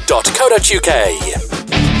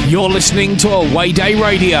spotswoodfacilitiesmanagement.co.uk. You're listening to Away Day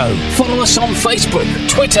Radio. Follow us on Facebook,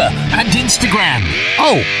 Twitter and Instagram.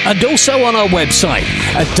 Oh, and also on our website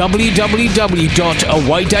at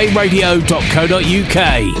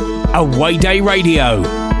www.awaydayradio.co.uk. Away Day Radio.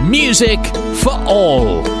 Music for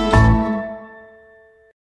all.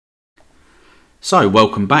 So,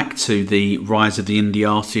 welcome back to the Rise of the Indie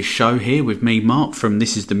Artist show here with me, Mark, from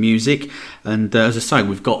This Is The Music. And as I say,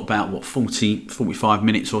 we've got about, 45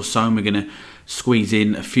 minutes or so, and we're going to squeeze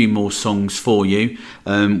in a few more songs for you.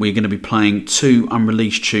 We're going to be playing 2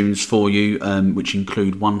 unreleased tunes for you, which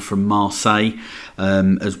include one from Marseille,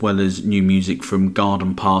 as well as new music from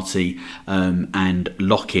Garden Party and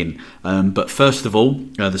Lock-In. But first of all,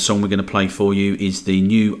 the song we're going to play for you is the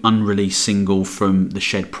new unreleased single from the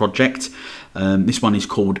Shed Project. This one is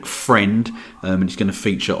called Friend, and it's going to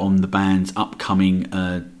feature on the band's upcoming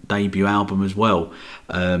debut album as well,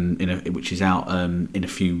 which is out in a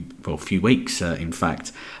few weeks, in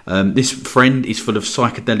fact. This Friend is full of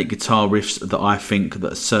psychedelic guitar riffs that I think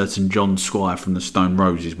that a certain John Squire from the Stone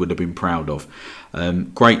Roses would have been proud of.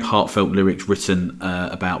 Great heartfelt lyrics written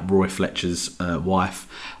about Roy Fletcher's wife.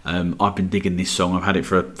 I've been digging this song. I've had it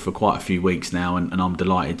for quite a few weeks now, and I'm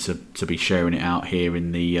delighted to be sharing it out here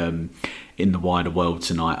in the wider world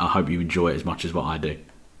tonight. I hope you enjoy it as much as what I do.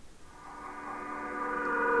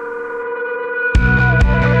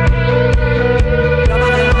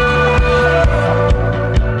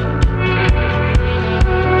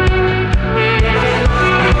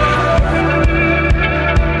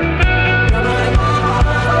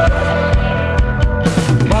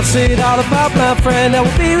 What's it all about, my friend? I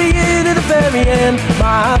will be with you to the very end.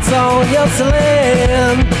 My heart's on yours to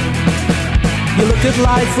lend. You look at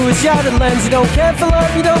life through a shattered lens. You don't care for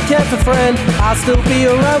love, you don't care for friend. I'll still be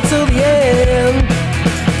around till the end.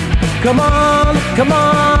 Come on, come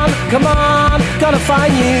on, come on, gonna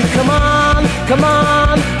find you. Come on, come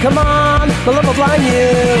on, come on, the love will blind you.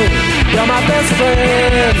 You're my best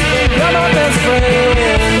friend, you're my best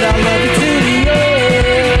friend. I love you to the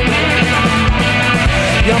end.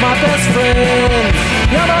 You're my best friend,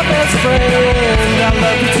 you're my best friend. I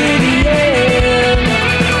love you to the end.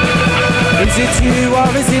 Is it you or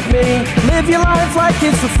is it me? Live your life like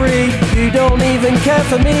it's for free. You don't even care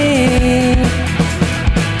for me.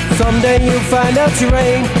 Someday you'll find out your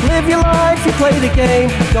aim. Live your life, you play the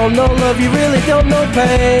game. Don't know love, you really don't know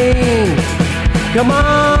pain. Come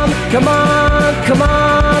on, come on, come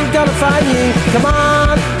on, gotta find you. Come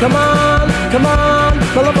on, come on, come on,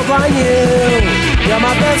 the love will blind you. You're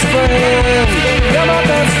my best friend, you're my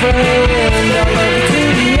best friend. I love you to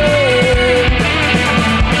the end.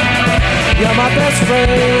 You're my best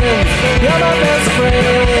friend, you're my best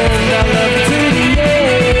friend. I love you to the end.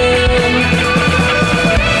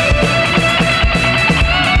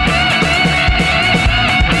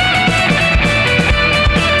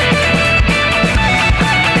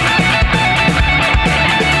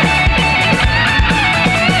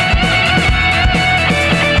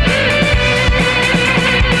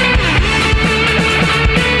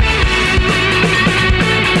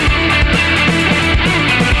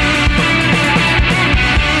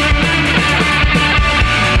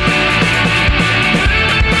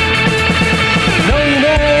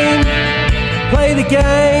 The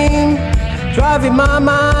game, driving my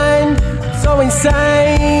mind so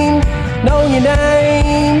insane. Know your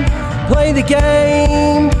name, play the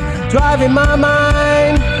game, driving my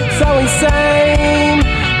mind so insane.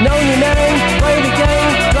 Know your name, play the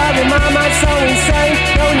game, driving my mind so insane.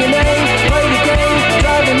 Know your name, play the game,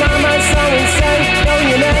 driving my mind so insane. Know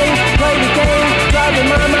your name, play the game,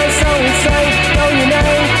 driving my mind so insane. Know your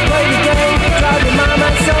name, play the game, driving my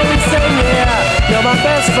mind so insane. Yeah, you're my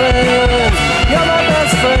best friend. You're my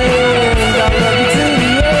best friend, I love you to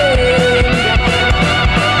the end.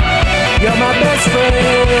 You're my best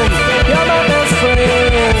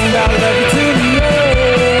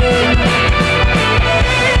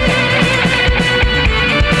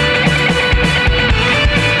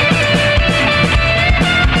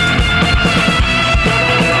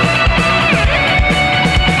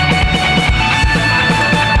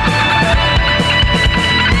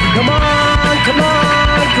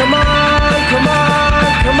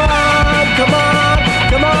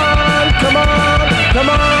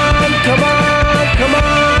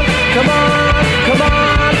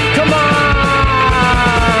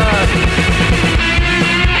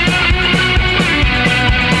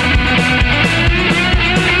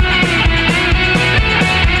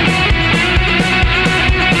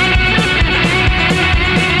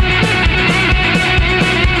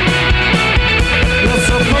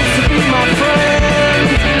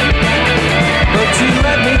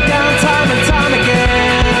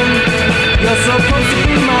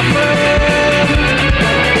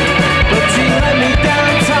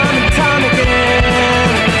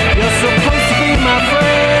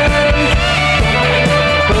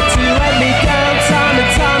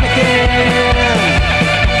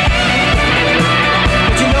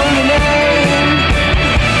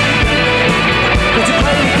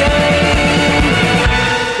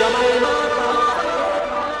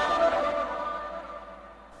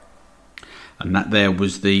And that there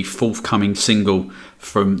was the forthcoming single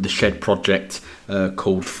from the Shed project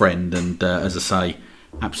called Friend. And as I say,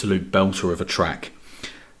 absolute belter of a track.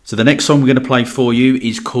 So the next song we're going to play for you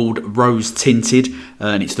is called Rose Tinted,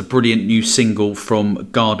 and it's the brilliant new single from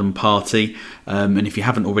Garden Party. And if you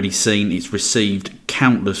haven't already seen, it's received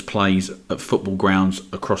countless plays at football grounds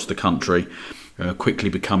across the country, quickly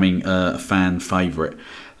becoming a fan favourite,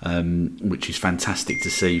 which is fantastic to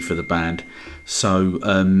see for the band. So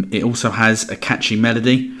it also has a catchy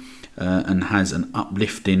melody and has an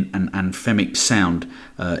uplifting and anthemic sound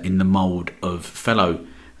in the mould of fellow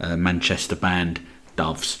Manchester band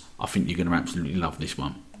Doves. I think you're going to absolutely love this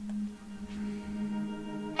one.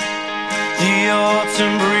 The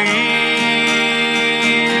autumn breeze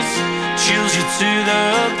chills you to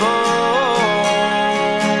the bone.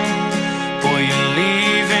 Boy, you're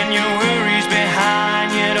leaving your worries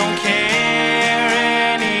behind. You don't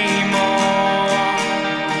care anymore.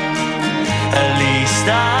 At least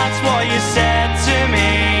that's what you said to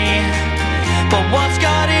me. But what's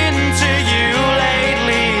got into you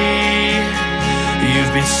lately?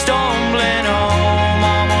 You've been stumbling home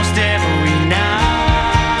almost every night.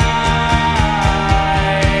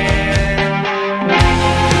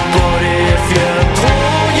 But if you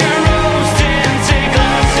pull your rose tinted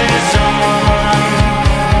glasses on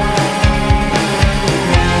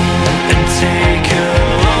and take a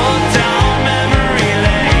look down memory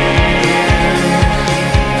lane,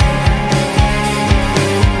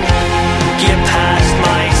 get past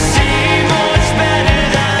my see much better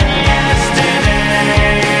than yesterday.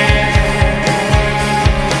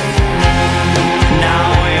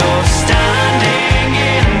 Now you're standing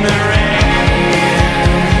in the rain.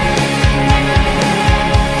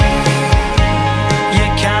 You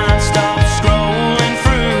can't stop scrolling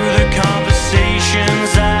through the conversations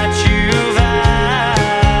that you've had.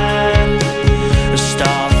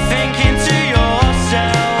 Start thinking to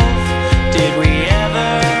yourself, did we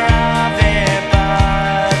ever have it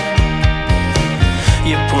bad?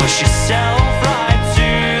 You push yourself right to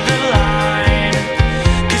the line,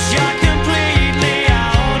 'cause you're completely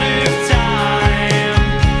out of time,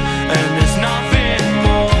 and there's nothing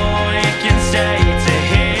more you can say to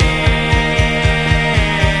him.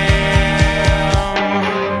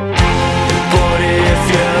 But if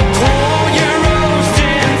you pull your rose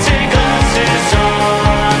tinted glasses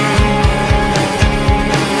on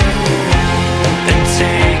and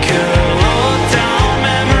take a look down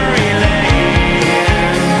memory lane,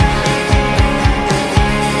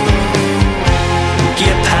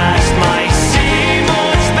 get past my see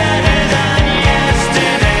much better than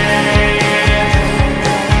yesterday.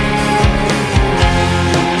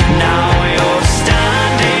 Now you're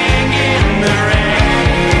standing in the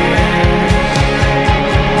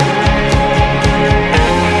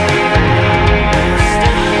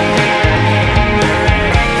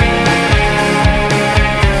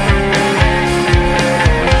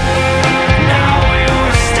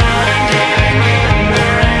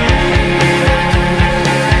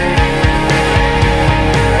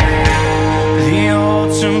The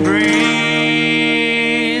autumn breeze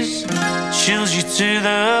chills you to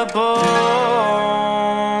the bone.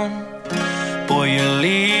 Boy, you're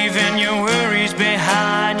leaving your worries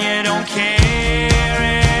behind. You don't care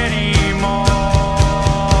anymore.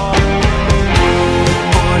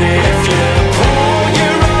 But if you pull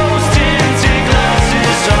your rose tinted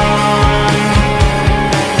glasses on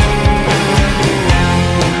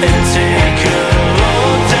and take a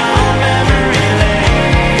look down memory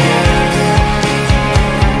lane,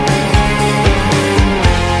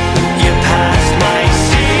 you passed my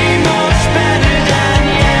see much better than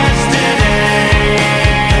yesterday.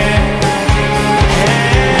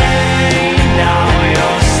 Hey, now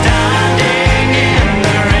you're standing in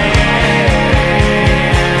the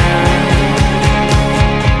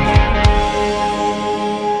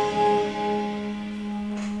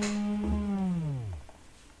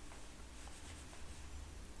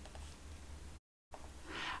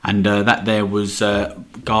And that there was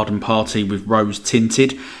Garden Party with Rose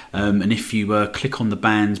Tinted. And if you click on the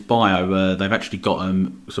band's bio, they've actually got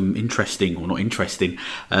some interesting, or not interesting,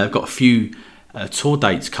 they've got a few tour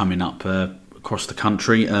dates coming up across the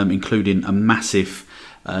country, including a massive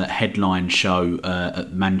headline show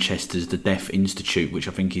at Manchester's The Deaf Institute, which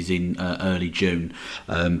I think is in early June.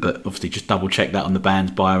 But obviously just double check that on the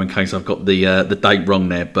band's bio in case I've got the date wrong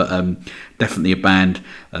there. But definitely a band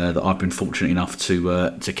that I've been fortunate enough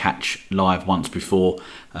to catch live once before,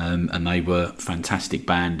 and they were a fantastic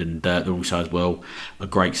band, and they're also as well a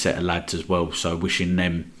great set of lads as well. So wishing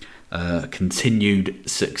them continued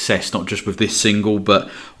success, not just with this single, but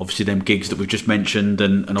obviously them gigs that we've just mentioned,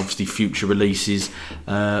 and obviously future releases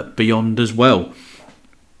beyond as well.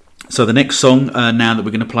 So the next song now that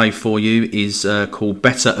we're going to play for you is called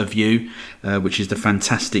Better of You, which is the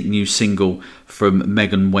fantastic new single from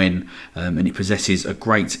Megan Wen, and it possesses a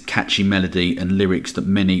great catchy melody and lyrics that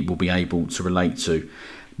many will be able to relate to.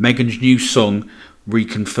 Megan's new song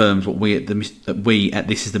reconfirms what we at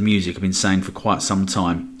This Is The Music have been saying for quite some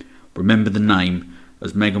time. Remember the name,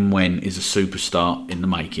 as Megan Wen is a superstar in the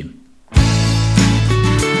making.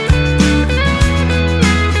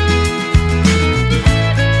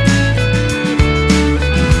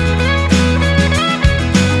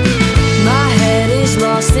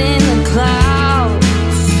 Lost in the clouds,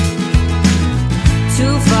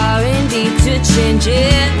 too far and deep to change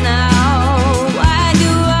it now. Why do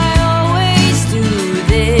I always do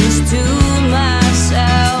this to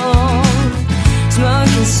myself?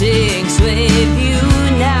 Smoking cigs with you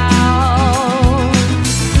now.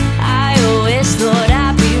 I always thought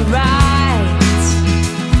I'd be right,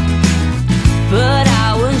 but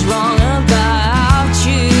I was wrong about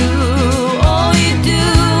you. All you do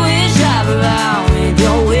is drive around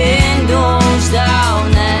your windows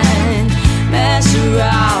down and mess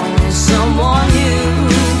around with someone new.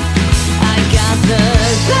 I got the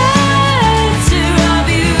better of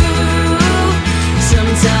you.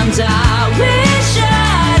 Sometimes I wish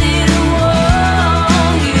I didn't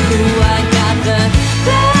want you. I got the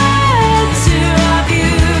better of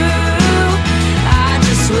you. I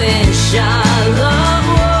just wish our love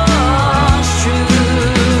was true.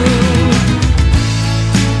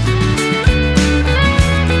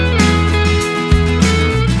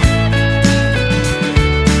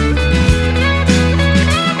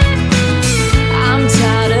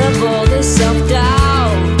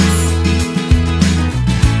 Self-doubt,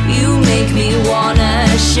 you make me wanna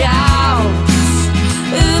shout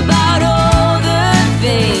about all the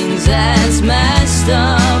things that's messed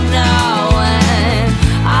up now, and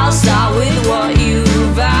I'll start with what you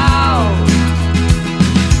vowed.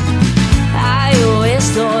 I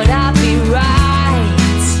always thought I'd be right,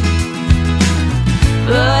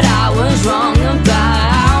 but I was wrong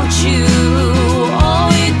about you.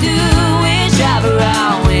 All you do is drive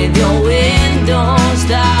around with your windows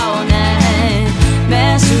down and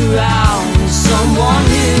mess around with someone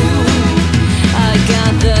new. I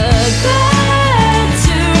got the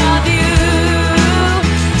better of you.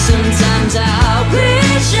 Sometimes I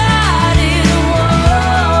wish I didn't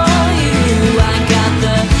want you. I got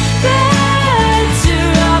the better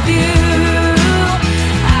of you.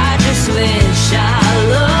 I just wish our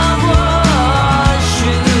love was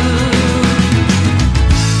true.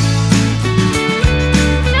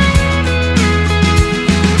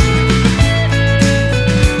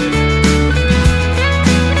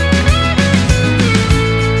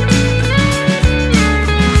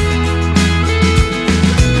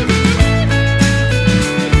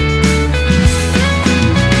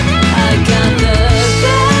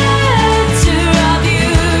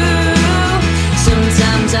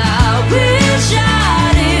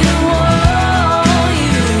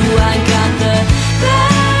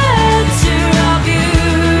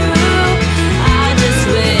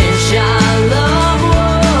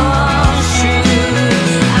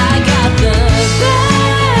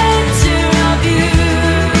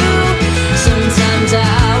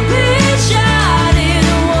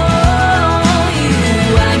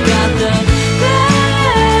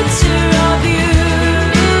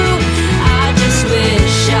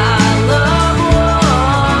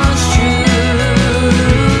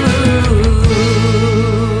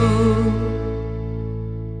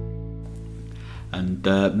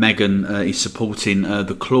 Megan is supporting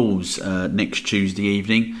The Claws next Tuesday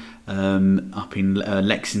evening up in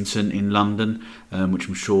Lexington in London, which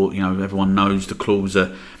I'm sure everyone knows. The Claws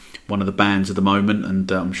are one of the bands at the moment,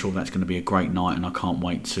 and I'm sure that's going to be a great night, and I can't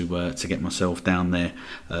wait to get myself down there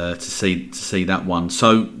to see that one.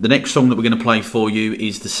 So the next song that we're going to play for you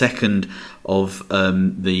is the second of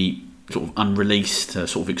the sort of unreleased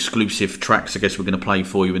sort of exclusive tracks I guess we're going to play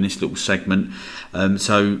for you in this little segment.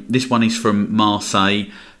 So this one is from Marseille,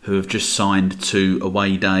 who have just signed to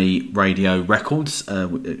Away Day Radio Records,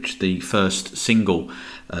 which is the first single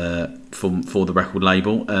for the record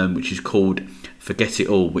label, which is called Forget It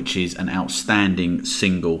All, which is an outstanding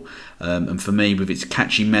single. And for me, with its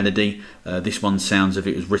catchy melody, this one sounds as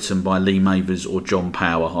if it was written by Lee Mavers or John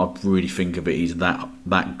Power. I really think of it as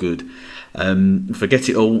that good. Forget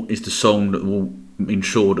It All is the song that will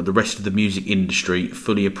ensure that the rest of the music industry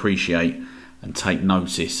fully appreciate and take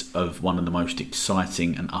notice of one of the most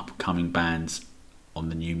exciting and upcoming bands on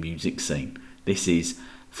the new music scene. This is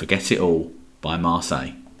Forget It All by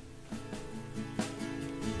Marseille.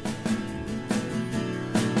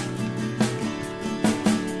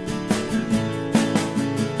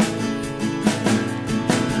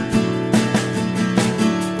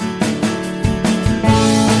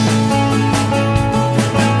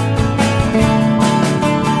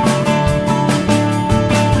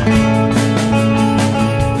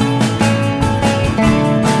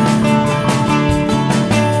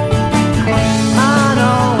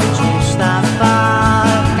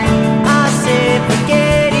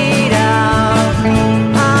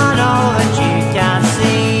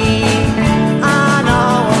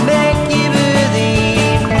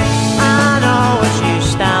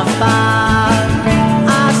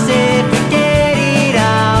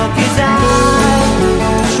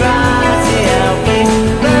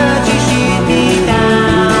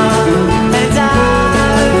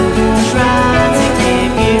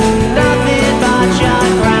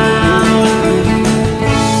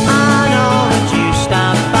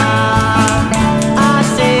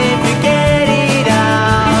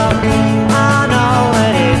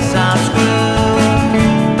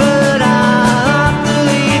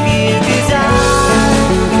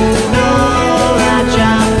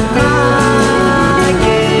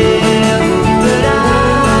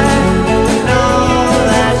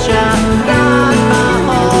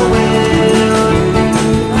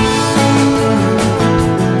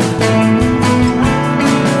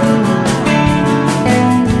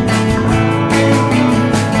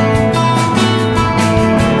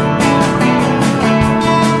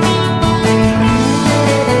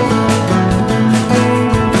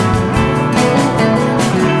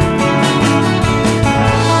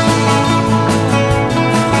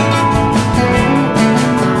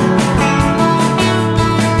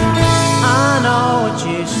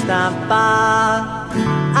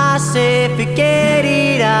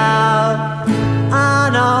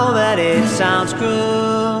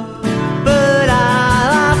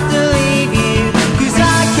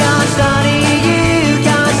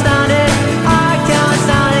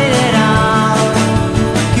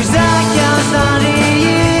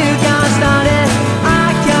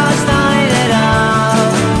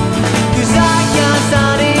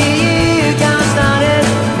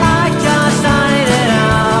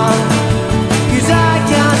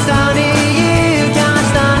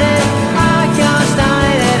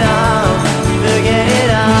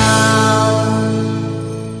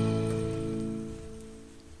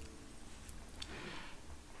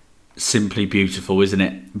 Simply beautiful, isn't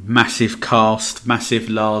it? Massive cast, massive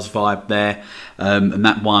Lars vibe there, and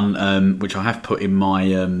that one, which I have put in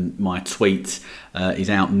my my tweet, is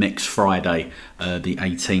out next Friday, the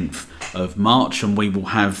 18th of March, and we will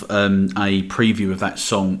have a preview of that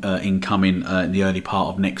song incoming in the early part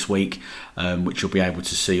of next week, which you'll be able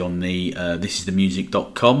to see on the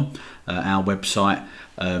thisisthemusic.com, our website.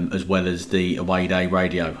 As well as the Away Day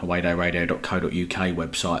Radio, awaydayradio.co.uk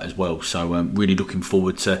website as well. So really looking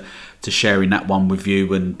forward to sharing that one with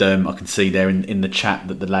you. And I can see there in the chat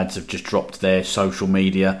that the lads have just dropped their social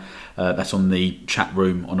media. That's on the chat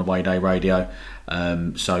room on Away Day Radio.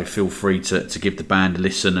 So feel free to give the band a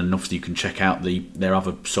listen, and obviously you can check out their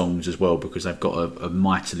other songs as well, because they've got a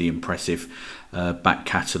mightily impressive back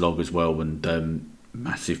catalogue as well, and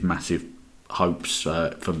massive hopes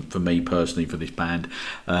for me personally for this band,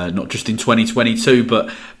 not just in 2022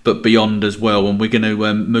 but beyond as well. And we're going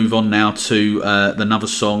to move on now to another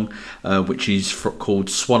song which is called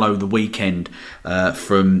Swallow the Weekend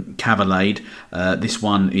from Cavalade. This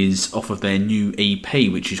one is off of their new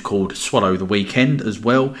EP, which is called Swallow the Weekend as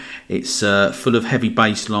well. It's full of heavy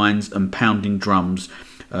bass lines and pounding drums,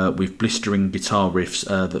 with blistering guitar riffs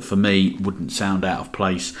that for me wouldn't sound out of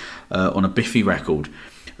place on a Biffy record.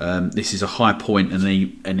 This is a high point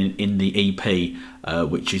in the EP,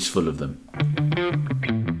 which is full of them.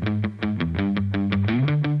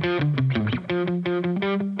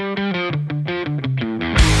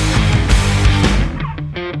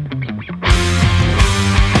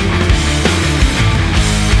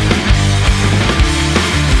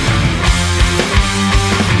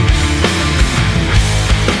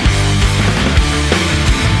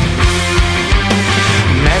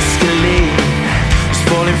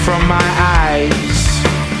 From my eyes,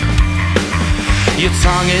 your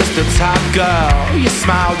tongue is the top girl, your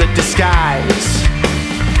smile the disguise.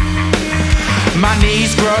 My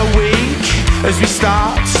knees grow weak as we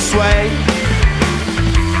start to sway.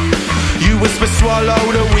 You whisper, swallow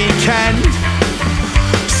the weekend,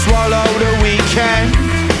 swallow the weekend,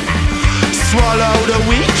 swallow the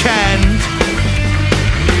weekend.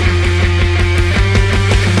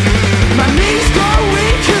 My knees grow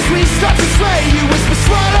weak as we start to sway. You whisper,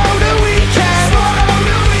 swallow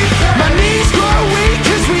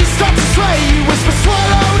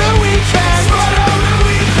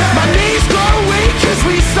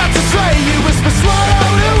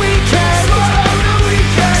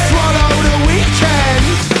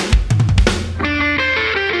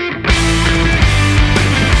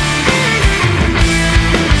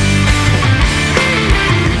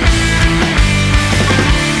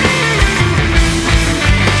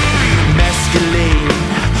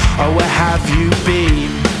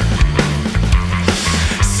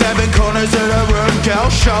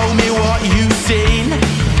show me what you've seen.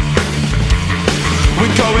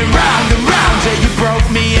 We're going round and round, yeah, you broke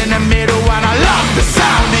me in the middle. And I love the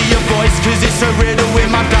sound of your voice, cause it's a riddle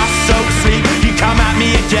in my dust-soaked sleep. You come at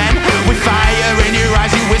me again, with fire in your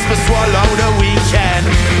eyes, you whisper, swallow the weekend.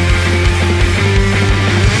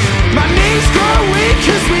 My knees grow weak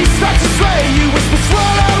as we start to sway. You whisper,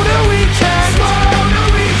 swallow the weekend.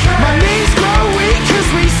 My knees grow weak as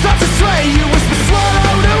we start to sway. You whisper,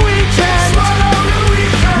 swallow the weekend.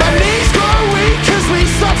 My knees grow weak as we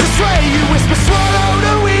start to sway. You whisper, swallow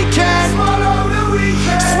the weekend.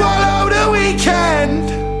 Swallow the weekend.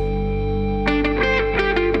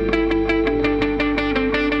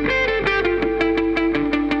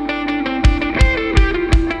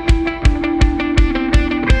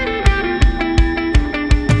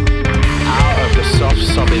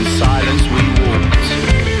 Sobbing silence we walked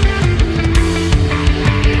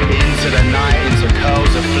into the night, into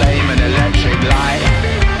curls of flame and electric light.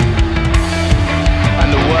 And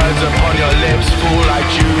the words upon your lips fall like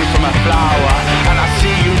dew from a flower. And I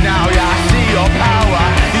see you now, yeah, I see your power.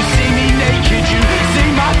 You see me naked, you see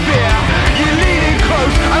my fear. You're leaning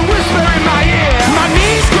close and whisper in my ear. My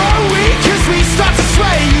knees grow weak as we start to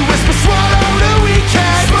sway. You whisper, swallow the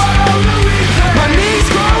weekend. My knees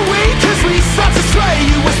grow weak as we start to sway.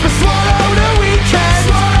 You whisper, swallow the weekend.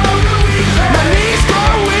 My knees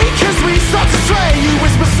grow weak as we start to sway. You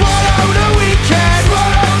whisper, swallow the weekend.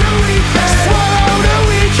 Swallow the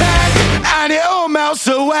weekend. And it all melts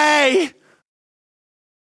away.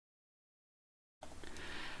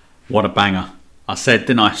 What a banger. I said,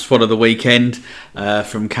 didn't I? Swallow the Weekend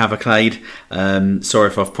from Cavalcade. Sorry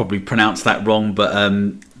if I've probably pronounced that wrong, but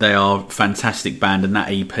they are a fantastic band, and that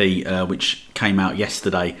EP, which came out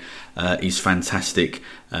yesterday, is fantastic.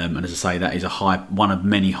 And as I say, that is one of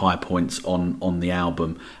many high points on the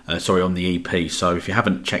album, on the EP. So if you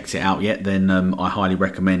haven't checked it out yet, then I highly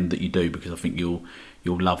recommend that you do, because I think you'll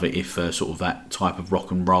love it if sort of that type of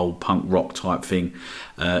rock and roll, punk rock type thing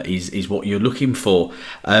is what you're looking for.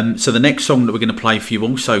 So the next song that we're going to play for you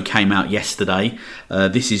also came out yesterday.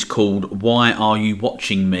 This is called Why Are You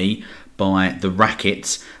Watching Me by The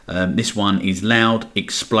Rackets. This one is loud,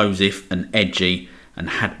 explosive and edgy and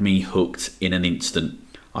had me hooked in an instant.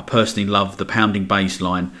 I personally love the pounding bass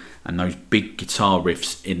line and those big guitar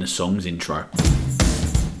riffs in the song's intro.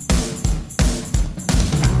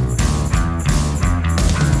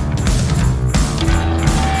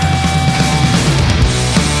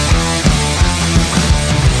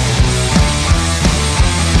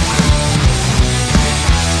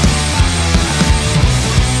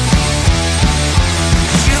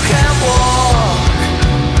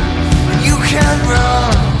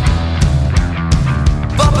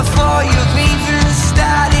 Before you've even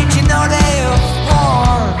started, you know they've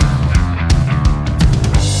won.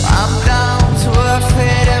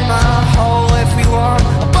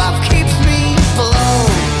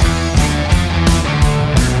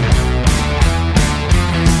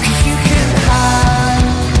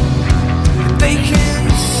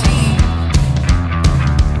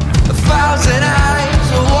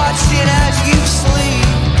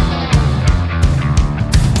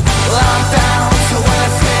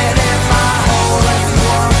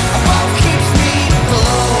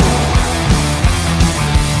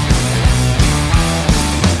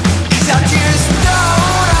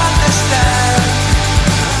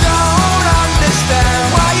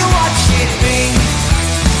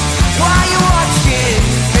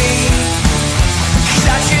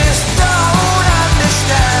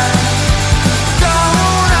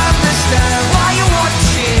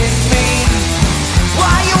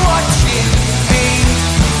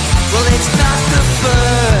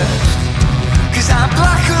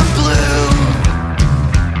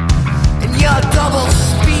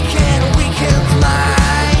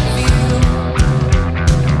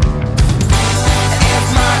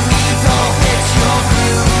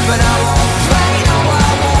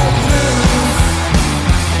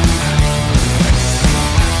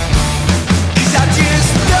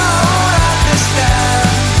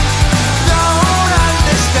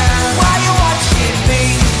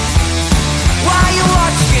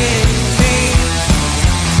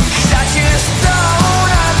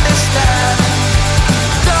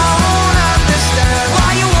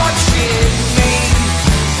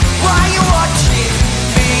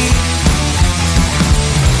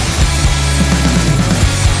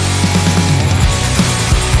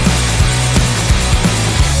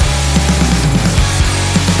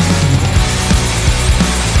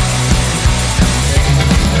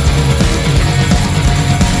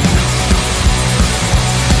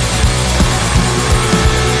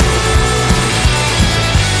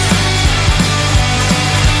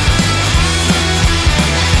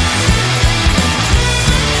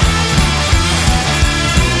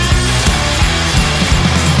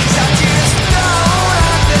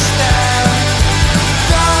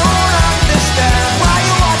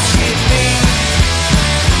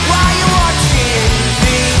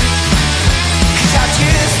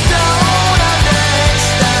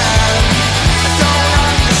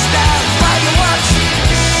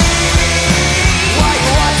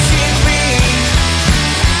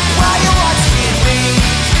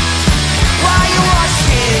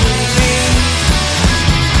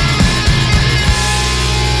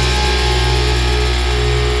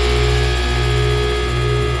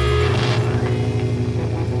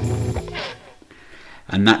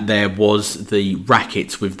 and that there was the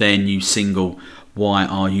Rackets with their new single, Why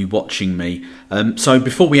Are You Watching Me? So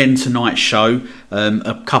before we end tonight's show,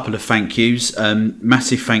 a couple of thank yous.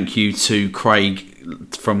 Massive thank you to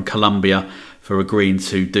Craig from Columbia for agreeing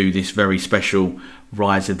to do this very special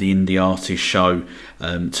Rise of the Indie Artist show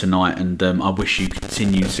tonight, and I wish you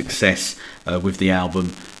continued success with the album,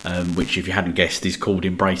 which, if you hadn't guessed, is called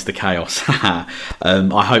Embrace the Chaos.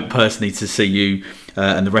 I hope personally to see you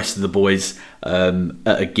and the rest of the boys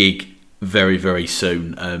at a gig very, very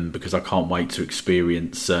soon, because I can't wait to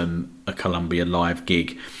experience a Columbia live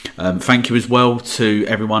gig. Thank you as well to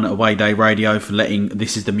everyone at Away Day Radio for letting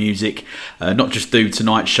This Is The Music not just do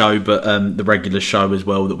tonight's show, but the regular show as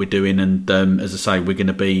well that we're doing. And as I say, we're going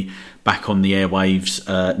to be back on the airwaves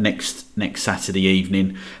next Saturday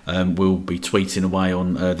evening. We'll be tweeting away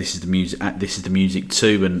on This Is The Music at This Is The Music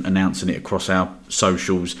 2 and announcing it across our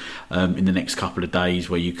socials in the next couple of days,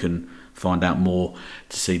 where you can find out more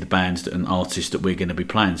to see the bands and artists that we're going to be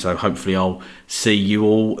playing. So hopefully I'll see you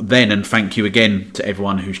all then, and thank you again to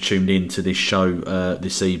everyone who's tuned in to this show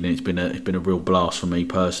this evening. It's been a real blast for me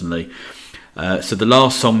personally. So the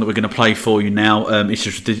last song that we're going to play for you now,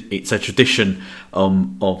 it's a tradition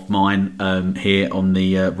of mine here on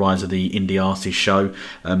the Rise of the Indie Artist show.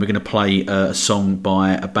 We're going to play a song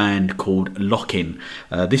by a band called Lock-In.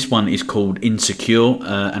 This one is called Insecure,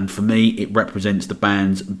 and for me it represents the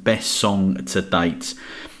band's best song to date.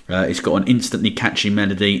 It's got an instantly catchy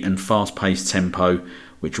melody and fast-paced tempo,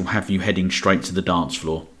 which will have you heading straight to the dance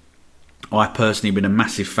floor. I personally have been a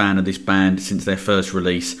massive fan of this band since their first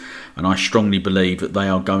release, and I strongly believe that they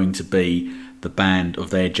are going to be the band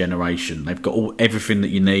of their generation. They've got everything that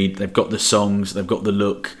you need. They've got the songs, they've got the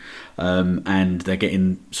look, and they're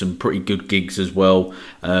getting some pretty good gigs as well.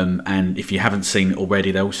 And if you haven't seen it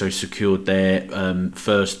already, they also secured their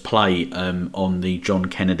first play on the John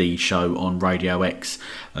Kennedy show on Radio X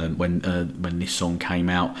when this song came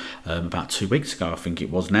out about 2 weeks ago, I think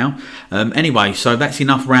it was now. Anyway, so that's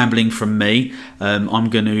enough rambling from me. I'm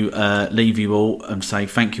going to leave you all and say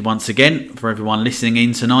thank you once again for everyone listening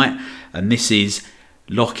in tonight. And this is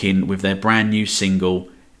Lock-In with their brand new single,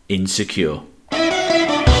 Insecure.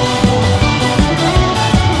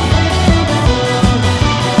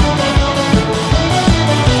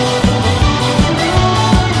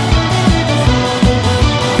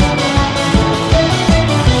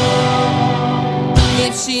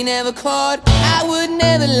 She never called, I would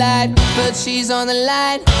never lie, but she's on the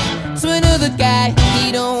line to another guy.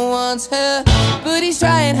 He don't want her, but he's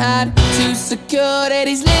trying hard to secure that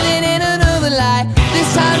he's living in another lie.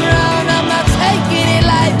 This time around I'm not taking it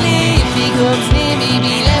lightly. If he comes near me,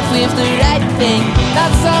 be left with the right thing.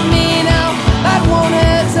 That's on me now, that won't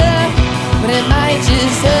hurt her, but it might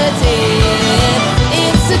just hurt him.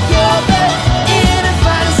 Insecure, but in a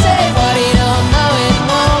fantasy, what he don't know, it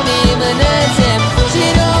won't even hurt him. She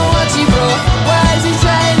don't want you, bro. Why is he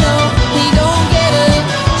trying? No, he don't get her.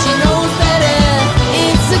 She knows better.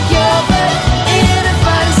 Insecure, but in a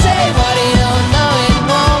fantasy, what he don't know, it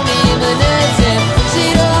won't even hurt him. She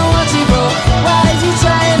don't want you, bro. Why is he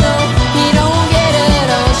trying? No, he don't get her.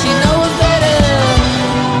 No, she knows better.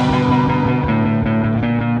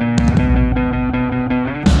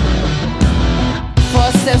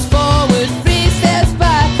 Four steps forward, 3 steps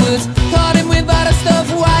backwards. Caught him with other stuff.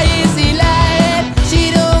 Why is he lying?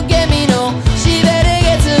 She don't get me, no. She better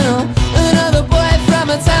get to know another boy from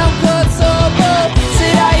a town called Sobo.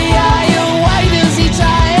 Said why does he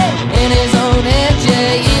try it? In his own head,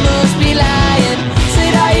 yeah, he must be lying.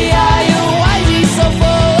 Said why is he so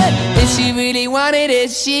forward? If she really wanted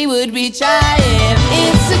it, she would be trying.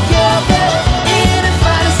 Insecure, but in a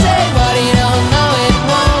fantasy, what he don't know, it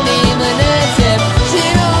won't even hurt him. She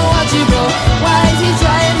don't want you, bro. Why is he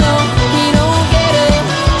trying? No, he don't get her.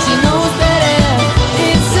 She knows better.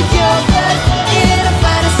 Insecure, but in a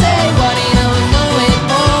fantasy, what he don't know, it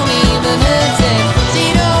won't even hurt him. She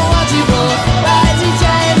don't want you, bro. Why is he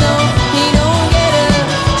trying? No, he don't get her.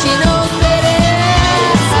 She knows better.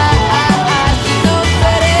 She knows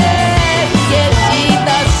better. Yeah, she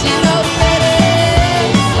thought she knows better.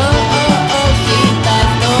 Oh, she thought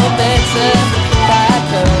no better. Back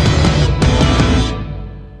her.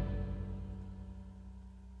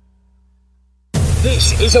 This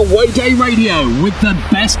is Away Day Radio with the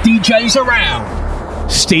best DJs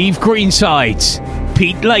around. Steve Greensides,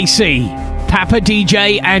 Pete Lacey, Papa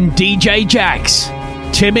DJ and DJ Jax,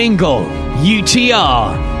 Tim Ingle,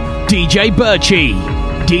 UTR, DJ Birchie,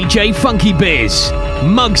 DJ Funky Biz,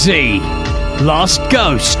 Muggsy, Last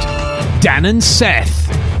Ghost, Dan and Seth,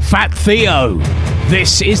 Fat Theo.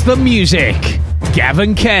 This is the music.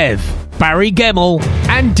 Gavin Kev, Barry Gemmell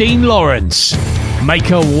and Dean Lawrence.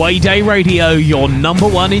 Make a Way Day Radio your number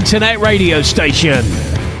one internet radio station.